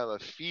 You have to have a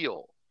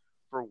feel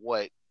for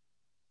what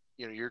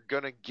you're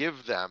gonna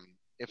give them,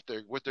 if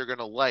they're what they're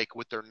gonna like,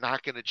 what they're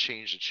not gonna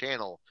change the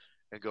channel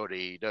and go to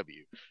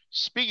AEW.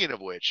 Speaking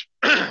of which,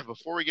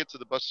 before we get to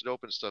the busted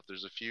open stuff,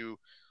 there's a few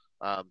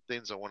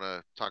things I want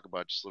to talk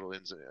about, just little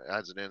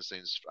odds and ends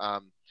things.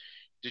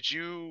 Did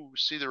you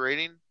see the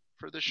rating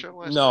for this show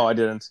last No, night? I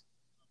didn't.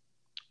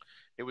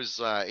 It was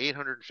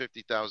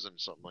 850,000,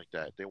 something like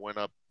that. They went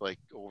up like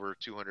over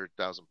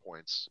 200,000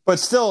 points But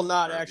still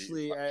not or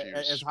actually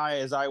as views. high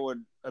as I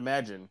would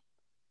imagine.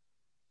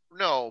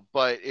 No,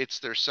 but it's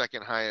their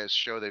second highest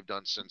show they've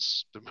done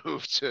since the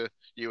move to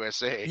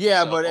USA.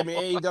 Yeah, So but I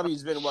mean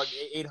AEW's been what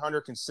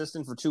 800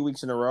 consistent for 2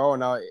 weeks in a row,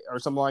 and now or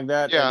something like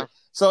that. And yeah,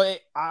 so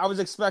I was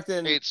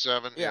expecting,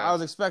 8-7. yeah, I Yeah.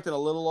 was expecting a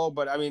little low,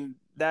 but I mean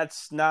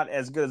that's not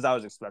as good as I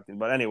was expecting.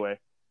 But anyway,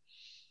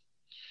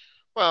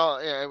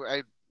 Well,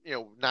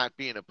 yeah, not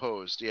being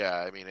opposed. Yeah,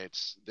 I mean,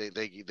 it's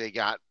they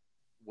got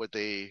what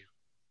they,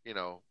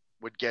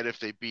 would get if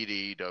they beat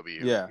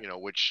AEW. yeah.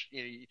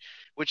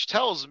 Which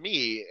tells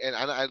me, and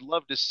I'd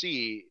love to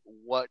see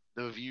what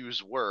the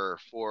views were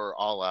for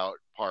All Out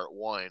Part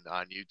One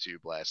on YouTube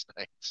last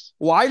night.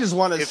 Well, I just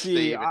want to If they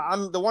see. even,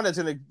 I'm the one that's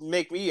going to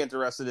make me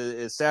interested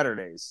is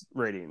Saturday's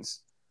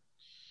ratings.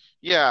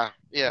 yeah,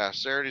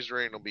 Saturday's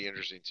rain will be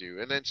interesting too.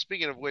 And then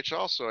speaking of which,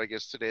 also I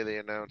guess today they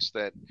announced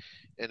that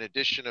an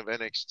edition of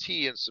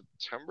NXT in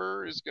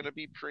September is going to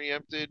be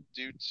preempted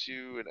due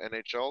to an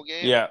NHL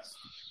game. Yeah.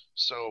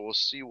 So we'll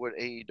see what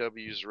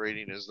AEW's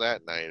rating is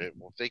that night.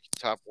 Well, if they can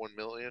top 1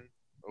 million,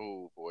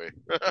 oh boy,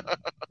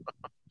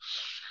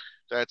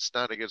 that's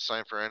not a good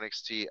sign for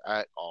NXT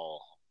at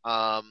all.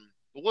 But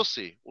we'll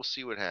see. We'll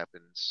see what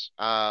happens.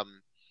 Trying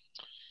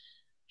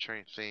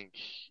to think.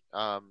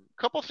 A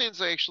couple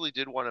things I actually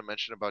did want to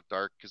mention about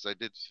Dark because I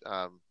did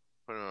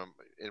put them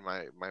in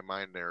my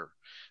mind there.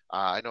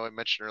 I know I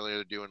mentioned earlier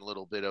they're doing a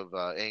little bit of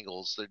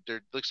angles.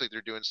 Looks like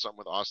they're doing something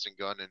with Austin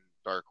Gunn and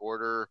Dark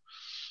Order.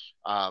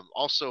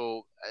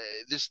 Also,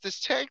 this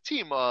tag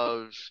team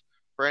of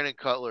Brandon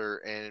Cutler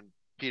and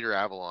Peter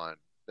Avalon.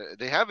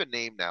 They have a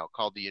name now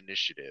called the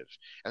Initiative,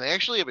 and they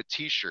actually have a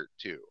T-shirt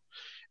too.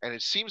 And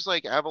it seems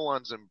like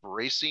Avalon's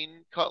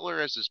embracing Cutler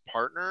as his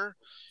partner.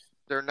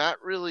 They're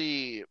not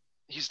really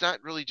He's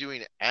not really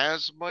doing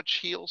as much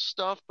heel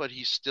stuff, but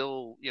he's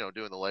still,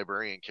 doing the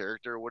librarian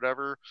character or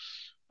whatever.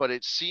 But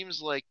it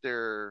seems like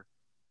they're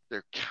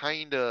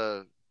kind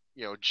of,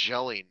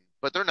 gelling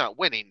but they're not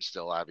winning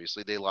still.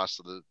 Obviously, they lost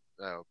to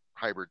the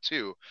Hybrid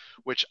 2,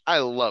 which I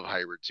love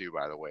Hybrid 2,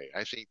 by the way.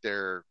 I think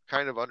they're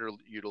kind of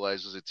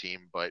underutilized as a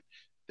team, but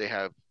they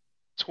have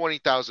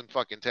 20,000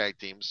 fucking tag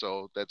teams,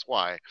 so that's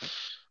why.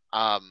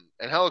 And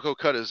Helico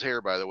cut his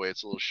hair, by the way.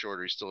 It's a little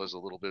shorter. He still has a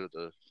little bit of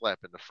the flap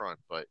in the front,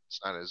 but it's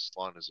not as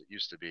long as it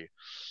used to be.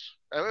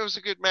 It was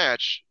a good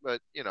match,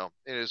 but it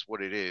is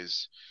what it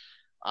is.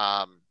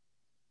 Um,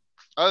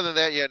 Other than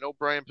that, yeah, no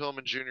Brian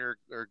Pillman Jr.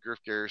 or Griff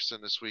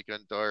Garrison this week on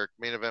Dark.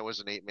 Main event was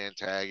an 8-man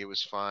tag. It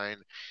was fine.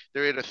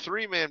 They had a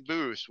 3-man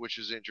booth, which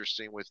was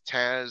interesting, with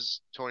Taz,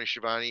 Tony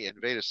Schiavone, and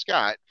Veda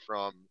Scott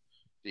from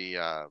the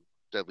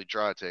Deadly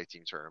Draw Tag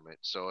Team Tournament.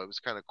 So it was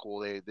kind of cool.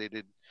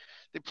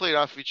 They played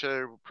off each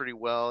other pretty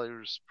well. It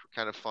was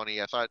kind of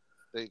funny. I thought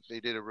they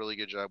did a really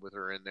good job with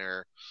her in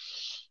there.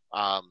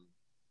 Um,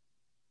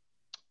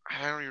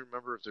 I don't even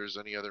remember if there's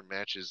any other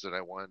matches that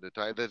I wanted to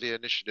tie. The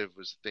initiative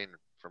was the thing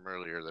from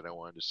earlier that I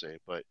wanted to say,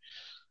 but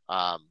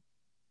um,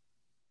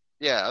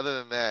 yeah. Other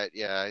than that,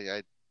 yeah,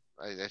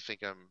 I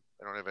think I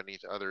don't have any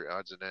other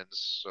odds and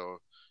ends. So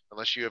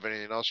unless you have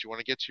anything else you want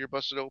to get to your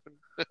busted open,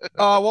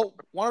 Well,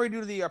 why don't we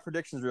do the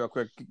predictions real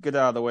quick? Get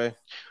out of the way.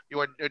 you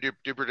want to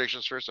do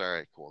predictions first? All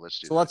right, cool. Let's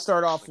do So that. let's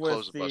start off And with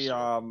close the the busted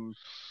open.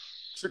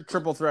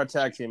 triple threat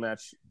tag team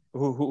match.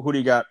 Who do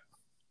you got?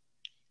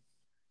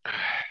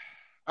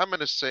 I'm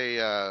gonna say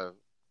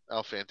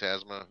El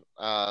Phantasma.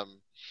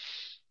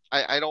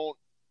 I don't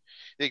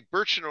think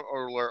Birch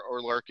or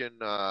Larkin.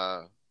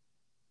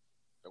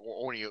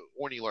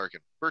 Orny Larkin,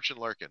 Birch and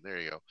Larkin. There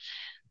you go.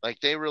 Like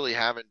they really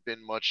haven't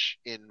been much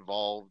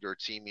involved or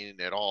teaming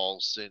at all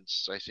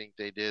since I think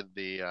they did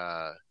the.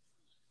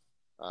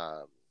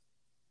 Um,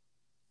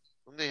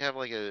 when they have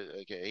like an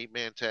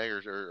 8-man tag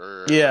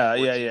or a Yeah,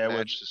 14 yeah. With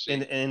match to see.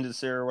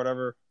 Indus or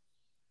whatever.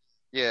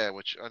 Yeah,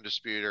 which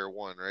Undisputed Era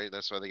won, right?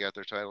 That's why they got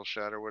their title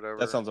shot or That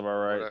whatever. sounds about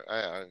right. What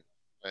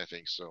I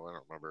think so. I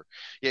don't remember.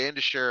 Yeah,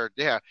 Indus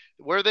yeah.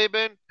 Where they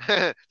been?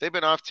 They've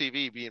been off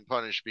TV being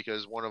punished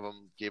because one of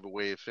them gave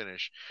away a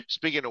finish.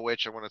 Speaking of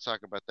which, I want to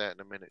talk about that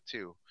in a minute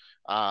too.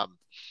 Um,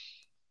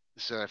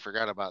 so I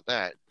forgot about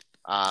that.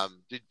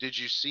 Did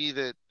you see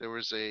that there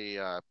was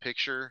a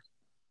picture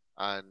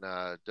on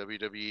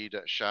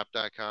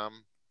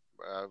www.shop.com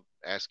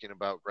asking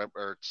about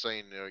or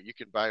saying you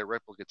can buy a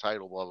replica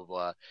title, blah blah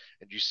blah,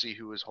 and you see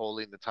who is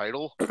holding the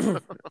title?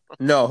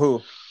 No,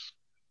 who?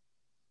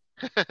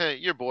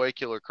 Your boy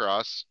Killer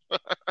Cross.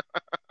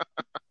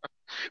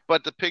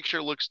 But the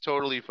picture looks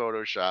totally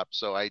photoshopped,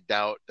 so I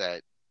doubt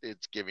that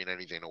it's giving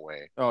anything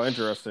away. Oh,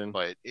 interesting.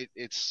 But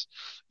it's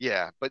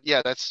yeah, but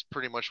yeah, that's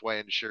pretty much why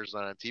Indushare's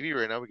not on TV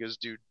right now because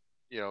dude,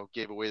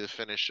 gave away the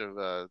finish of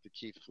the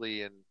Keith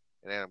Lee and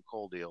Adam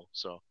Cole deal.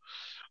 So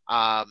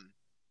um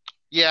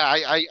yeah,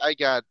 I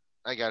got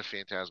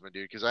Phantasma,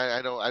 dude, because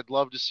I don't I'd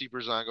love to see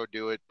Brazongo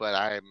do it, but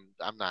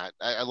I'm not.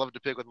 I love to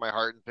pick with my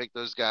heart and pick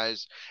those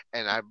guys,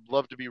 and I'd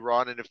love to be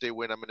wrong. And if they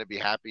win, I'm going to be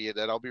happy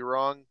that I'll be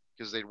wrong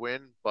because they'd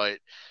win. But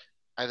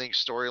I think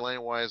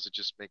storyline wise, it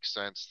just makes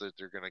sense that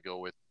they're going to go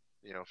with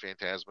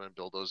Phantasma and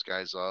build those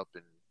guys up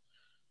and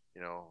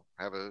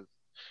have a.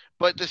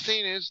 But the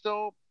thing is,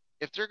 though,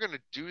 if they're going to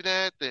do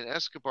that, then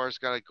Escobar's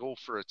got to go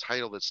for a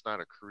title that's not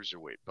a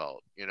cruiserweight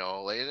belt,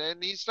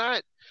 and he's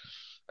not.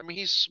 I mean,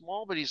 he's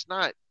small, but he's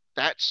not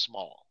that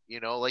small.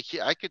 Like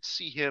I could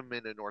see him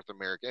in a North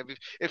American.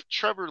 If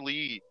Trevor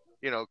Lee,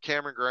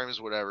 Cameron Grimes,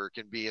 whatever,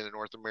 can be in a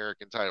North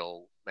American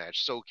title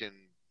match, so can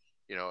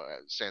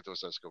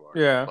Santos Escobar.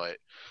 Yeah. But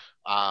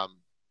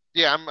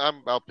yeah,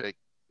 I'll pick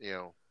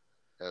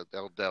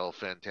El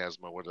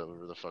Phantasma,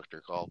 whatever the fuck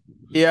they're called.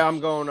 Yeah, I'm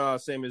going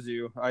same as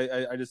you.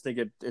 I just think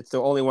it's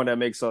the only one that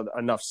makes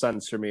enough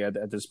sense for me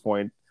at this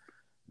point.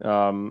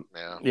 Yeah.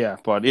 Yeah,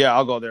 but yeah,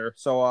 I'll go there.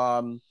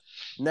 So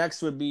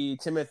next would be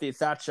Timothy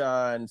Thatcher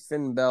and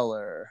Finn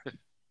Balor.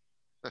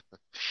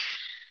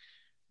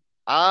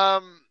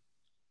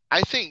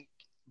 I think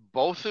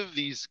both of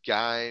these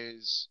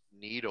guys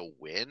need a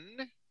win,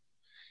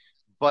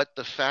 but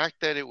the fact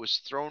that it was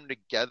thrown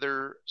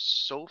together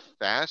so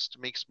fast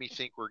makes me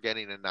think we're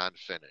getting a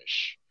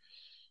non-finish.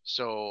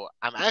 So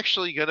I'm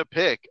actually gonna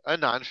pick a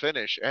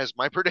non-finish as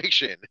my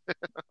prediction.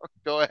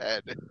 Go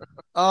ahead.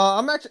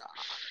 I'm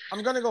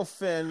gonna go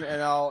Finn,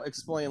 and I'll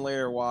explain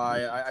later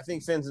why. I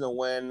think Finn's gonna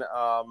win.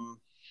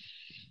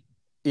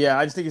 Yeah,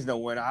 I just think he's gonna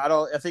win. I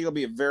think it'll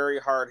be a very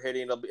hard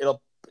hitting.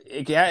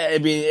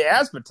 It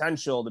has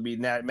potential to be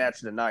that match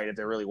of the night if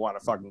they really want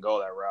to fucking go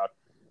that route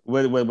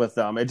with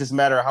them. It just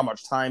matter how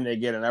much time they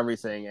get and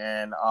everything.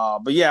 And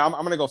but yeah, I'm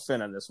gonna go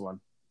Finn on this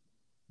one.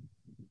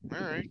 All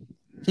right.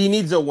 He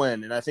needs a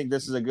win, and I think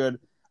this is a good.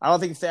 I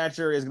don't think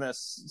Thatcher is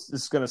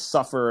gonna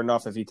suffer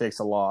enough if he takes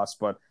a loss,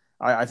 but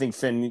I think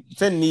Finn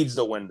needs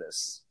to win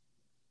this.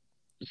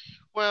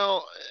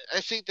 Well, I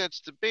think that's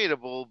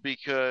debatable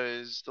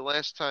because the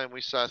last time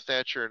we saw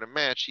Thatcher in a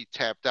match, he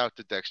tapped out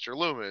to Dexter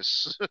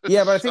Loomis.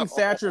 Yeah, but I So, think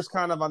Thatcher's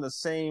kind of on the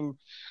same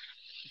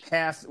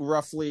path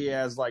roughly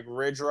as like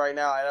Ridge right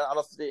now. I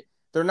don't.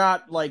 They're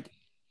not like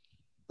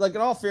in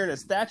all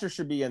fairness, Thatcher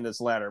should be in this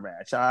ladder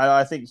match.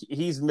 I think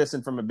he's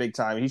missing from a big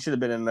time. He should have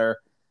been in there.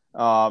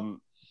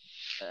 Um,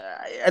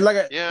 and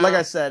like Yeah,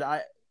 I said,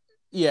 I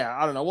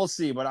don't know. We'll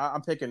see, but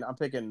I'm picking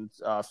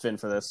Finn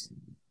for this.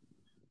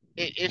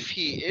 if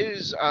he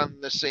is on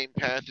the same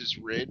path as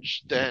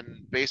Ridge,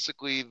 then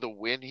basically the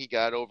win he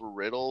got over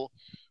Riddle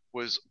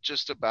was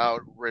just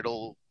about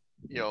Riddle,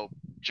 you know,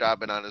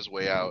 jobbing on his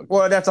way out.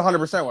 Well, that's 100%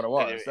 what it And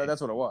was.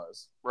 That's what it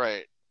was.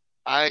 right,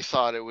 I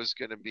thought it was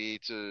going to be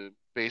to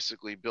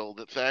basically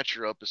build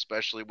Thatcher up,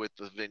 especially with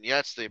the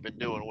vignettes they've been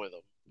doing with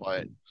him.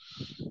 But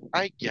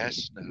I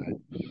guess not.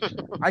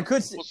 I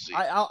could. We'll see.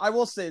 I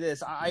will say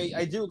this.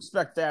 I do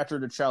expect Thatcher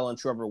to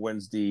challenge whoever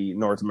wins the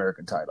North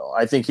American title.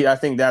 I think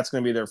that's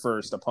going to be their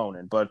first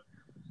opponent, but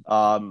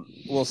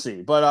we'll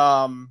see.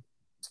 But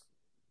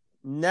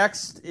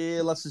next,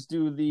 let's just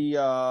do the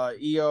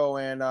Io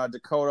and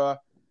Dakota.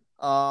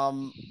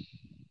 Um,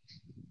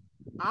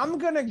 I'm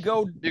gonna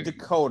go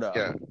Dakota,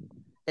 Yeah.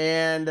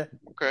 and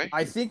Okay.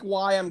 I think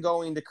why I'm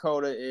going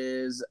Dakota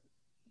is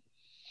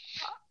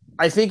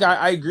I think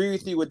I agree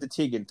with you with the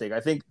Tegan thing. I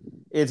think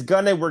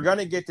we're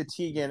gonna get the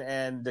Tegan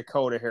and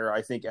Dakota here.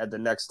 I think at the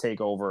next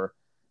takeover,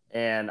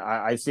 and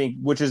I think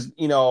which is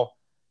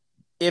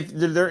if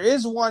there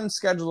is one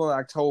scheduled in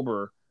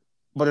October,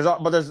 but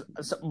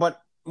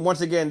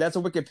once again that's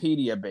a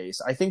Wikipedia base.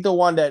 I think the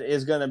one that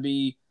is gonna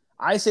be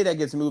I say that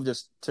gets moved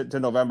to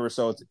November,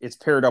 so it's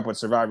paired up with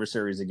Survivor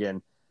Series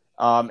again,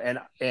 and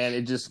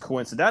it just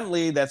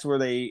coincidentally that's where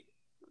they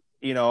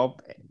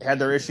had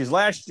their issues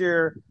last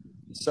year.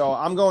 So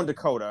I'm going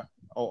Dakota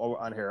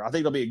on here. I think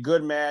it'll be a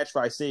good match.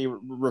 But I see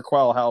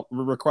Raquel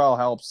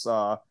helps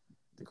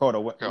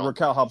Dakota. Go.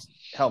 Raquel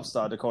helps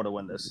Dakota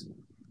win this.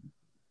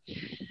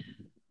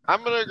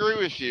 I'm gonna agree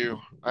with you.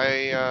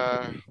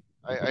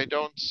 I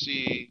don't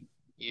see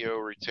Io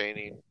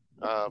retaining.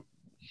 Um,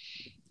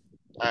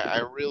 I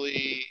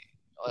really,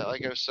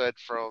 like I've said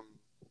from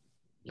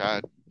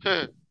God,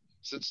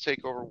 since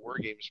Takeover War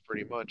Games,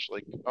 pretty much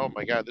like, oh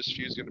my God, this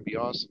feud's gonna be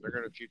awesome. They're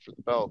gonna feud for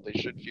the belt. They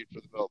should feud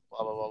for the belt.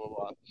 Blah blah blah blah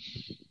blah.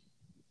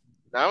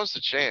 Now's the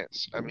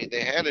chance. I mean,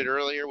 they had it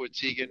earlier with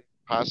Tegan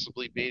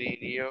possibly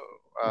beating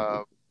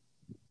Io.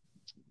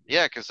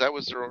 Yeah, because that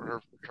was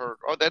her.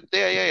 Oh, that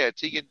yeah.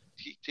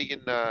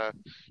 Tegan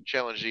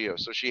challenged Io,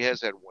 so she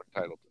has had one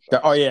title Oh defense. yeah,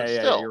 But yeah, yeah.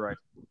 still, You're right.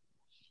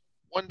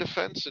 one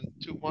defense in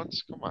 2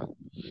 months. Come on.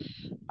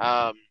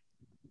 Um,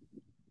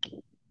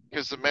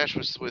 because the match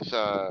was with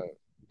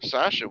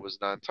Sasha was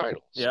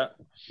non-title. Yeah.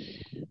 So,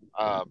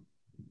 um,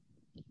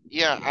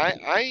 yeah, I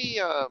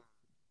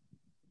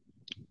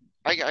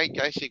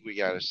think we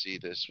got to see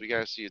this. We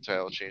got to see a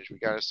title change. We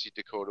got to see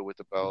Dakota with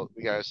the belt.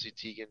 We got to see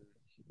Tegan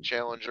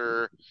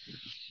challenger.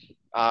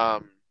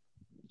 Um,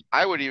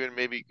 I would even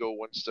maybe go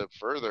one step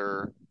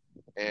further,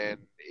 and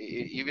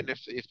even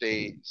if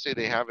they say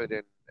they have it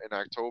in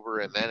October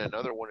and then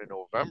another one in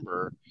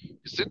November,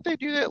 because didn't they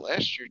do that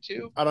last year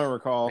too? I don't They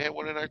recall. had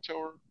one in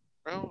October.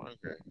 Oh,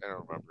 okay. I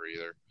don't remember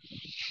either.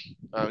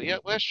 Yeah,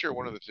 last year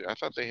one of the two. I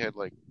thought they had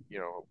like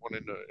one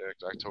in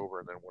October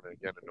and then one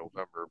again in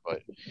November.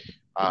 But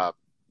um,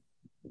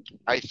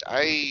 I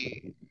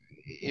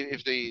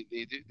if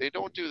they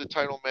don't do the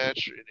title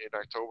match in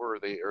October, or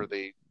they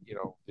they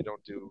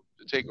don't do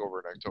the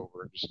takeover in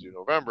October and just do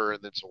November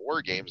and then some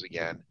War Games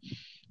again.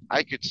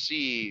 I could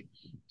see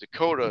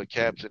Dakota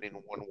captaining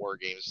one War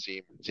Games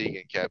team and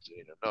Tegan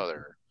captaining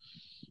another.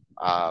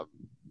 Um,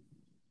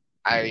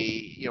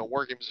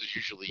 War Games is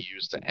usually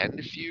used to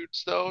end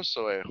feuds, though,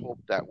 so I hope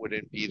that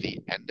wouldn't be the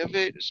end of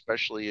it,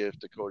 especially if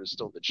Dakota's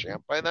still the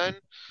champ by then.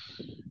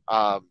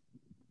 Um,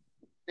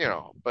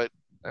 but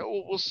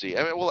we'll see.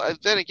 I mean, well,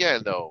 then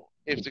again, though,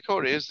 if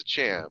Dakota is the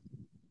champ,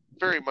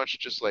 very much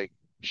just like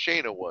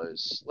Shayna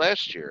was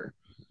last year,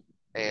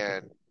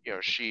 and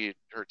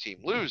her team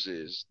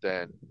loses,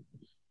 then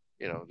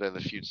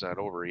the feud's not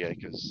over yet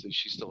because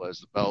she still has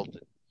the belt,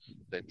 and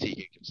then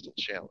Tegan can still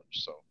challenge.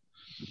 So,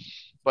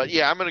 but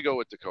yeah, I'm gonna go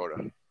with Dakota.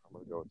 I'm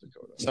gonna go with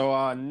Dakota. So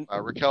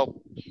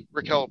Raquel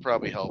will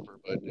probably help her,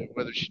 but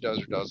whether she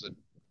does or doesn't,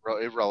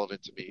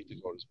 irrelevant to me.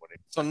 Dakota's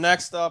winning.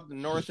 next up, the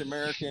North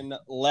American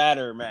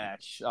ladder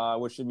match,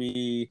 which would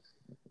be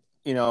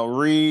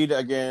Reed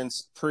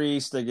against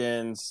Priest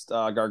against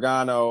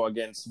Gargano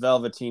against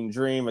Velveteen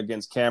Dream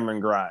against Cameron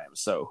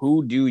Grimes. So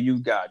who do you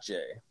got,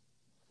 Jay?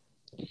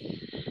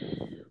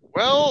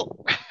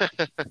 Well,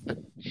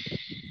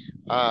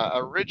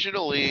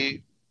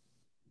 originally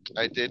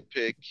I did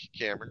pick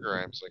Cameron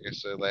Grimes. Like I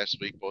said last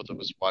week, both of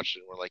us watched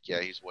it and we're like,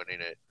 yeah, he's winning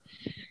it.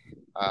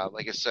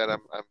 Like I said, I'm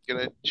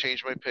gonna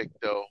change my pick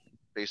though,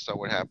 based on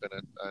what happened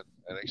on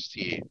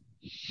NXT.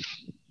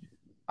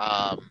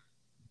 Um,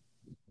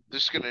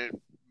 this is gonna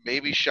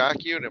maybe shock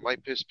you, and it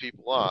might piss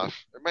people off.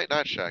 It might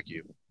not shock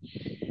you.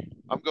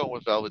 I'm going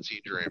with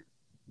Velveteen Dream,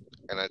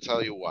 and I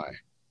tell you why.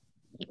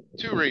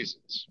 Two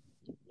reasons.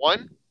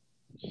 One,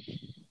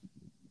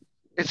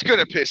 it's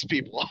gonna piss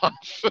people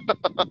off.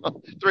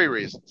 Three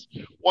reasons.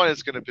 One,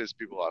 it's gonna piss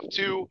people off.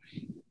 Two,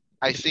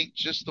 I think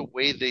just the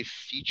way they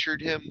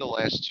featured him the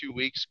last 2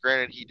 weeks,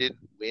 granted he didn't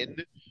win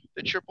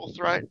the triple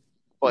threat,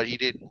 but he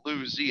didn't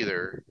lose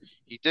either.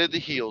 He did the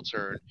heel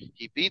turn.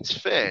 He beats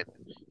Finn.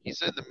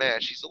 He's in the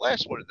match. He's the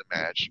last one in the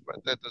match,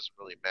 but that doesn't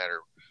really matter.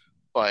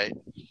 But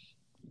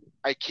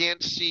I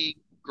can't see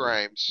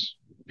Grimes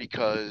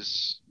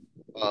because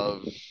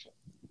of,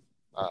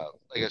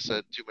 like I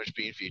said, too much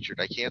being featured.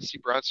 I can't see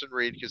Bronson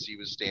Reed because he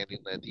was standing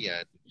at the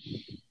end.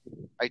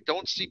 I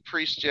don't see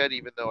Priest yet,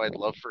 even though I'd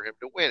love for him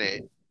to win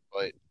it,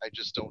 but I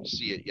just don't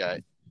see it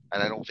yet,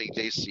 and I don't think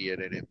they see it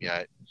in him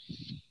yet.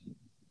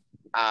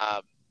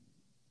 Um,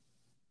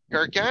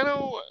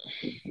 Gargano,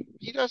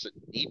 he doesn't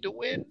need to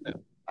win.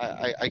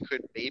 I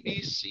could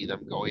maybe see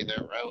them going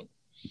that route,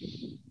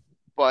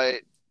 but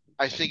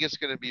I think it's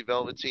going to be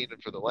Velveteen,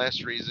 and for the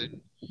last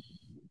reason,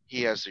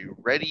 he has a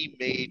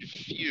ready-made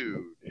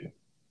feud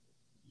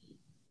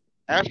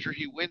after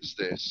he wins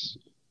this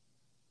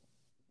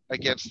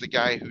against the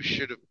guy who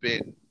should have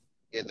been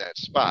in that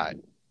spot,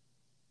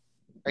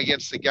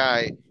 against the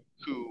guy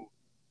who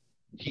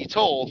he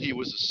told he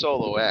was a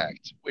solo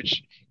act,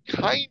 which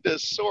kinda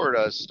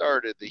sorta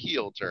started the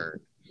heel turn.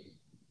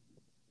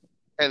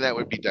 And that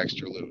would be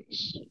Dexter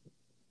Lewis.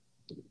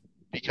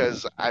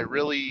 Because I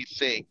really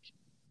think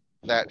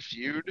that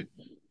feud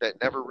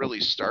that never really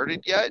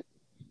started yet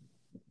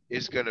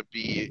is going to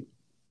be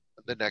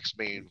the next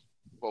main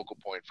focal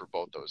point for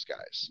both those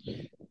guys.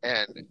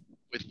 And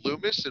with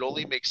Loomis, it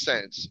only makes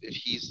sense if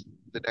he's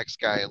the next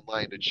guy in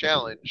line to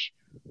challenge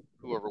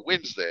whoever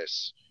wins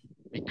this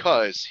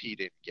because he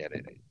didn't get in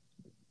it.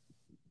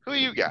 Who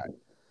you got?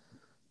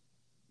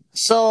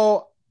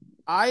 So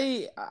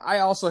I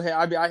also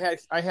had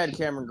I had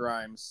Cameron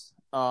Grimes.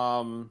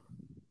 I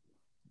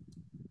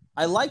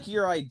like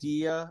your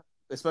idea,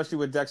 especially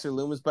with Dexter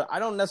Loomis, but I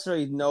don't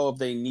necessarily know if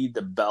they need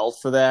the belt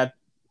for that.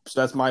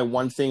 So that's my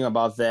one thing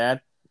about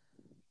that.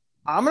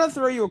 I'm gonna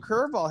throw you a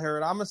curveball here,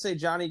 and I'm gonna say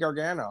Johnny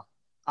Gargano.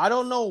 I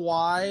don't know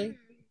why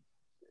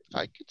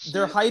I could see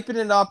they're it. hyping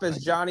it up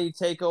as Johnny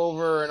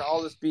Takeover and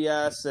all this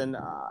BS, and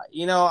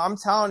I'm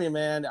telling you,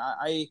 man,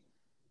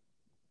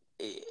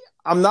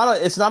 I'm not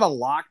a. It's not a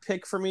lock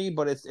pick for me,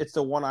 but it's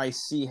the one I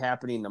see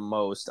happening the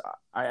most.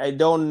 I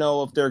don't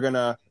know if they're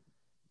gonna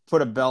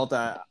put a belt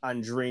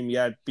on Dream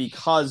yet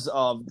because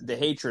of the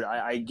hatred.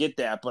 I get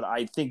that, but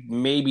I think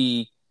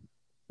maybe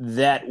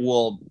that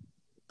will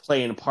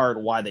play in part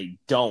why they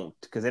don't,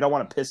 because they don't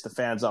want to piss the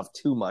fans off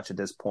too much at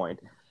this point.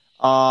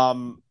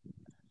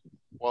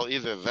 Well,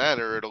 either that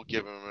or it'll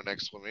give him an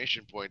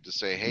exclamation point to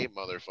say, hey,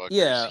 motherfuckers,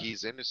 Yeah,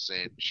 he's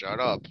innocent. Shut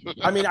up.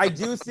 I mean, I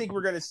do think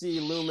we're going to see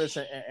Loomis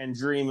and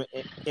Dream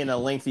in a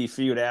lengthy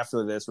feud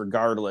after this,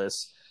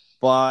 regardless.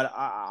 But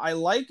I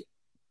like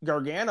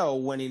Gargano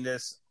winning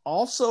this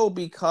also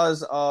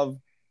because of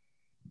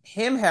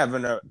him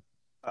having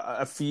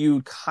a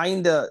feud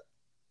kind of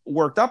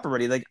worked up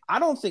already. Like, I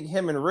don't think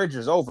him and Ridge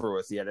is over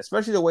with yet,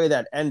 especially the way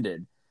that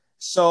ended.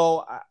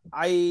 So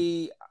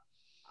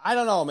I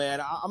don't know,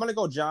 man. I'm gonna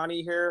go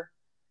Johnny here.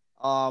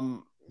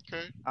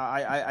 Okay.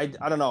 I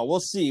don't know. We'll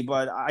see,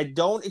 but I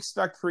don't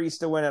expect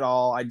Priest to win at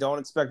all. I don't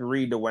expect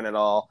Reed to win at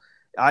all.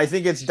 I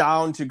think it's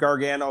down to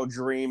Gargano,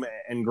 Dream,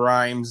 and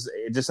Grimes.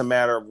 It's just a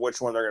matter of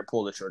which one they're going to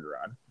pull the trigger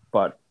on.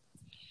 But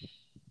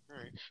All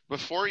right.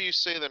 Before you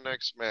say the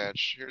next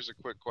match, here's a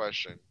quick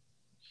question.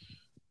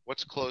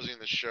 What's closing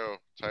the show?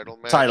 Title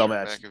match title or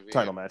match,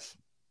 title McAfee? match.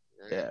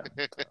 Yeah.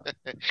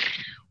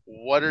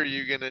 What are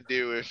you gonna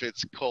do if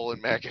it's Cole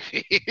and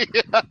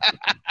McAfee?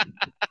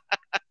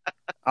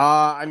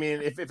 I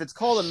mean, if it's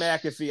called a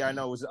McAfee, I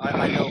know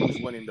who's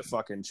winning the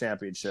fucking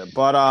championship.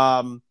 But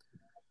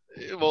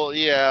Well,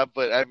 yeah,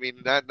 but I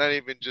mean, not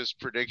even just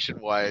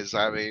prediction wise.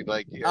 I mean,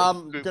 like,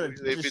 I'm gonna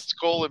if it's just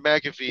Cole and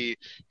McAfee,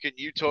 can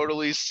you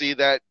totally see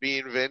that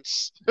being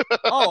Vince?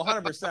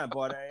 100%.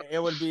 But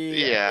it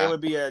Yeah, would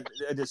be a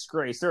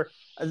disgrace. They're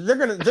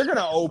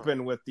gonna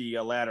open with the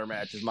ladder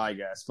match is my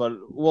guess, but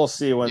we'll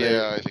see when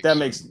yeah, I think that so.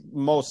 makes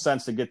most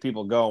sense to get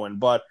people going.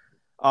 But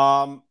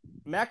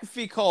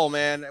McAfee Cole,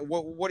 man,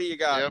 what do you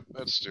got? Yep,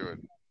 let's do it.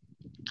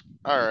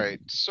 All right,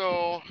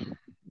 so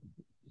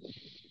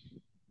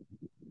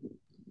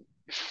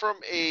from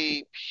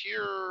a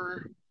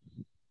pure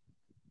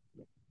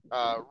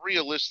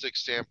realistic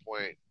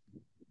standpoint,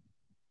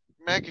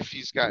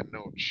 McAfee's got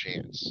no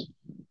chance.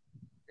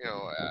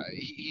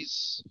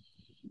 He's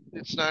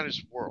it's not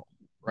his world,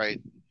 right?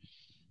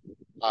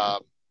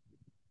 Um,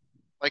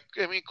 like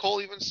I mean,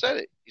 Cole even said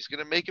it. He's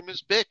gonna make him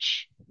his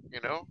bitch,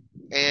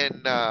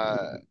 and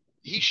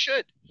he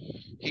should.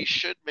 He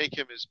should make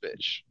him his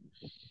bitch.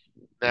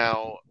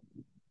 Now,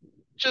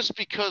 just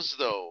because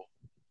though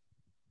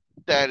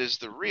that is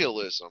the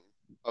realism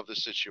of the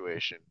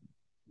situation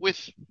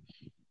with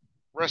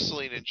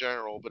wrestling in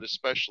general, but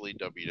especially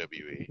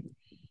WWE,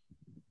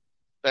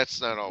 that's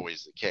not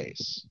always the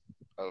case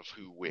of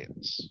who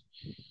wins.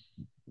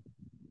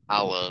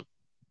 A la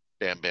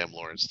Bam Bam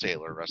Lawrence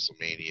Taylor,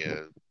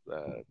 WrestleMania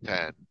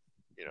 10,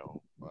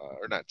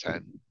 or not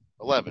 10,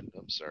 11,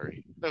 I'm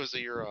sorry. That was a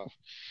year off.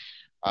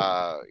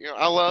 A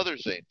la other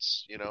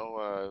things,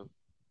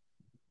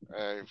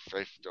 I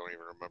don't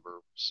even remember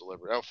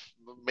celebrity.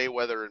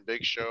 Mayweather and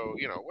Big Show,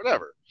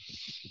 whatever.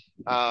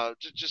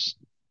 Just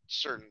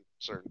certain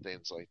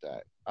things like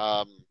that.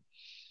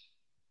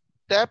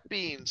 That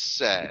being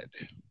said,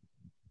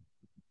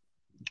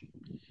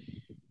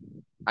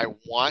 I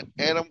want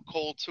Adam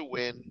Cole to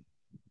win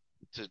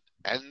to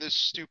end this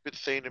stupid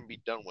thing and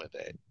be done with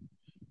it.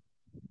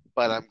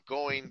 But I'm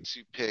going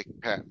to pick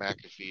Pat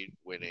McAfee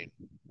winning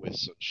with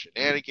some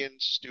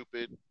shenanigans,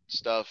 stupid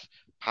stuff,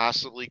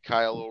 possibly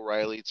Kyle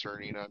O'Reilly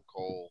turning on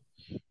Cole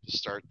to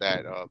start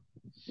that up.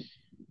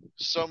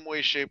 Some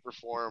way, shape, or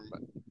form.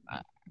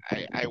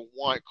 I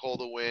want Cole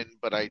to win,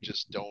 but I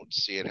just don't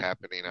see it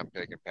happening. I'm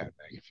picking Pat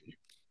McAfee.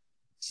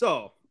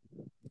 So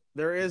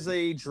there is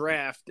a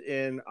draft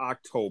in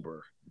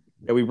October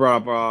that we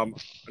brought up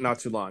not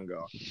too long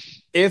ago.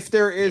 If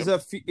there is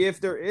Yep.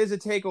 a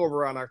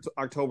takeover on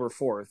October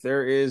 4th,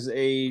 there is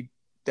a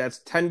that's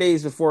 10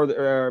 days before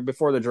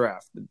the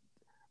draft.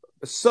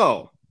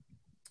 So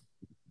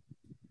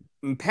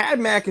Pat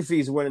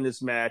McAfee's winning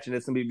this match, and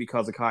it's gonna be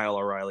because of Kyle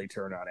O'Reilly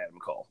turned on Adam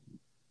Cole.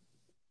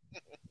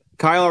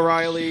 Kyle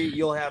O'Reilly,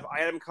 you'll have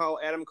Adam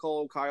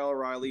Cole, Kyle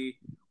O'Reilly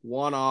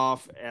one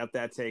off at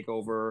that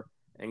takeover,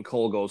 and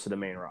Cole goes to the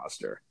main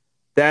roster.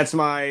 That's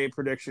my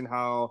prediction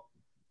how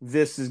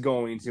this is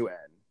going to end.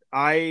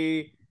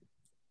 I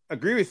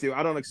agree with you.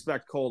 I don't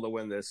expect Cole to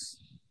win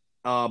this,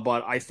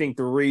 but I think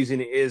the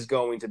reason is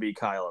going to be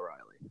Kyle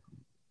O'Reilly.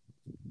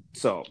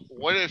 So,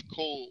 What if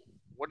Cole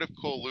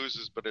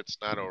loses, but it's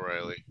not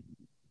O'Reilly?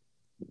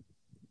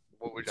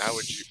 How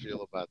would you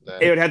feel about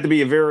that? it would have to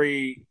be a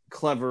very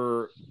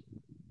clever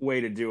way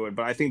to do it,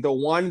 but I think the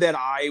one that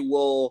I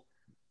will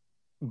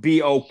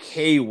be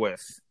okay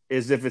with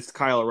is if it's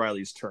Kyle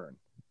O'Reilly's turn.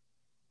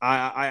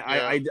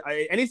 Yeah,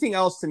 Anything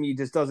else to me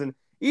just doesn't.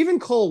 Even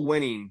Cole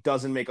winning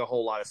doesn't make a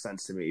whole lot of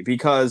sense to me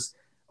because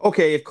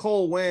okay, if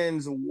Cole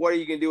wins, what are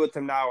you gonna do with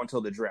him now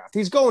until the draft?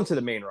 He's going to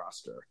the main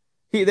roster.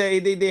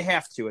 They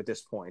have to at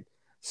this point.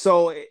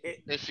 So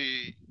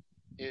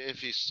if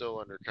he's still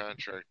under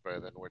contract by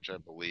then, which I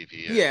believe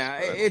he is, yeah,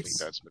 but I don't think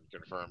that's been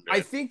confirmed I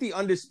yet. think the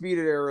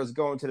undisputed era is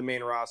going to the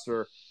main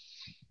roster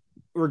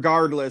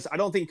regardless. I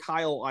don't think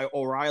Kyle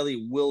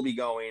O'Reilly will be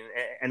going,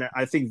 and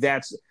I think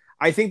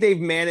they've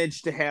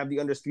managed to have the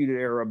undisputed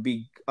era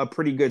be a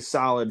pretty good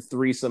solid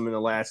threesome in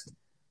the last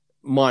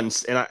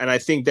months, and I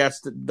think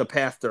that's the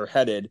path they're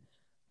headed.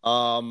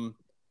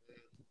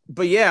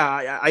 But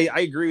yeah, I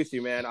agree with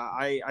you, man.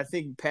 I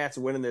think Pat's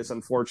winning this,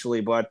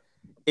 unfortunately, but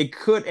it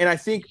could, and I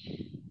think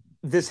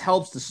this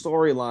helps the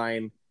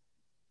storyline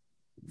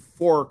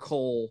for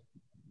Cole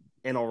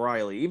and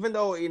O'Reilly, even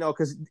though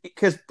because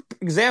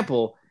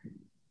example,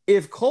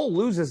 if Cole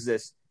loses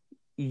this,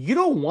 you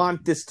don't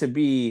want this to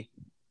be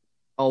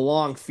a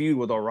long feud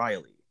with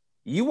O'Reilly.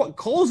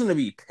 Cole's going to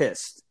be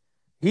pissed.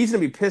 He's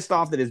going to be pissed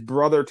off that his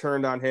brother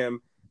turned on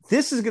him.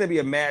 This is going to be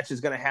a match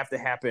that's going to have to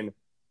happen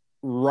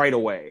right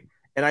away.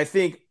 And I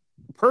think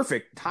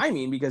perfect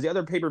timing because the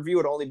other pay-per-view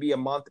would only be a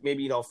month,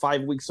 maybe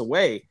 5 weeks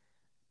away,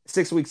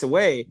 6 weeks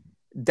away.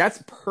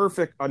 That's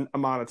perfect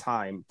amount of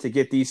time to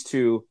get these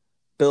two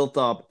built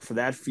up for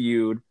that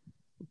feud.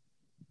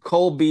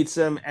 Cole beats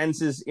him, ends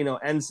his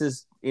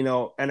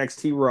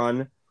NXT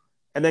run,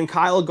 and then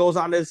Kyle goes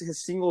on to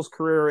his singles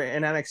career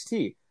in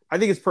NXT. I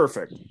think it's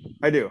perfect.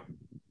 I do.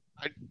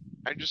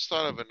 I just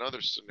thought of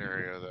another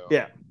scenario though.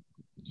 Yeah.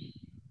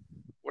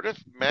 What if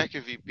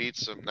McAfee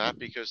beats him not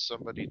because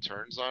somebody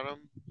turns on him,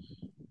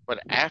 but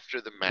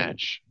after the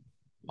match,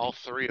 all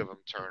three of them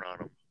turn on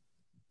him?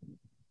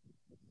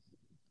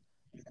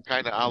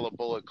 Kind of a la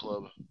Bullet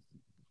Club.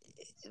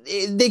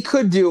 They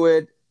could do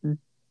it.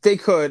 They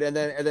could, and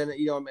then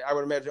I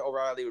would imagine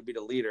O'Reilly would be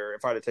the leader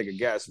if I had to take a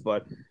guess,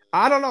 but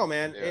I don't know,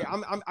 man. Yeah.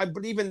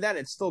 But even then,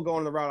 it's still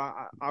going the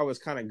route I was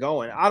kind of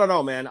going. I don't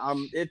know, man.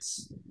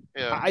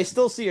 Yeah. I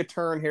still see a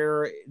turn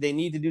here. They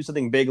need to do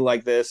something big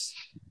like this.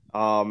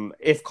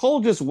 If Cole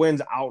just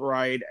wins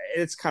outright,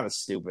 it's kind of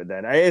stupid.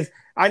 Then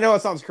I know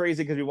it sounds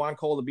crazy because we want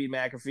Cole to beat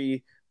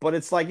McAfee, but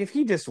it's like if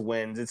he just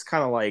wins, it's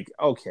kind of like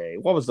okay,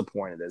 what was the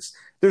point of this?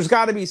 There's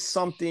got to be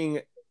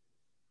something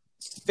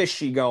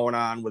fishy going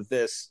on with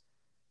this.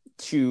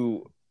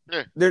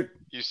 There,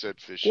 you said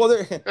fishy. Well,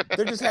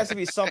 there just has to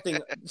be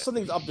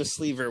something's up the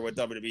sleeve here with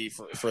WWE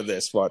for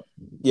this. But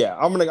yeah,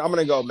 I'm gonna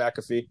go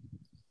McAfee.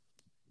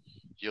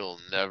 You'll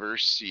never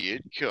see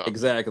it come.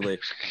 Exactly.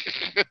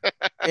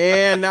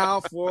 And now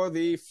for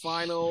the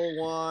final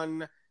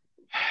one,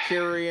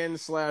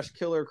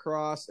 Karrion/Killer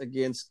Kross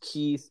against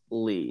Keith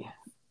Lee.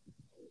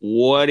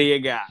 What do you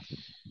got?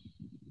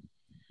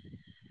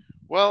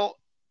 Well,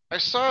 I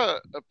saw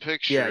a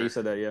picture. Yeah, you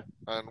said that. Yeah.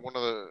 On one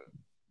of the.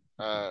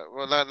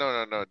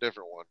 No,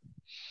 different one.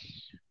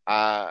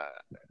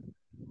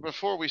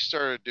 Before we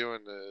started doing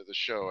the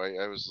show,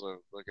 I was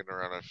looking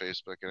around on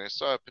Facebook and I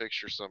saw a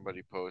picture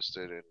somebody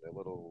posted and a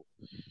little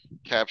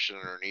caption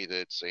underneath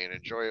it saying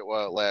 "Enjoy it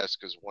while it lasts"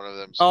 because one of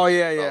them. Oh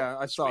yeah,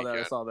 I saw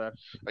that.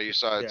 Oh, you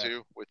saw it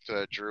too with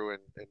Drew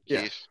and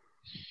Keith.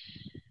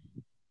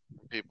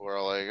 People are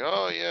all like,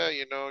 "Oh yeah,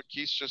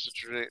 Keith's just a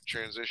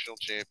transitional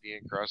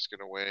champion. Kross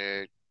gonna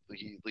win.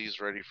 Lee's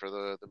ready for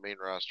the main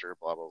roster.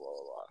 Blah blah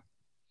blah blah."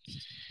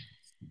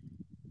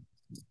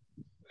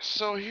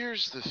 So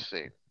here's the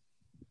thing.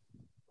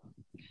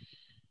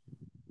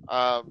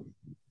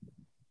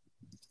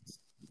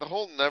 the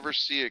whole never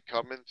see it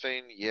coming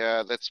thing,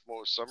 yeah, that's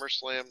more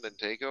SummerSlam than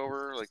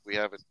Takeover. Like we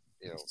haven't,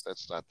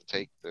 that's not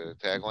the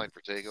tagline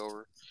for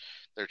Takeover.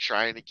 They're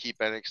trying to keep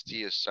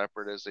NXT as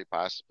separate as they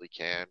possibly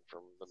can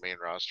from the main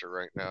roster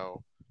right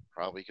now,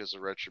 probably because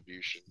of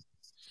Retribution.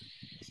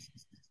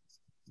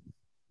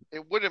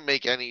 It wouldn't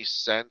make any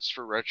sense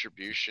for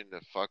Retribution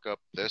to fuck up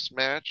this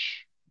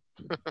match.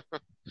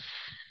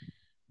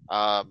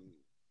 um,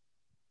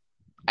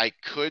 I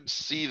could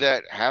see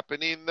that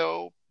happening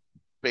though,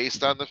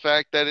 based on the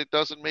fact that it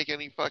doesn't make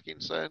any fucking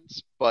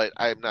sense, but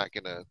I'm not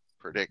gonna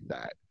predict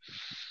that.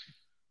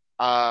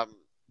 Um,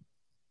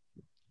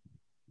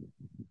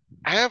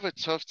 I have a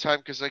tough time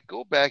because I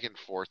go back and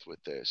forth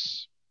with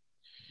this.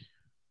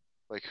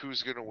 Like,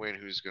 who's gonna win,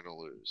 who's gonna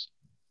lose?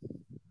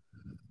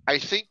 I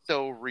think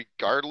though,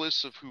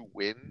 regardless of who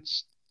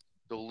wins,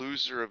 the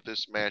loser of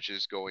this match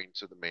is going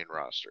to the main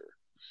roster.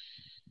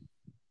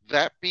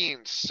 That being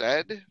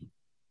said,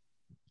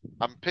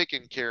 I'm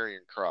picking Karrion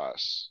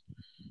Kross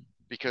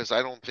because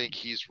I don't think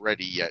he's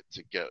ready yet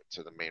to get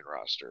to the main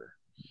roster.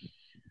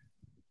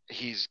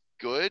 He's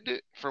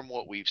good from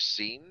what we've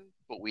seen,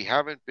 but we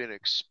haven't been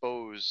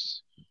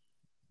exposed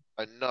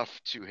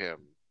enough to him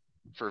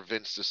for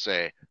Vince to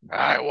say,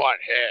 I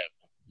want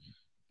him.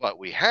 But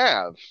we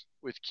have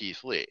with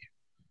Keith Lee,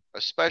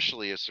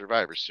 especially at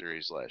Survivor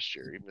Series last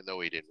year. Even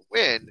though he didn't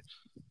win,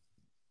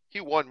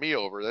 he won me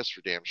over, that's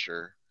for damn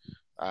sure.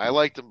 I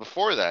liked him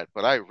before that,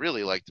 but I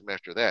really liked him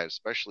after that,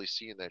 especially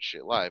seeing that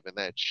shit live. And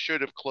that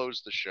should have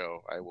closed the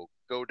show. I will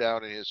go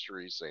down in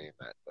history saying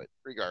that. But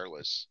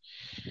regardless,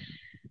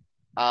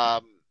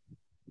 um,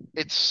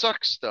 it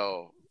sucks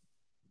though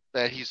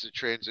that he's a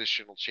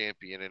transitional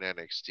champion in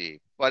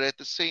NXT. But at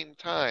the same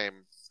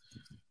time,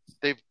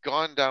 they've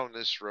gone down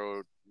this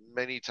road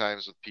many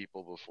times with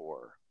people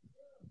before,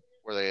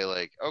 where they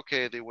like,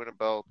 okay, they win a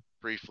belt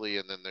briefly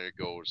and then they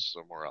go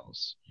somewhere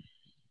else.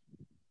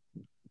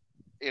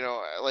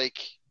 Like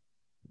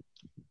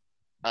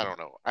I don't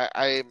know.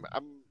 I'm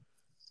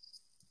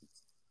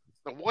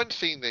the one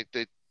thing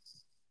that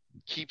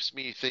keeps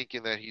me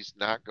thinking that he's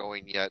not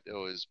going yet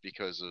though is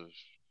because of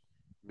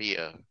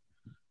Mia.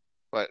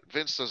 But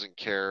Vince doesn't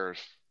care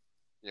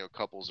if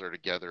couples are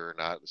together or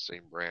not, the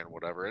same brand,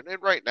 whatever. And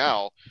right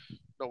now,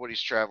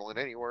 nobody's traveling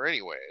anywhere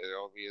anyway.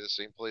 They'll be in the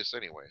same place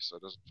anyway, so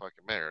it doesn't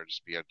fucking matter. It'll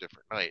just be a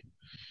different night.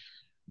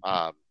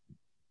 Um,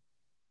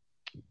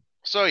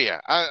 so yeah,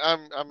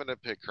 I'm gonna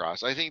pick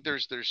Cross. I think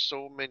there's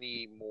so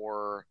many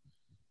more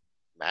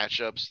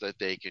matchups that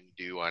they can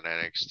do on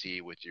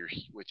NXT with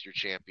your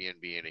champion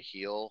being a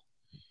heel.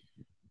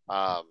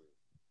 Um,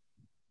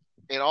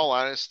 in all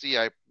honesty,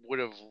 I would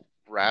have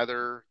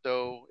rather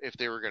though if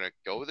they were gonna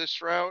go this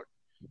route,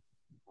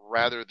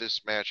 rather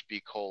this match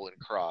be Cole and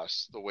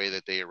Cross the way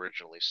that they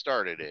originally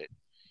started it,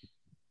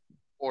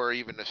 or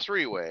even a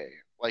three-way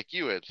like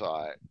you had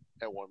thought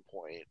at one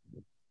point,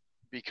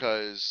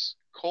 because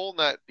Cole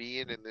not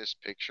being in this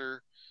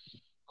picture,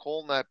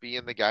 Cole not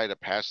being the guy to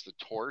pass the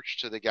torch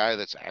to the guy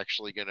that's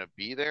actually going to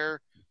be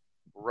there,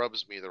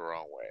 rubs me the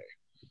wrong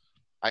way.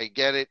 I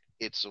get it.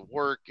 It's a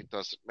work. It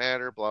doesn't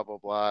matter, blah, blah,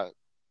 blah.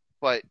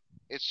 But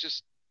it's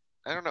just,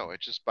 I don't know. It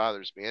just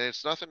bothers me. And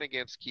it's nothing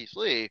against Keith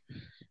Lee.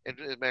 And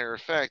as a matter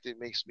of fact, it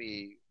makes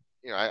me,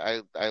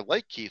 I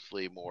like Keith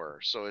Lee more.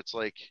 So it's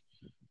like,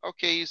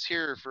 okay, he's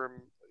here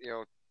from,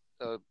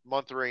 a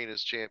month reign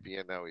as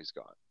champion. Now he's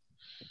gone.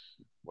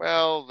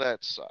 Well,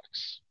 that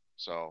sucks.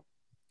 So,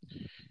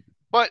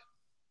 but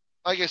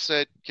like I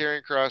said,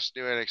 Karrion Kross,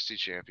 new NXT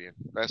champion.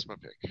 That's my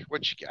pick.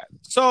 What you got?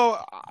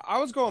 So I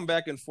was going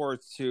back and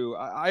forth too.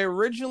 I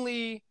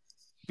originally,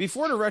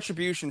 before the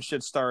Retribution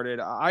shit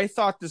started, I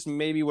thought this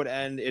maybe would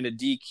end in a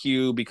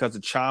DQ because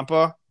of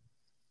Ciampa.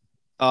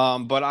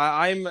 But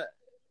I'm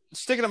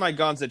sticking to my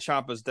guns that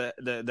Ciampa's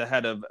the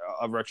head of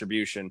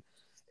Retribution.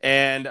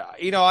 And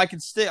I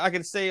could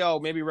say, oh,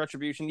 maybe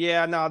Retribution.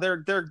 Yeah, no, they're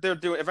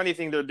doing. If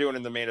anything, they're doing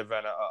in the main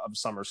event of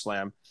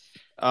SummerSlam.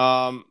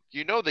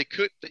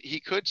 He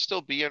could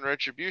still be in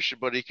Retribution,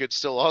 but he could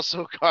still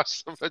also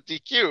cost them a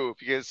DQ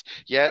because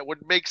it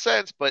wouldn't make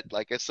sense. But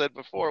like I said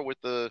before, with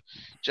the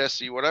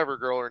Jessie, whatever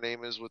girl her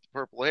name is with the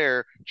purple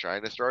hair,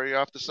 trying to throw you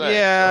off the set.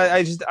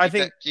 Yeah, so I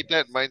think keep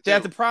that in mind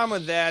that too. the problem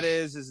with that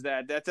is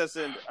that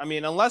doesn't. I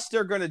mean, unless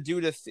they're going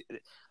to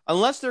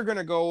unless they're going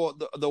to go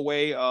the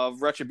way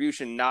of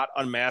Retribution, not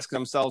unmask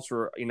themselves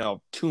for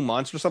 2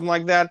 months or something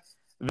like that,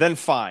 then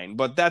fine.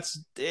 But that'd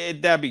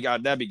be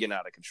getting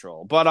out of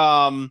control. But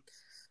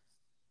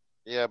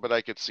yeah, but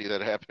I could see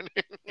that happening.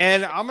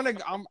 and I'm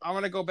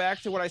gonna go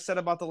back to what I said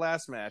about the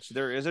last match.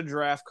 There is a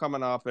draft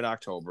coming up in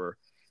October.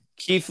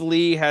 Keith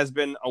Lee has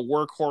been a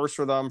workhorse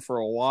for them for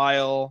a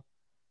while.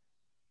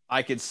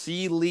 I could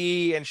see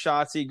Lee and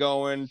Shotzi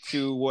going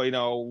to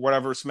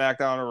whatever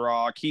SmackDown or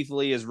Raw. Keith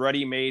Lee is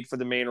ready made for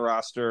the main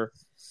roster.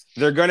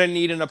 They're gonna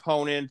need an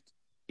opponent.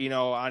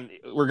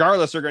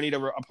 Regardless, they're gonna need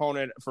an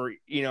opponent for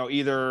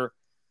either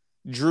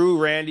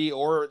Drew, Randy,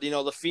 or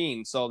the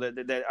Fiend. So that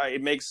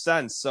it makes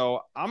sense.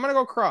 So I'm gonna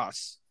go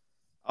Cross,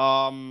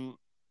 and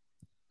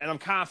I'm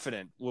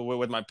confident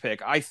with my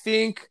pick. I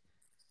think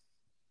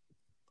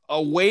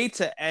a way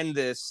to end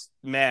this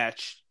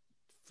match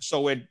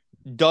so it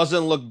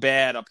doesn't look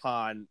bad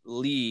upon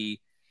Lee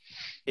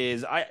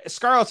is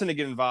Scarlett's going to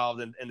get involved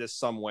in this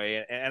some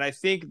way, and I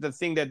think the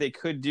thing that they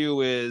could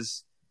do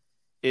is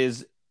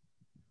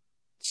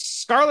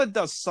Scarlett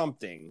does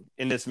something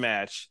in this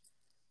match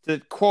to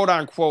quote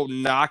unquote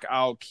knock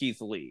out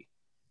Keith Lee,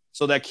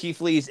 so that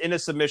Keith Lee's in a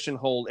submission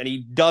hold and he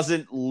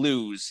doesn't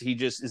lose, he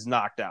just is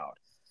knocked out.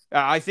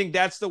 I think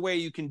that's the way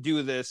you can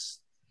do this,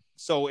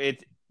 so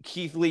it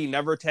Keith Lee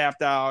never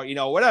tapped out,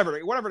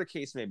 whatever the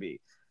case may be,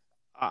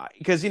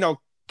 because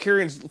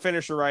Kieran's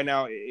finisher right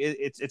now,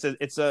 it's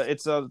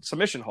a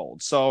submission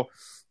hold. So,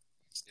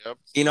 Yep.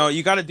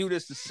 you got to do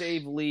this to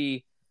save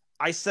Lee.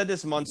 I said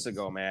this months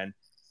ago, man,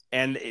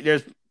 and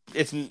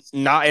it's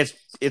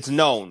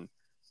known.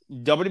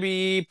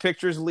 WWE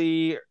pictures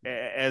Lee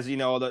as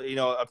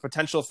a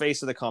potential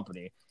face of the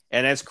company,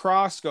 and as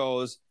Cross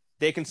goes,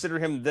 they consider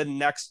him the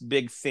next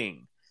big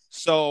thing.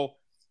 So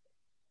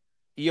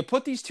you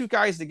put these two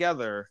guys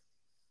together,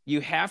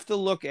 you have to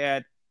look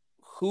at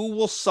who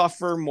will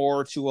suffer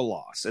more to a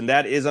loss, and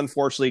that is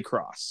unfortunately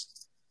Cross.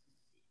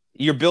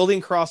 You're building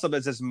Cross up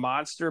as this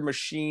monster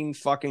machine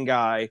fucking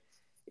guy,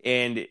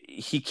 and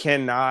he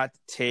cannot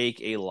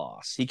take a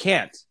loss. He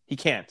can't.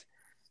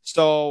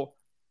 So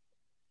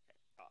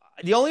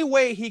the only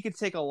way he could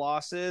take a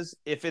loss is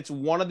if it's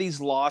one of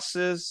these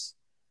losses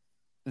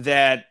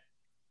that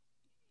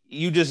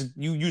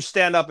you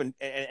stand up and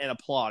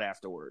applaud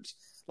afterwards.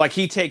 Like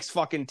he takes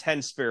fucking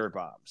 10 spirit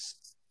bombs,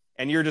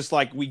 and you're just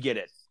like, we get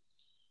it.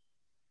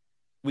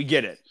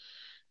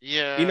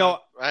 Yeah,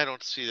 I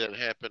don't see that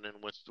happening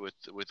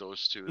with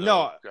those two though.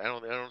 No, I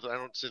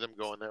don't see them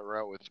going that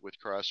route with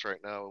Cross right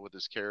now with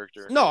his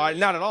character and no, everything.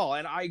 not at all.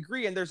 And I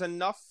agree. And there's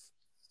enough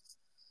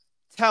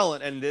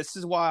talent, and this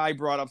is why I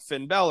brought up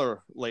Finn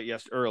Balor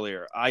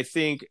earlier. I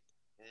think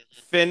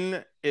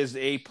Finn is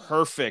a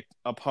perfect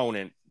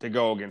opponent to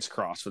go against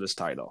Cross for this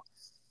title.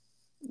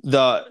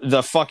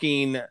 The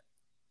fucking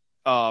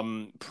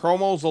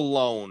promos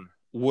alone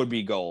would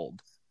be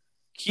gold.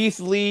 Keith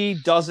Lee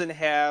doesn't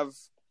have.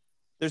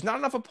 There's not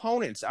enough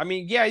opponents. I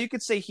mean, yeah, you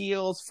could say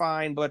heel's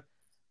fine, but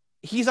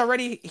he's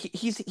already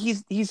he's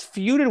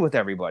feuded with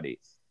everybody.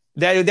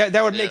 That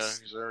would make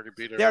he's already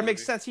beat that would make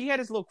sense. He had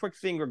his little quick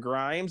finger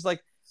Grimes.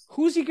 Like,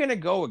 who's he gonna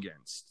go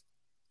against?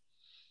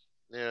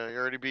 Yeah, you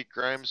already beat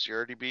Grimes. You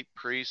already beat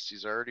Priest.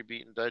 He's already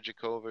beaten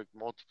Dijakovic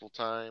multiple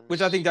times.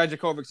 Which I think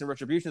Dijakovic's in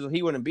Retribution, so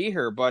he wouldn't be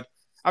here. But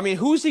I mean,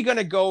 who's he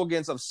gonna go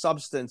against of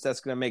substance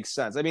that's gonna make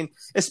sense? I mean,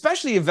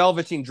 especially if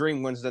Velveteen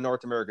Dream wins the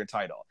North American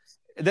title.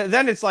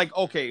 Then it's like,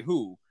 okay,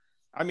 who?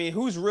 I mean,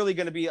 who's really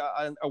going to be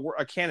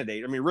a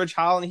candidate? I mean, Ridge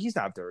Holland, he's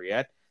not there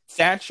yet.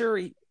 Thatcher,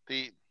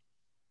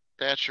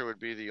 Thatcher would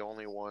be the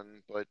only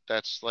one, but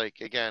that's like,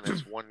 again,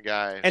 it's one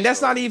guy, and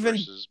that's not even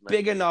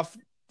big many. enough.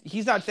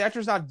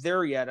 Thatcher's not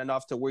there yet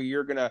enough to where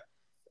you're going to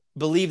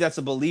believe that's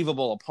a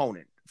believable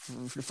opponent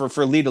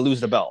for Lee to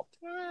lose the belt.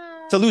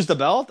 To lose the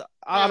belt,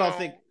 I don't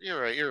think. You're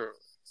right.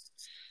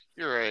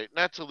 You're right.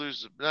 Not to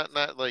lose,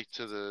 not like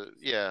to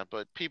the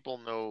but people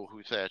know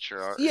who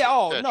Thatcher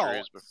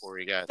is before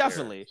he got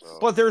definitely. There, so.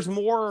 But there's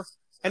more,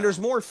 and there's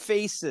more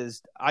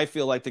faces. I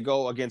feel like to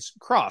go against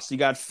Cross. You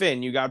got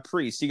Finn, you got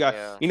Priest, you got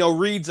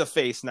Reed's a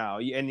face now,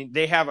 and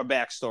they have a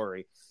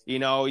backstory. You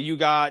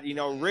got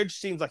Ridge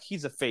seems like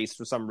he's a face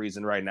for some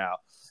reason right now.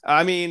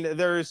 I mean,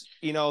 there's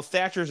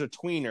Thatcher's a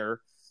tweener,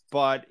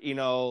 but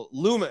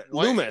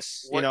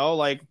Loomis,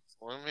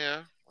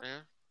 yeah.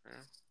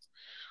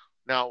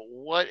 Now,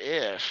 what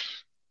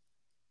if,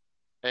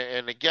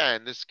 and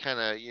again, this kind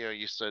of,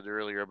 you said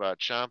earlier about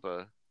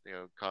Ciampa,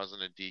 causing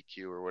a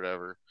DQ or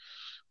whatever,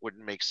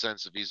 wouldn't make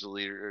sense if he's the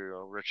leader,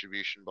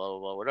 Retribution, blah, blah,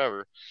 blah,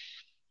 whatever.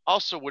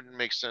 Also wouldn't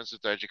make sense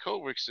if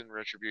Dijakovic's in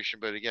Retribution,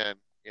 but again,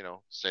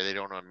 say they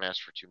don't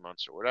unmask for 2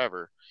 months or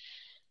whatever.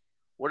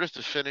 What if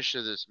the finish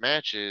of this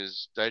match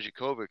is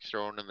Dijakovic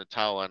throwing in the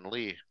towel on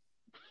Lee?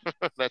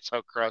 That's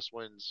how Cross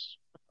wins.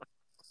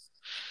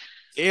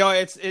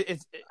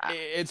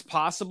 It's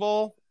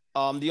possible.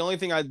 The only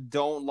thing I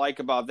don't like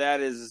about that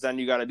is then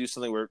you got to do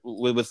something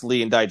with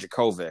Lee and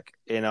Dijakovic,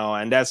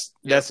 and that's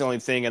the only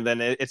thing. And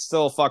then it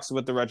still fucks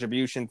with the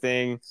Retribution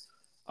thing.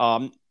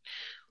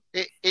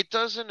 It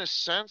does in a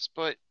sense,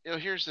 but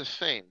here's the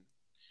thing.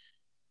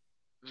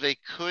 They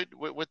could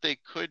what they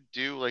could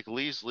do, like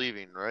Lee's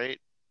leaving, right?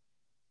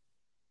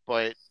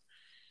 But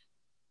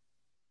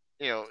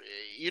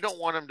you don't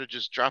want him to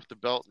just drop the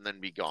belt and then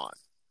be gone.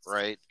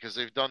 Right, because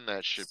they've done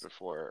that shit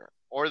before,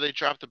 or they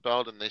drop the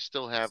belt and they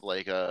still have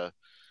like another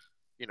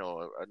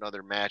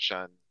match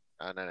on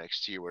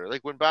NXT or whatever.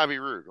 Like when Bobby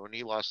Roode, when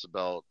he lost the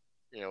belt,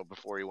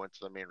 before he went to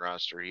the main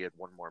roster, he had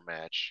one more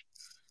match.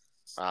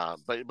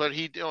 But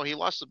he he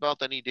lost the belt,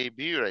 then he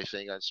debuted, I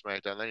think, on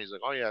SmackDown. Then he's like,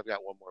 oh yeah, I've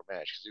got one more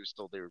match because he was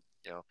still there.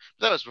 But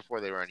that was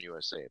before they were on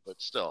USA. But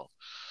still,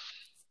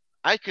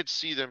 I could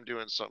see them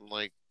doing something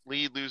like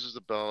Lee loses the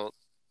belt.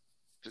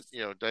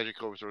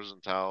 Dijakovic throws in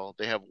the towel.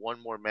 They have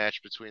one more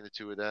match between the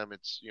two of them.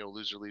 It's,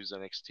 loser leaves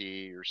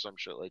NXT or some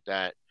shit like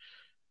that.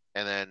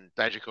 And then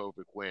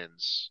Dijakovic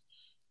wins.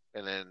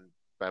 And then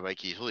by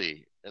Keith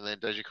Lee, and then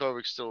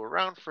Dijakovic's still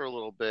around for a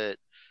little bit,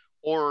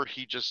 or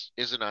he just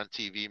isn't on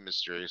TV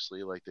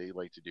mysteriously like they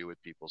like to do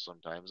with people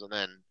sometimes, and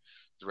then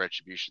the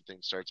Retribution thing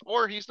starts,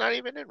 or he's not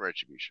even in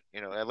Retribution.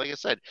 You know, and like I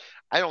said,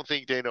 I don't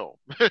think they know,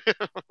 I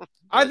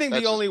but think the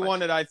that's just only my one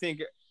that feeling. I think,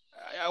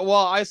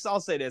 well, I'll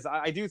say this: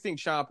 I do think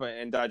Champa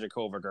and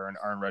Dijakovic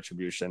are in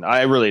Retribution.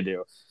 I really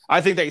do.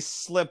 I think they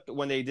slipped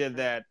when they did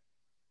that.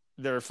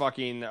 Their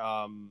fucking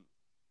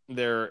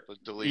their Like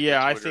delete the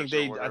yeah. Twitters or I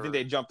think whatever.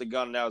 they jumped the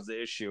gun. And that was the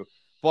issue.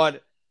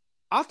 But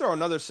I'll throw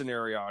another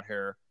scenario out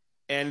here,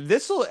 and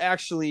this will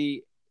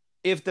actually,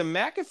 if the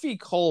McAfee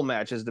Cole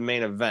match is the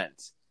main event,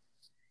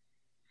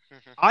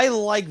 I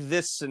like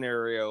this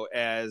scenario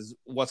as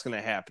what's going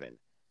to happen.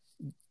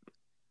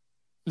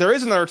 There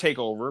is another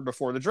takeover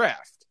before the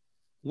draft.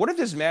 What if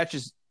this match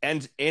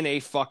ends in a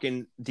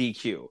fucking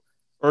DQ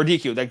or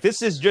DQ? Like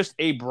this is just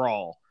a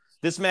brawl.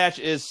 This match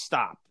is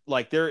stopped.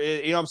 Like there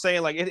is, you know what I'm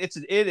saying? Like it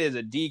is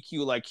a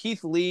DQ. Like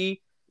Keith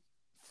Lee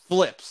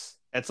flips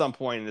at some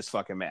point in this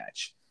fucking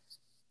match,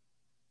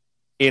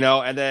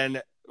 and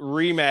then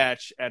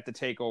rematch at the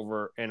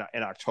takeover in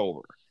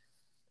October.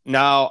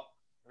 Now,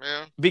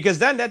 Yeah. because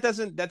then that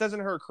doesn't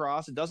hurt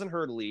Cross. It doesn't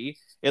hurt Lee.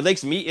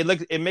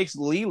 It makes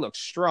Lee look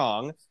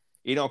strong.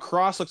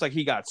 Cross looks like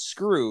he got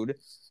screwed.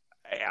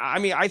 I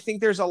mean, I think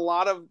there's a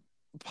lot of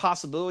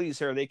possibilities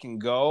here they can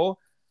go.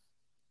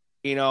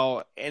 And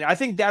I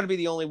think that would be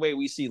the only way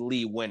we see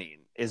Lee winning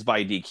is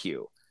by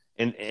DQ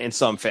in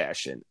some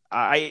fashion.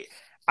 I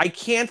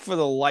can't for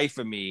the life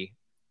of me.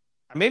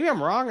 Maybe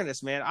I'm wrong on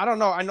this, man. I don't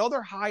know. I know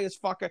they're high as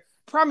fuck.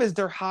 Problem is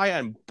they're high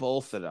on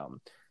both of them.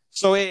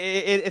 So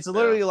it's Yeah.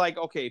 literally like,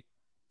 okay,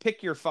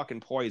 pick your fucking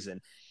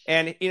poison.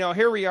 And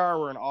here we are.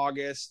 We're in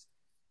August.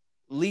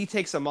 Lee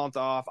takes a month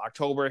off,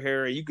 October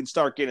here. You can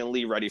start getting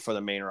Lee ready for the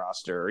main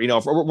roster,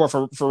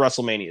 for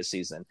WrestleMania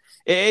season.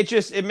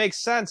 It makes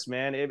sense,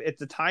 man. It's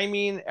the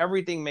timing,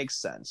 everything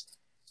makes sense.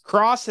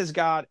 Cross has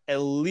got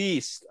at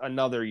least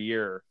another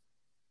year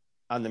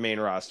on the main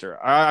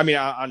roster. I mean,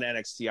 on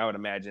NXT, I would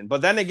imagine.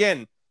 But then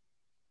again,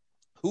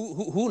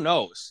 who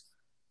knows?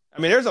 I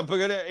mean, there's a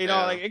good,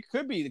 Yeah. like it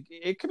could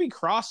be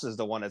Cross is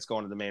the one that's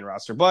going to the main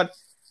roster, but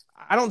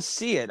I don't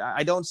see it.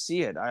 I don't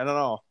see it. I don't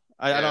know.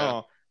 I don't Yeah.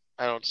 know.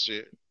 I don't see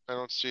it. I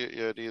don't see it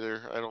yet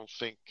either. I don't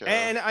think.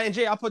 And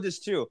Jay, I'll put this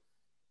too.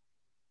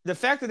 The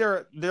fact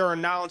that they're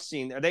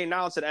announcing they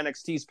announced that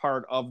NXT is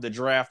part of the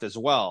draft as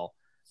well.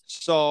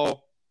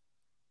 So,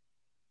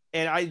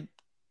 and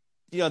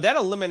that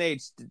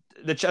eliminates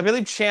I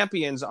believe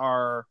champions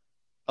are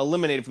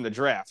eliminated from the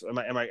draft. Am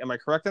I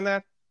correct in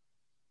that?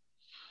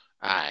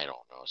 I don't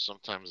know.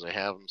 Sometimes I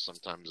have them.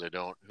 Sometimes I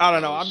don't. Who I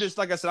don't know. I'm knows? just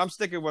like I said. I'm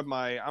sticking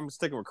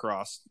with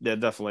Cross. Yeah,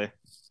 definitely.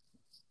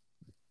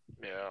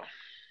 Yeah.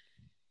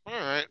 All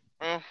right.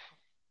 Well,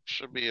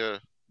 should be a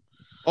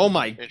Oh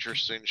my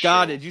interesting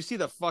God! show. Did you see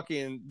the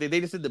fucking? They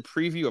just did the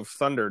preview of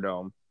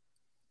Thunderdome.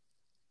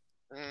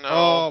 No.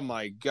 Oh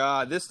my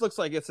God! This looks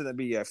like it's gonna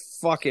be a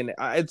fucking.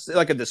 It's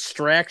like a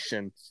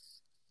distraction.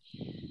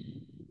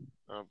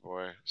 Oh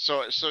boy.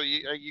 So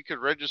you could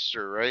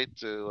register, right,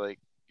 to like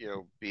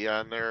be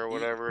on there or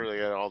whatever. They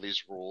got all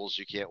these rules.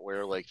 You can't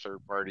wear like third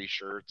party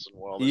shirts and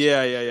all this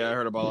Yeah, kind of yeah, yeah. I shit.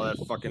 heard about all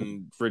that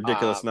fucking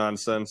ridiculous Um,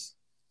 nonsense.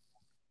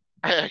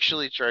 I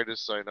actually tried to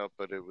sign up,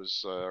 but it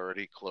was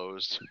already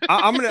closed.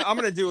 I'm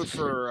gonna do it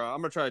for. I'm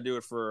gonna try to do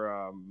it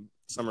for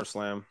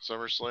SummerSlam.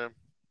 SummerSlam.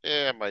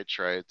 Yeah, I might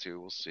try it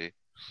too. We'll see.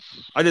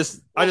 I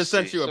just See.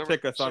 sent you a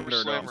pic of SummerSlam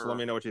Thunderdome, so let or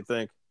me know what you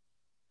think.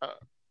 uh,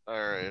 all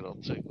right, I'll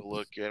take a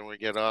look and we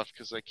get off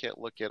because I can't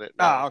look at it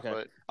Ah, now.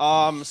 okay.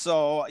 But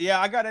So yeah,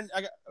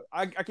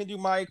 I can do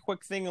my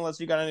quick thing unless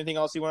you got anything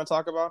else you want to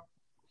talk about.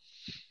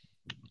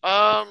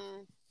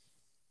 um,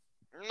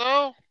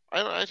 no,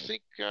 I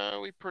think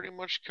we pretty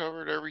much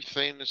covered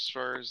everything as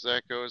far as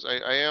that goes.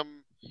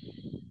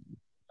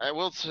 I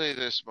will say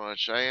this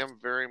much. I am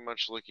very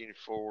much looking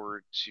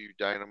forward to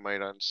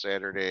Dynamite on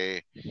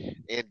Saturday.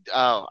 And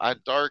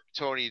Dark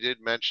Tony did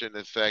mention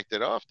the fact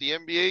that if the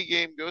NBA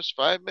game goes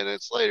 5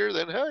 minutes later,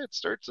 then it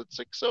starts at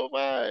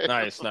 6:05.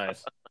 Nice,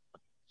 nice.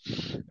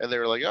 And they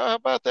were like, "Oh, how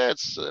about that?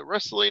 It's,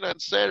 wrestling on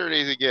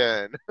Saturdays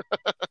again."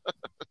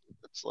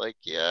 It's like,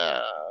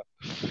 yeah.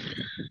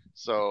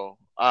 So,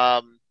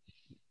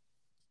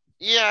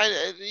 yeah,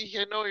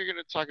 I know you're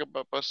going to talk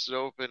about Busted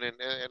Open, and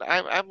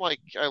I'm like,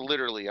 I'm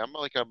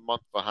like a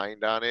month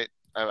behind on it.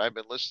 I've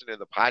been listening to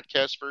the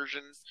podcast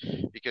version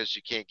because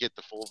you can't get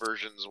the full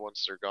versions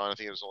once they're gone. I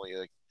think it was only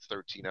like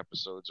 13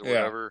 episodes or Yeah.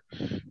 whatever,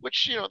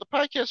 which, the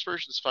podcast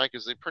version is fine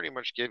because they pretty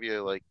much give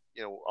you like,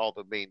 all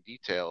the main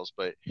details.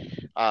 But,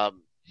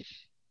 um,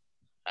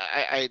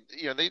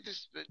 they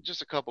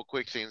just a couple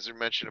quick things they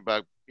mentioned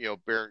about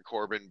Baron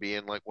Corbin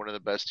being like one of the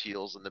best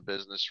heels in the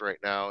business right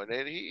now,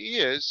 and he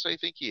is. I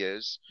think he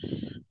is.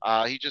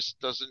 He just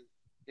doesn't,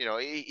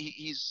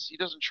 he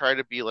doesn't try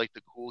to be like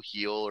the cool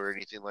heel or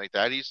anything like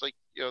that. He's like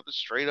the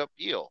straight up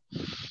heel.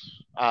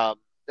 Um,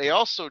 they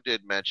also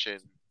did mention.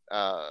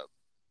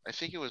 I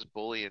think it was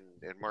Bully and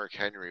Mark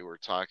Henry were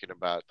talking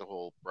about the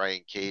whole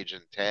Brian Cage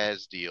and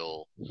Taz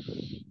deal.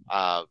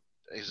 Uh,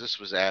 this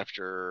was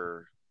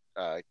after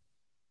the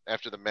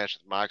match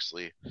with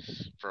Moxley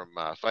from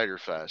Fighter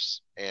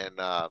Fest, and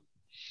or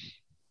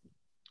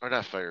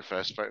not Fighter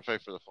Fest, Fight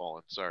for the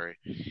Fallen. Sorry,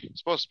 it's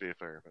supposed to be a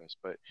Fighter Fest,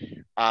 but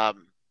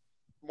um,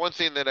 one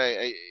thing that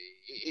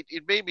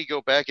it made me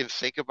go back and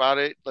think about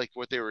it, like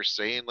what they were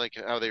saying, like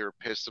how they were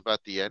pissed about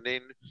the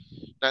ending,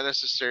 not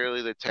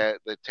necessarily the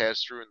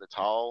Taz threw in the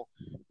towel,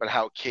 but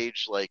how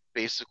Cage like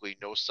basically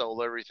no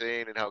sold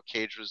everything, and how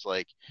Cage was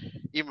like,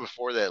 even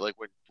before that, like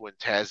when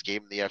Taz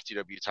gave him the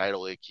FTW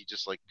title, like he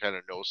just like kind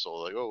of no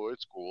sold, like, oh,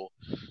 it's cool,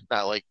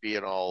 not like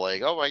being all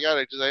like, oh my god,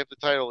 I have the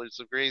title,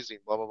 it's amazing,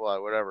 blah blah blah,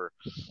 whatever.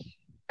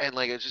 And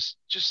like I just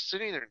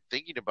sitting there and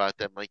thinking about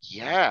them, like,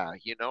 yeah,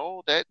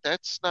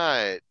 that's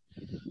not,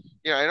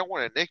 I don't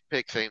want to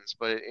nitpick things,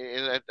 but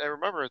I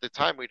remember at the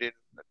time we didn't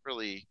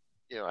really,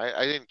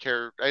 I didn't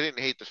care. I didn't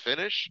hate the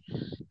finish,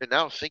 but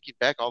now thinking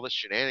back, all the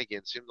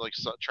shenanigans seemed like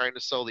trying to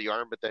sell the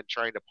arm, but then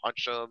trying to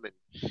punch him, and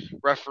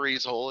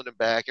referees holding him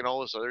back, and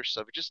all this other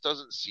stuff. It just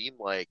doesn't seem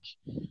like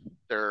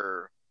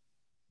they're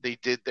they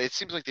did. It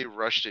seems like they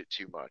rushed it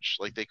too much.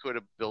 Like they could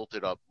have built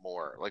it up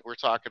more. Like we're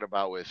talking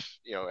about with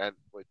and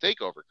with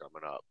Takeover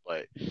coming up,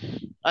 but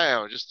I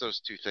don't know. Just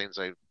those two things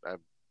I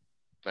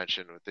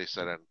mention what they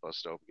said on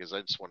Busto because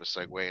I just want to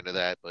segue into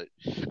that. But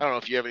I don't know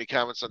if you have any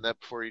comments on that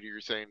before you do your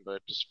thing,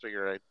 but just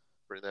figured I'd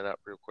bring that up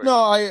real quick.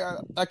 No,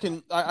 I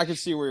can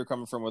see where you're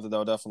coming from with it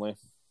though, definitely.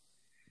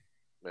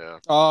 Yeah.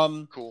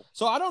 Cool.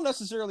 So I don't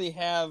really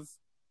have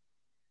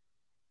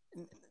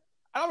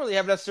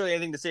necessarily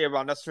anything to say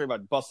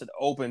about Busted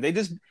Open.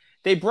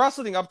 They brought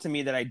something up to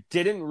me that I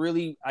didn't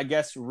really, I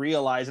guess,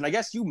 realize, and I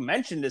guess you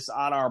mentioned this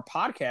on our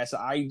podcast.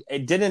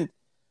 It didn't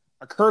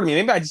occur to me.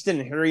 Maybe I just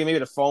didn't hear you. Maybe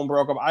the phone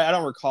broke up. I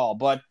don't recall.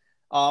 But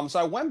so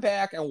I went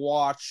back and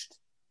watched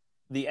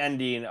the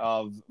ending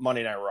of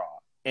Monday Night Raw,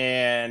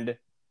 and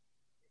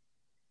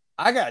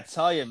I gotta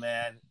tell you,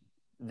 man,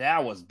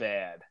 that was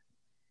bad.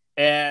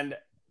 And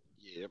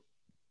yep.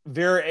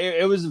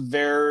 it was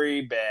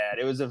very bad.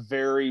 It was a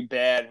very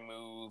bad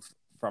move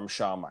from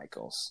Shawn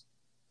Michaels.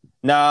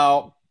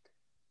 Now,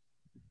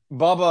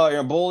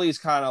 Bubba, Bully's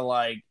kind of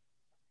like,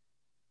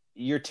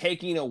 you're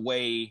taking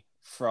away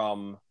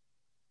from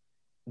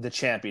the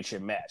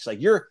championship match. Like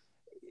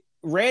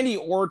Randy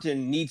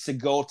Orton needs to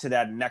go to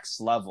that next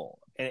level.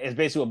 And it's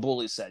basically what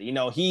Bully said.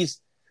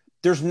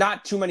 There's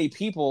not too many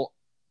people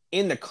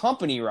in the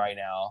company right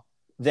now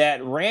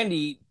that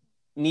Randy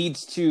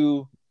needs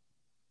to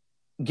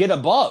get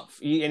above.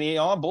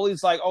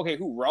 Bully's like, okay,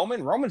 who?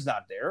 Roman? Roman's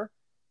not there.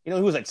 He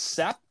was like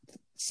Seth.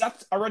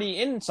 Seth's already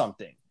in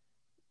something.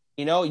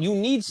 You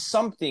need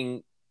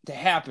something to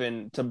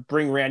happen to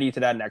bring Randy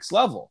to that next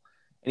level.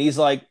 And he's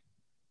like,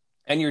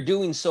 and you're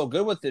doing so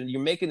good with it.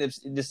 You're making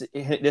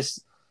this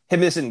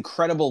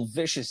incredible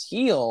vicious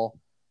heel,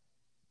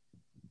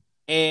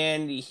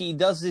 and he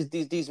does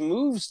these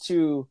moves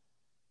to,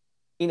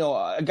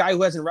 a guy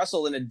who hasn't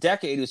wrestled in a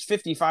decade, who's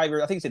 55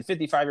 years, I think he said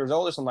 55 years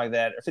old or something like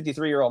that, or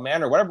 53-year-old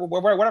man, or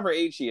whatever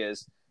age he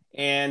is,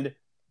 and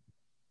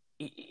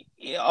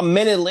a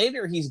minute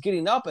later he's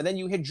getting up, and then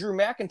you hit Drew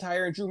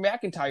McIntyre, and Drew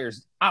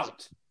McIntyre's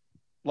out.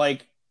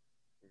 Like,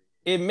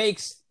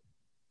 it's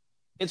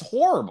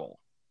horrible.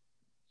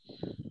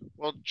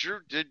 Well, Drew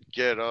did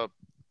get up,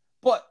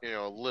 but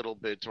a little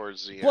bit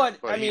towards the end.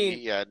 But I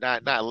mean,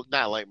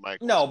 not like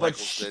Michaels. No, but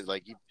Michaels did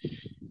like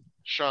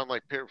Shawn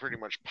like pretty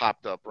much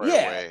popped up right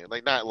away.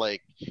 Like not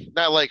like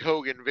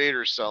Hogan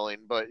Vader selling,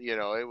 but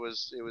it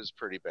was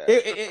pretty bad.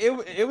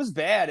 It was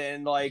bad,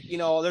 and like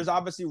there's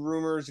obviously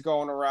rumors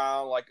going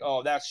around like,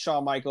 oh, that's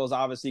Shawn Michaels,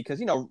 obviously,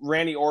 because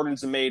Randy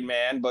Orton's a made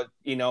man, but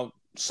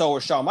so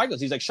is Shawn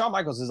Michaels. He's like, Shawn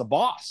Michaels is a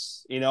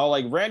boss.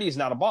 Like Randy's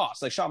not a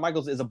boss. Like Shawn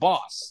Michaels is a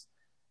boss.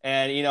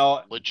 And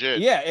legit.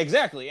 Yeah,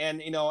 exactly.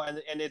 And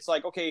and it's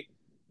like, okay,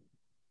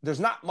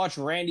 there's not much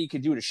Randy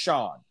could do to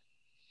Shawn,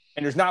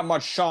 and there's not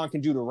much Shawn can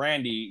do to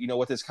Randy,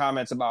 with his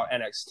comments about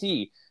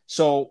NXT.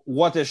 So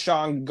what does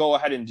Shawn go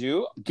ahead and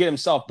do? Get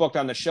himself booked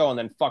on the show and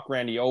then fuck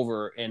Randy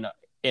over in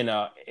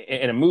a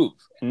move.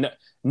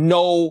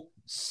 No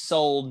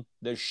sold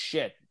the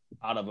shit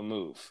out of a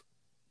move,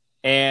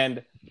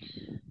 and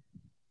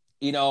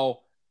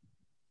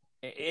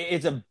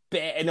it's a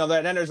bad.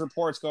 Then there's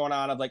reports going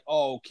on of like,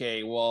 oh,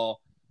 okay,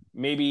 well,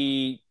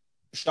 maybe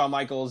Shawn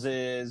Michaels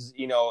is,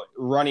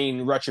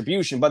 running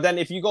Retribution. But then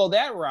if you go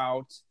that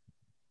route,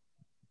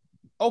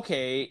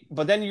 okay,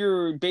 but then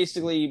you're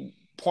basically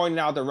pointing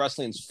out that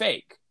wrestling's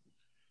fake.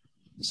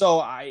 So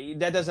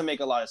that doesn't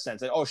make a lot of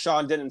sense. Like, oh,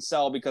 Shawn didn't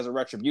sell because of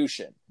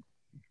Retribution.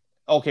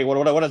 Okay,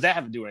 what does that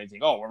have to do with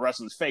anything? Oh, well,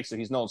 wrestling's fake, so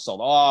he's no sold.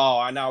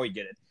 Oh, now we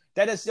get it.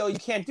 That is still, you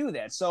can't do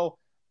that. So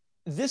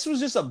this was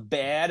just a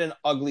bad and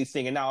ugly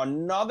thing. And now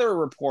another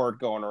report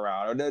going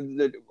around,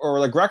 or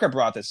like Greca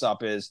brought this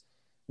up, is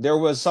there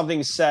was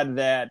something said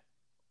that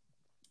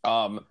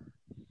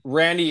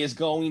Randy is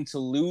going to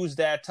lose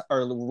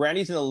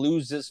Randy's going to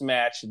lose this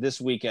match this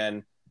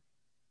weekend,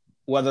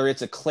 whether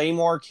it's a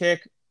Claymore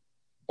kick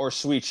or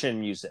Sweet Chin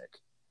Music.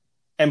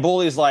 And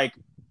Bully's like,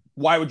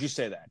 why would you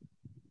say that?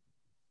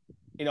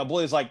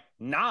 Bully's like,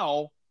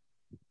 now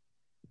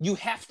you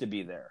have to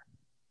be there.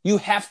 You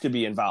have to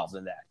be involved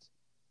in that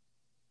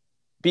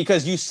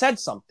because you said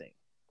something.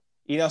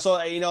 So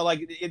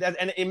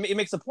it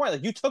makes a point.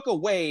 Like you took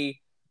away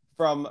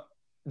from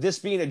this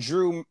being a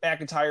Drew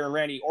McIntyre and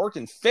Randy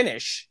Orton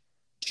finish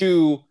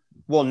to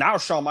well now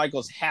Shawn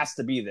Michaels has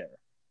to be there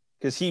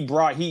because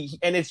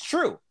and it's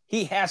true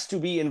he has to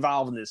be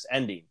involved in this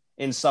ending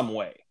in some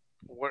way.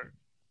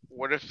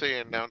 What if they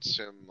announce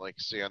him, like,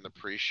 say, on the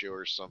pre-show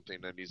or something,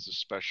 that he's a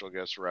special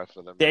guest ref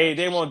of the match?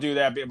 They won't do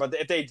that, but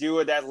if they do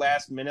it that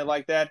last minute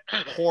like that,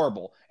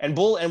 horrible. And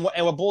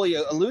what Bully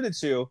alluded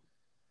to,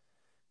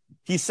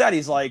 he said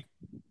he's like,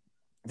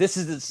 this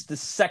is the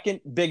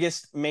second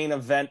biggest main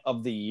event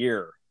of the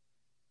year.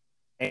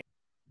 And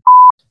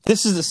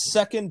this is the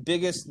second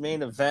biggest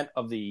main event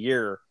of the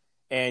year,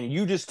 and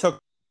you just took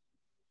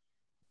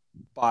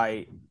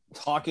by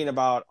talking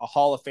about a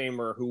Hall of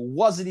Famer who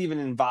wasn't even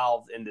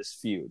involved in this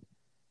feud.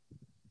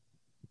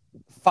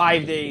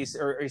 5 days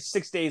or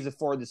 6 days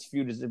before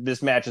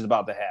this match is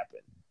about to happen.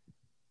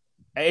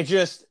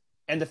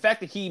 And the fact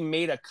that he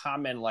made a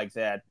comment like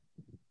that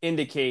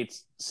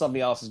indicates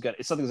something's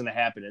gonna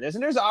happen in this.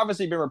 And there's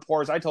obviously been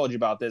reports, I told you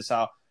about this,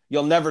 how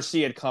you'll never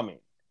see it coming.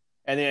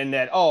 And then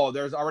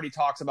there's already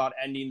talks about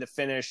ending the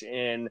finish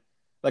in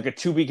like a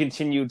to be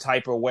continued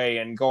type of way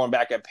and going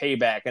back at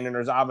Payback. And then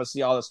there's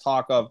obviously all this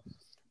talk of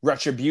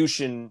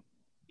Retribution,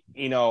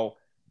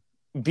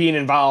 being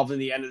involved in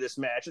the end of this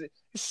match. There's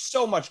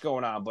so much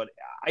going on, but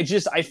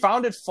I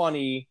found it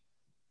funny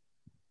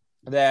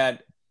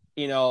that,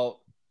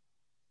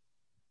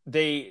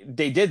 they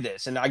did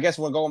this. And I guess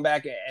when going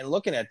back and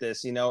looking at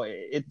this,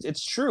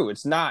 it's true.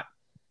 It's not,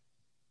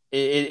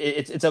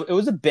 it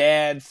was a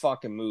bad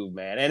fucking move,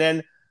 man. And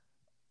then,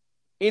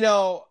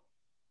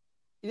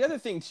 the other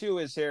thing too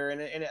is here,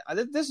 and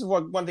this is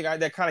one thing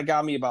that kind of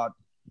got me about,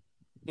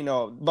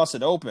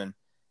 Busted Open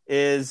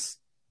is,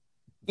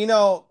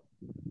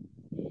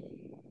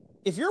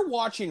 if you're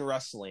watching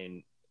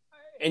wrestling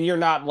and you're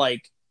not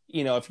like,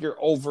 if you're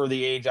over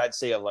the age, I'd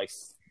say of like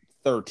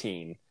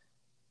 13,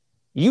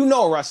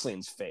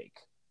 wrestling's fake.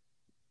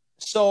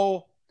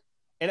 So,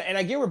 and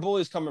I get where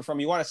Bully's coming from.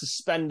 You want to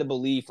suspend the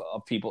belief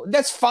of people.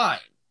 That's fine.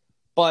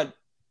 But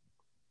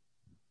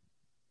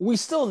we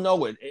still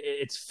know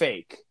it's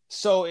fake.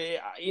 So, I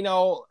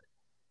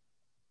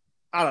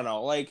don't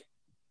know, like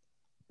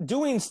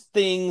doing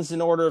things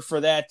in order for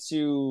that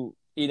to,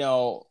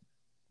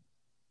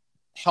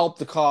 help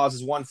the cause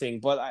is one thing,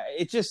 but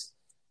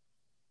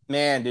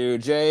man,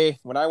 dude, Jay,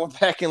 when I went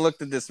back and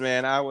looked at this,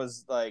 man, I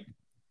was like,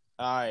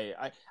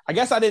 I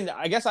guess I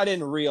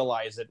didn't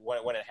realize it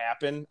when it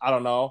happened. I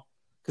don't know.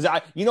 Cause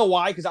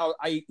why? Cause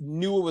I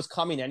knew it was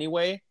coming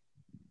anyway.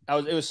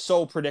 It was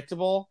so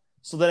predictable.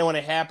 So then when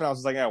it happened, I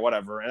was like, yeah,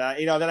 whatever. And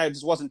then I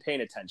just wasn't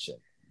paying attention.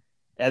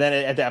 And then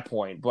at that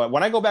point, but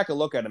when I go back and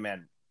look at it,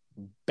 man,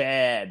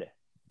 bad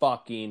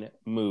fucking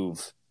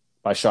move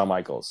by Shawn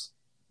Michaels.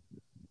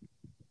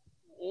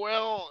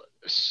 Well,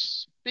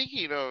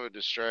 speaking of a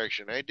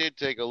distraction, I did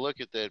take a look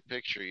at that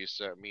picture you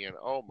sent me, and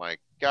oh my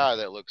god,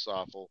 that looks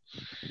awful.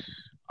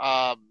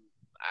 I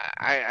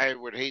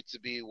would hate to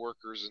be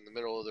workers in the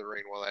middle of the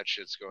ring while that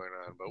shit's going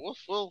on, but we'll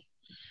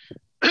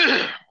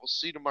we'll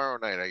see tomorrow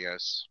night, I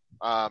guess.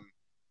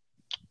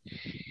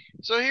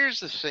 So here's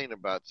the thing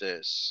about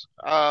this.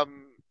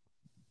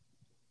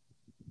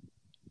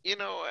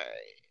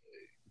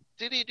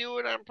 Did he do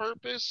it on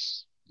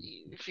purpose?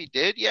 If he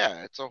did,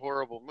 yeah, it's a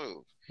horrible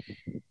move.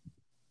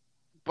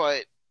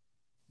 But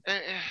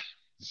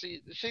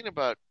see, the thing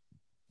about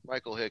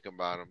Michael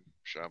Hickenbottom,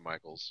 Shawn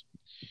Michaels,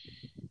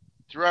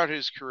 throughout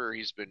his career,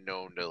 he's been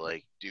known to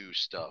like do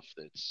stuff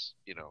that's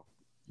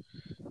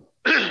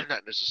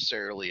not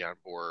necessarily on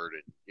board,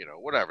 and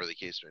whatever the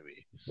case may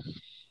be.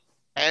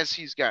 As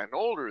he's gotten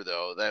older,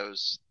 though,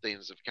 those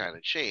things have kind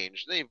of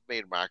changed. They've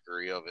made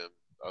mockery of him,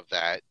 of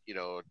that,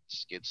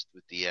 skits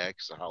with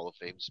DX, the Hall of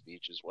Fame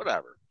speeches,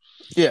 whatever.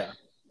 Yeah.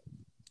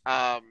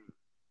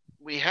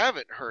 We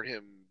haven't heard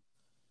him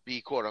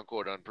be quote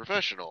unquote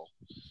unprofessional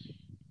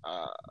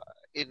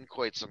in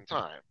quite some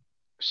time.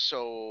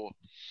 So,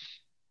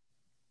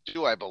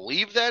 do I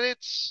believe that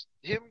it's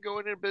him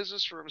going into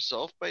business for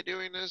himself by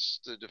doing this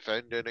to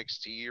defend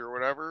NXT or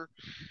whatever?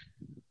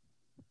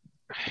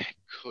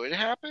 Could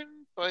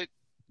happen, but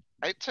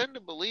I tend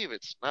to believe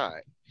it's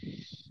not.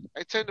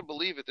 I tend to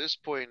believe at this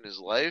point in his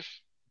life,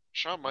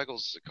 Shawn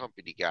Michaels is a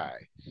company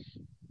guy.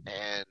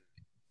 And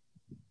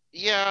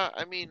yeah,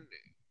 I mean,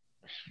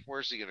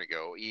 where's he going to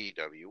go?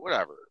 EEW,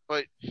 whatever.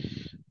 But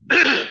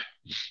you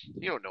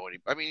don't know any.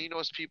 I mean, he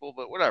knows people,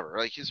 but whatever.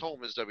 Like, his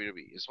home is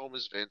WWE. His home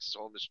is Vince. His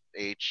home is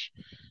H.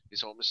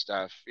 His home is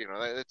Steph.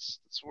 That's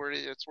where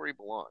he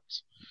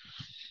belongs.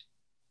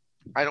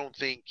 I don't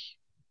think,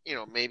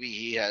 maybe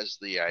he has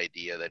the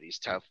idea that he's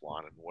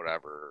Teflon and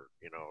whatever.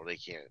 They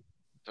can't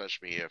touch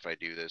me if I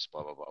do this,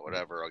 blah blah blah,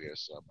 whatever. I'll get a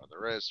slap on the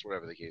wrist,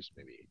 whatever the case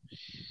may be.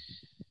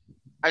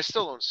 I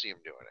still don't see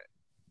him doing it.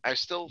 I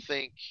still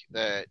think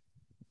that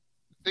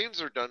things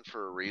are done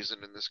for a reason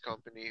in this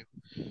company,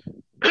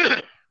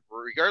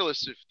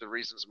 regardless if the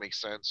reasons make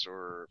sense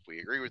or if we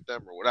agree with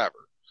them or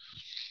whatever.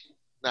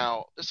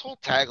 Now, this whole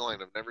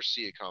tagline of "Never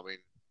see it coming,"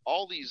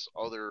 all these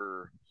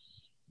other,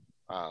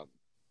 um,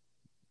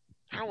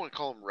 I don't want to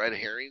call them red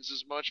herrings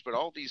as much, but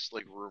all these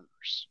like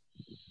rumors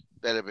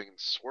that have been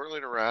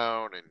swirling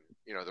around, and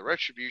the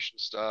retribution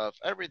stuff,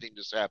 everything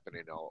just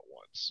happening all at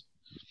once.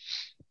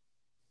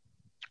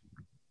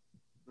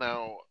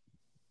 Now,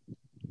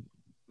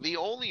 the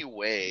only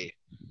way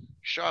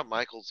Shawn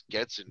Michaels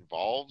gets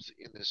involved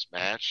in this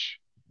match,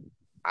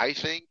 I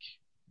think,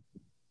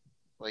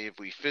 like if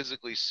we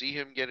physically see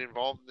him get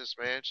involved in this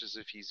match, is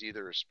if he's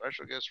either a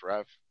special guest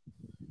ref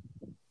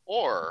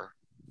or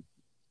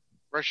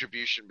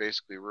Retribution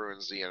basically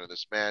ruins the end of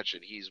this match,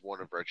 and he's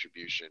one of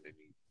Retribution, and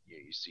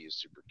you see a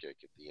super kick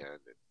at the end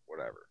and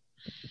whatever.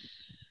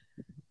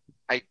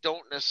 I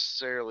don't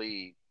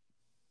necessarily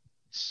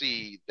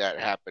see that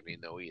happening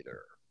though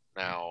either.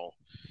 Now,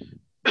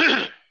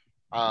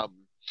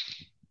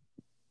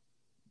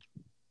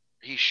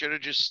 he should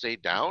have just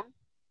stayed down,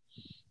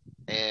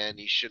 and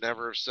he should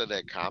never have said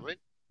that comment.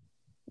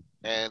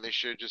 And they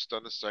should have just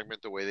done the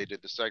segment the way they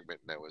did the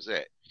segment, and that was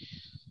it.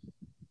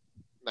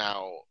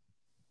 Now,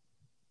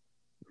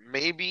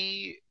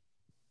 maybe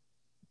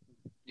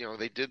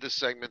they did the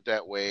segment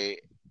that way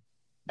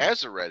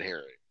as a red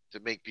herring to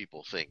make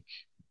people think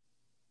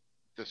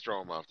to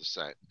throw him off the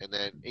set, and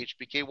then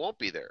HBK won't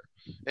be there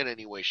in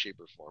any way, shape,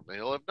 or form, and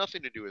he'll have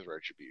nothing to do with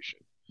Retribution,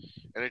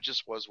 and it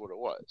just was what it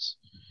was.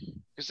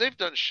 Because they've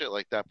done shit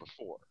like that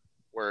before,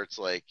 where it's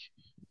like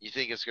you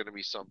think it's going to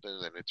be something,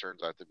 and it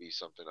turns out to be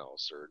something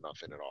else or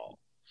nothing at all.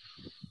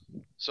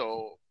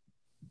 So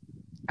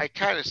I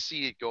kind of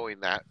see it going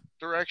that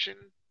direction,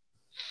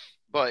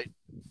 but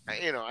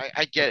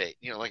I get it.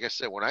 Like I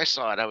said, when I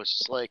saw it, I was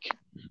just like,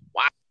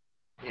 wow.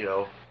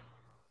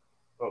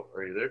 Oh,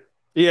 are you there?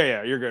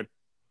 Yeah, you're good.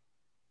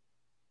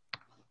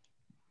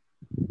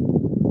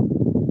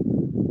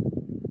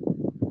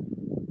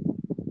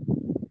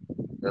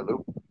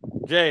 Hello?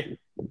 Jay.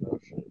 Oh,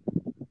 shit.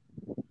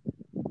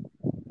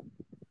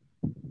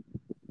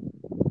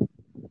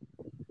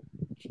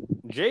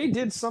 Jay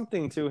did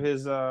something to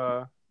his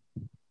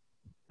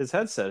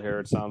headset here,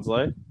 it sounds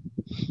like.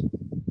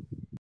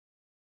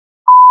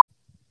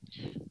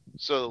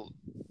 So,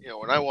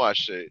 when I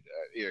watched it,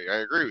 I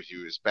agree with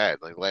you. It was bad.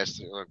 Like last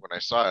thing, like when I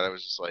saw it, I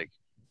was just like,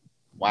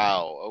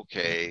 "Wow,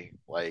 okay."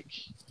 Like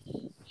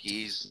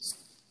he's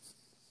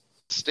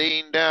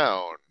staying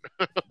down.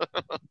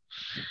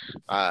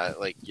 I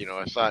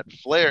thought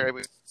Flair. I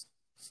mean,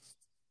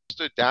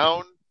 stood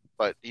down,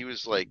 but he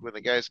was like when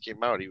the guys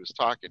came out, he was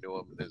talking to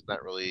him, and it's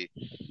not really,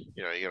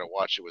 you gotta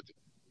watch it with the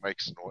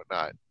mics and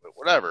whatnot, but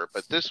whatever.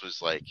 But this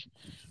was like,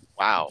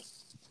 wow,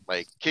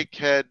 like kick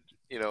head,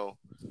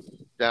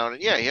 down,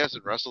 and yeah, he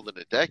hasn't wrestled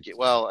in a decade.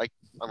 Well,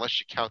 unless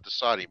you count the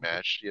Saudi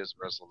match, he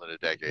hasn't wrestled in a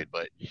decade,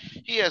 but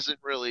he hasn't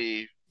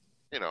really,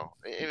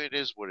 it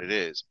is what it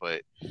is.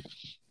 But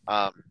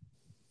no,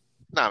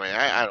 man,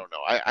 I don't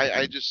know.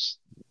 I just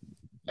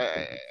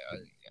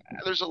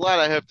there's a lot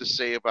I have to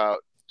say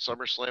about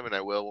SummerSlam, and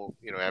I will,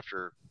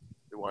 after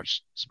we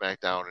watch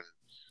SmackDown and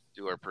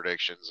do our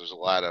predictions. There's a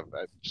lot of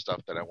stuff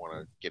that I want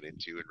to get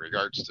into in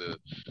regards to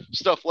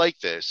stuff like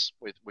this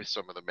with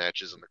some of the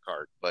matches in the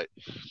card, but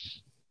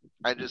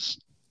I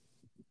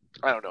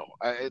don't know.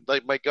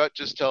 Like my gut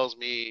just tells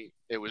me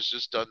it was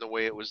just done the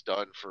way it was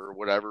done for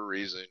whatever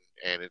reason,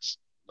 and it's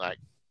not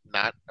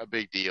a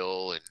big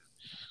deal, and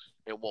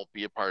it won't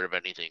be a part of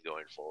anything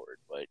going forward.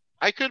 But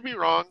I could be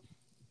wrong,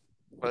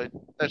 but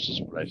that's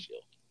just what I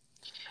feel.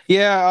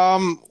 Yeah,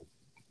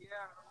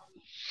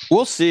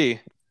 we'll see.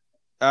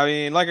 I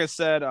mean, like I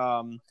said,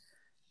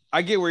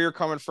 I get where you're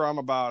coming from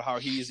about how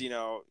he's,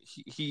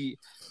 he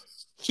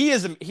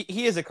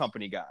is a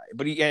company guy,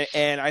 but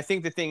and I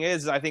think the thing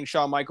is, I think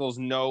Shawn Michaels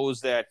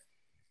knows that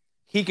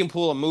he can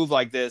pull a move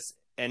like this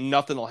and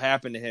nothing will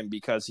happen to him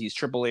because he's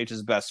Triple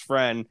H's best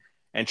friend,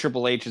 and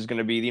Triple H is going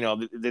to be,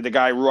 the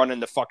guy running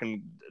the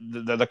fucking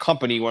the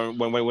company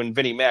when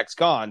Vinnie Mac's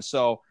gone.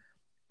 So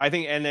I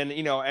think, and then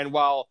and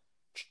while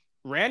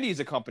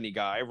Randy's a company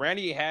guy,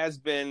 Randy has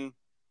been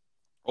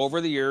over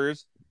the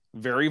years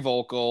very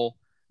vocal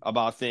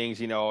about things,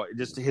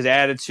 just his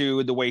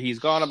attitude, the way he's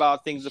gone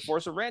about things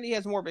before. So Randy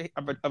has more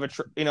of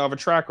a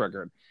track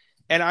record,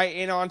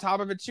 and on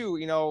top of it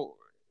too,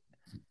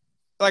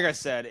 like I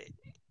said,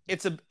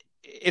 it's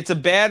a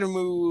bad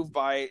move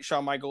by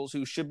Shawn Michaels,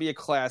 who should be a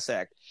class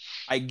act.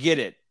 I get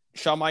it.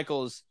 Shawn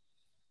Michaels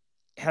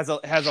is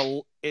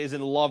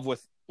in love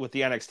with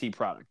the NXT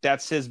product.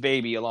 That's his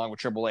baby, along with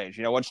Triple H.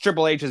 It's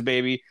Triple H's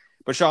baby,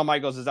 but Shawn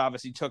Michaels has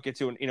obviously took it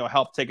to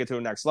helped take it to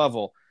a next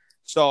level.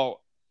 So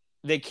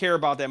they care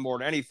about that more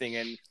than anything.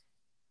 And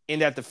in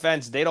that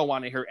defense, they don't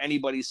want to hear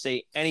anybody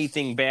say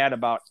anything bad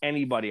about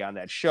anybody on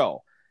that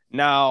show.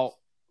 Now,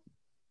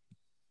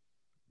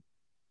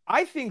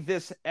 I think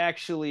this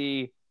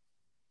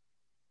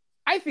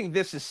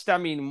is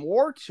stemming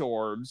more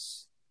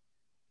towards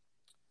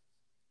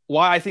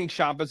why I think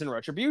Ciampa's in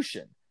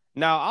Retribution.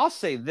 Now, I'll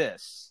say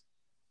this.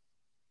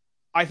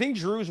 I think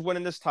Drew's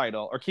winning this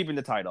title or keeping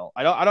the title.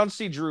 I don't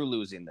see Drew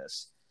losing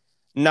this.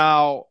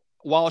 Now,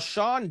 while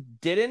Shawn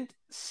didn't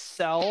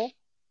sell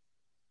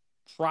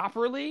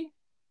properly,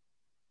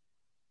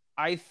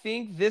 I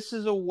think this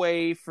is a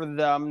way for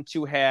them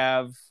to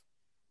have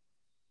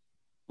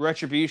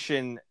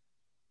Retribution,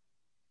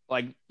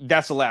 like,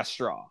 that's the last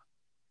straw.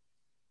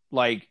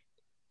 Like,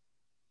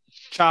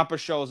 Ciampa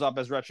shows up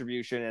as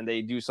Retribution and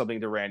they do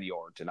something to Randy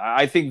Orton.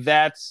 I think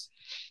that's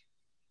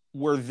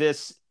where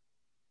this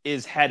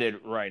is headed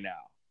right now.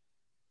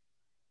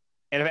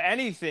 And if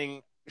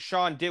anything,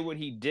 Shawn did what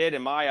he did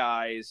in my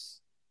eyes.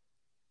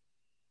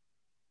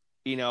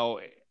 You know,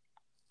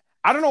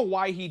 I don't know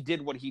why he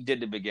did what he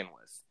did to begin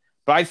with,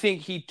 but I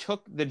think he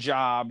took the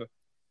job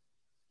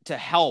to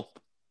help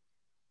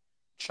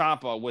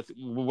Ciampa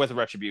with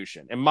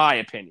Retribution, in my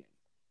opinion,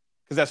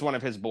 because that's one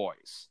of his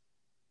boys.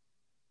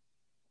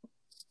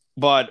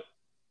 But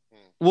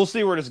we'll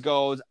see where this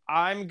goes.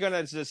 I'm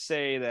gonna just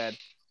say that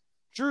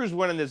Drew's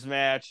winning this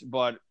match,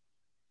 but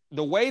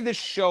the way this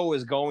show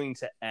is going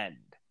to end,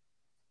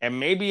 and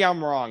maybe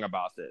I'm wrong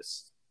about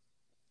this,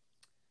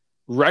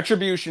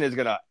 Retribution is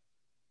gonna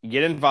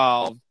get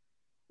involved,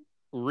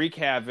 wreak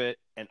havoc,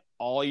 and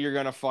all you're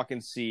gonna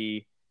fucking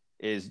see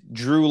is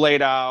Drew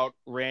laid out,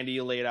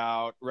 Randy laid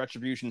out,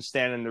 Retribution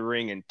standing in the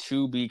ring, and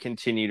to be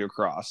continued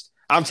across.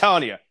 I'm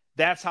telling you,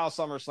 that's how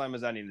SummerSlam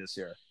is ending this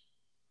year.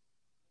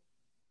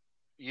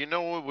 You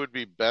know what would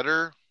be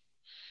better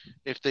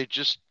if they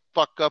just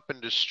fuck up and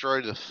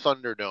destroy the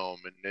Thunderdome,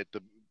 and at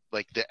the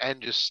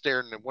end just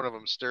staring at one of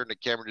them staring at the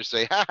camera, just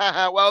say, "Ha ha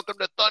ha! Welcome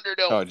to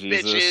Thunderdome, Oh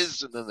Jesus!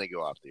 bitches!" And then they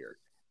go off the air.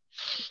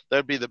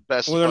 That'd be the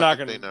best Well, they're not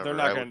fucking gonna thing ever. they're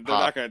not gonna they're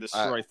not gonna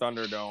destroy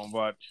Thunderdome,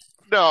 but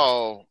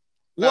No,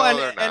 well, no,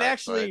 they're and not.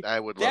 actually, But I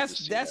would love to that's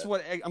see that's that.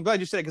 what I'm glad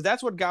you said it, because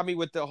that's what got me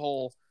with the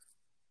whole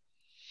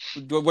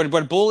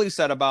what Bully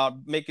said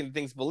about making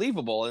things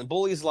believable. And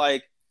Bully's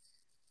like,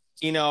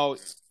 you know,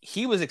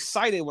 he was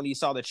excited when he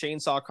saw the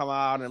chainsaw come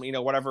out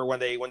and whatever when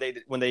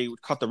they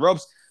cut the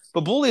ropes.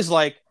 But Bully's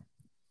like,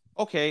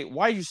 okay,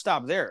 why did you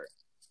stop there?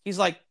 He's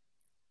like,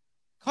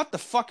 cut the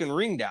fucking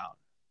ring down,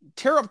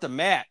 tear up the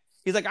mat.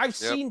 He's like, I've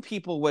Yep. seen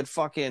people with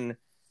fucking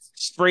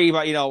spray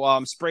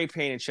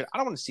paint and shit. I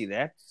don't want to see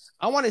that.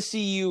 I want to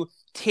see you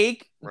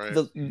take Right.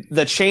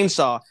 the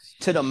chainsaw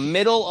to the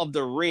middle of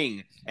the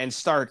ring and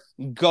start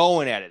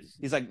going at it.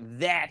 He's like,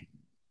 that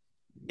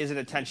is an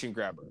attention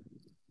grabber.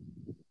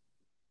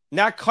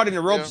 Not cutting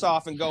the ropes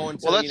off and going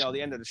to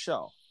the end of the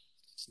show.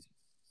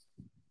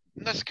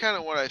 That's kind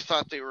of what I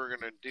thought they were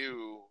gonna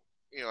do,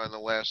 on the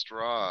last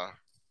Raw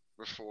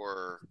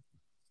before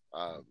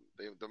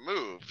the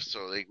move,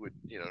 so they would,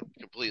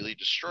 completely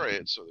destroy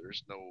it. So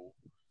there's no,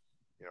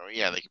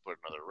 they could put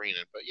another ring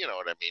in, but you know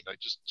what I mean. Like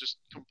just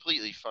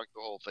completely fuck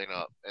the whole thing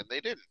up, and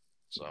they didn't.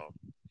 So,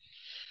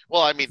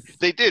 well, I mean,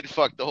 they did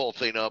fuck the whole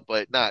thing up,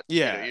 but not.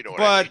 Yeah, you know what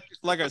but I mean.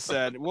 like I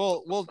said,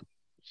 we'll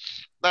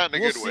Not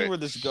in a good see way. where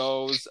this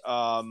goes.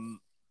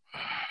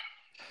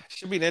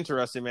 Should be an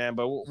interesting, man.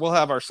 But we'll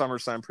have our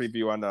SummerSlam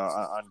preview on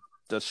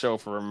the show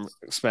from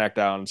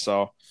SmackDown.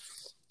 So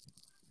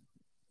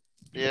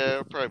yeah,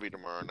 it'll probably be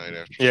tomorrow night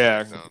after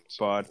yeah, SmackDown.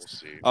 So but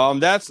we'll see.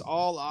 that's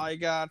all I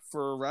got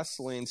for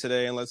wrestling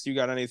today. Unless you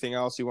got anything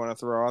else you want to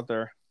throw out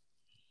there.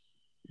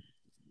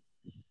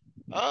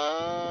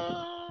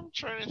 I'm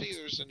trying to think if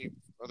there's any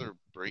other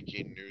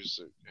breaking news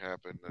that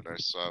happened that I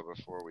saw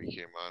before we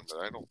came on, but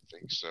I don't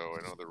think so.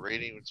 I know the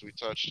ratings we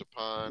touched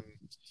upon,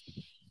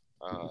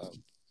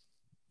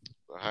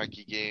 the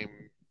hockey game,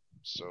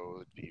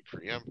 so it'd be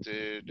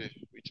preempted.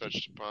 We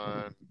touched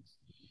upon.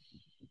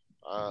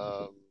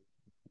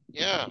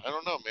 Yeah, I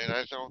don't know, man.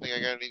 I don't think I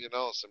got anything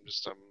else.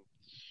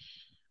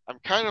 I'm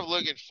kind of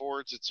looking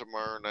forward to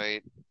tomorrow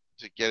night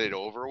to get it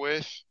over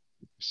with,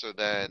 so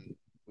then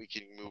we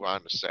can move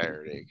on to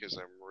Saturday because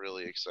I'm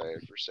really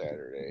excited for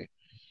Saturday,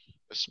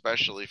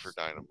 especially for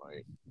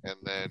Dynamite. And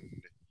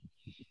then,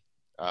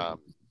 um,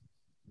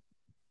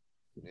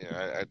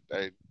 yeah,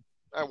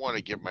 I want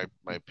to give my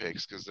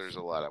picks because there's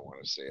a lot I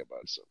want to say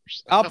about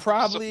SummerSlam. I'll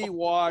probably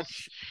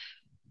watch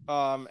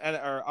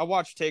I'll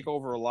watch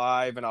Takeover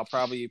live, and I'll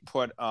probably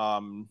put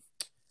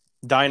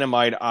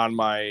Dynamite on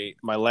my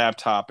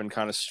laptop and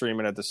kind of stream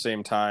it at the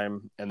same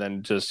time, and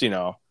then just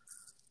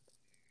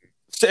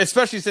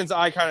especially since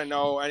I kind of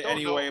know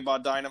anyway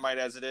about Dynamite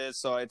as it is,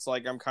 so it's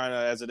like I'm kind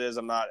of as it is.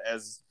 I'm not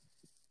as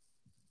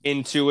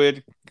into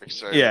it.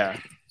 Excited. Yeah,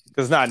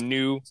 because it's not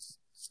new.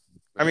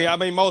 I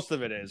mean, most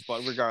of it is,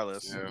 but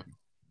regardless.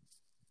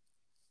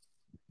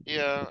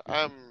 Yeah,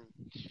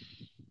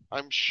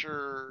 I'm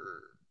sure.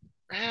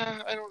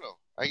 Yeah, I don't know.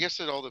 I guess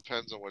it all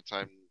depends on what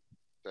time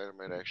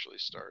Dynamite actually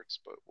starts,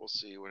 but we'll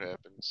see what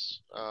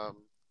happens.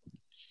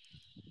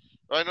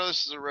 I know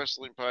this is a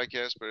wrestling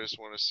podcast, but I just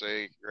want to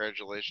say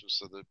congratulations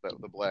to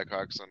the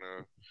Blackhawks on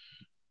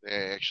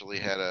they actually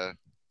had a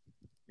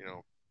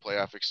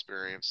playoff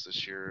experience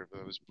this year.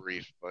 It was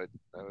brief, but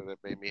that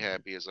made me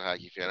happy as a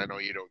hockey fan. I know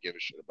you don't give a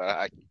shit about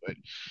hockey, but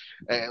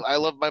I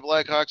love my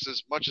Blackhawks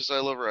as much as I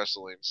love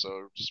wrestling,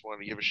 so just want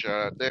to give a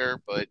shout out there.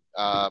 But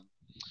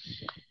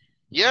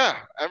yeah,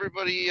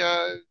 everybody,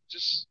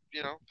 just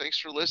thanks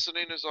for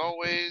listening as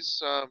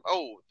always.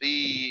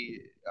 The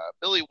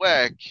Billy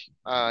Weck,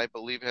 I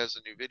believe, has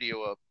a new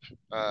video up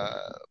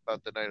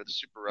about the Night of the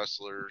Super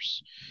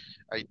Wrestlers.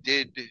 I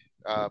did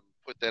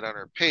put that on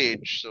our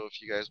page, so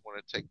if you guys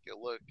want to take a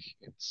look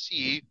and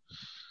see,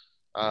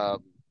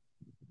 um,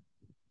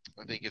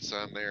 I think it's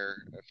on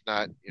there. If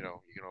not, you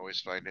can always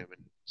find him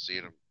and see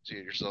it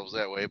yourselves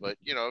that way. But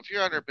if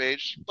you're on our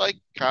page, like,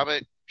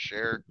 comment,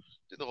 share,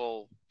 do the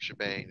whole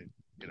shebang, and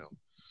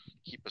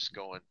keep us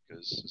going.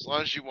 Because as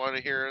long as you want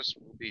to hear us,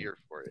 we'll be here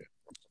for you.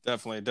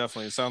 Definitely,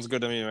 definitely. Sounds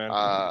good to me, man.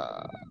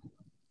 Uh,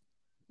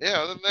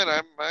 yeah. Other than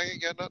that, I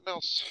ain't got nothing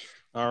else.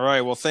 All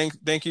right. Well,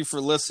 thank you for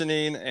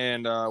listening,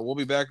 and we'll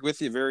be back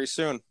with you very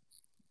soon.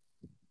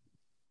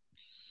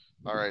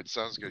 All right,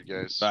 sounds good,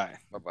 guys. Bye.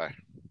 Bye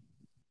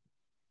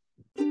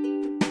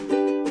bye.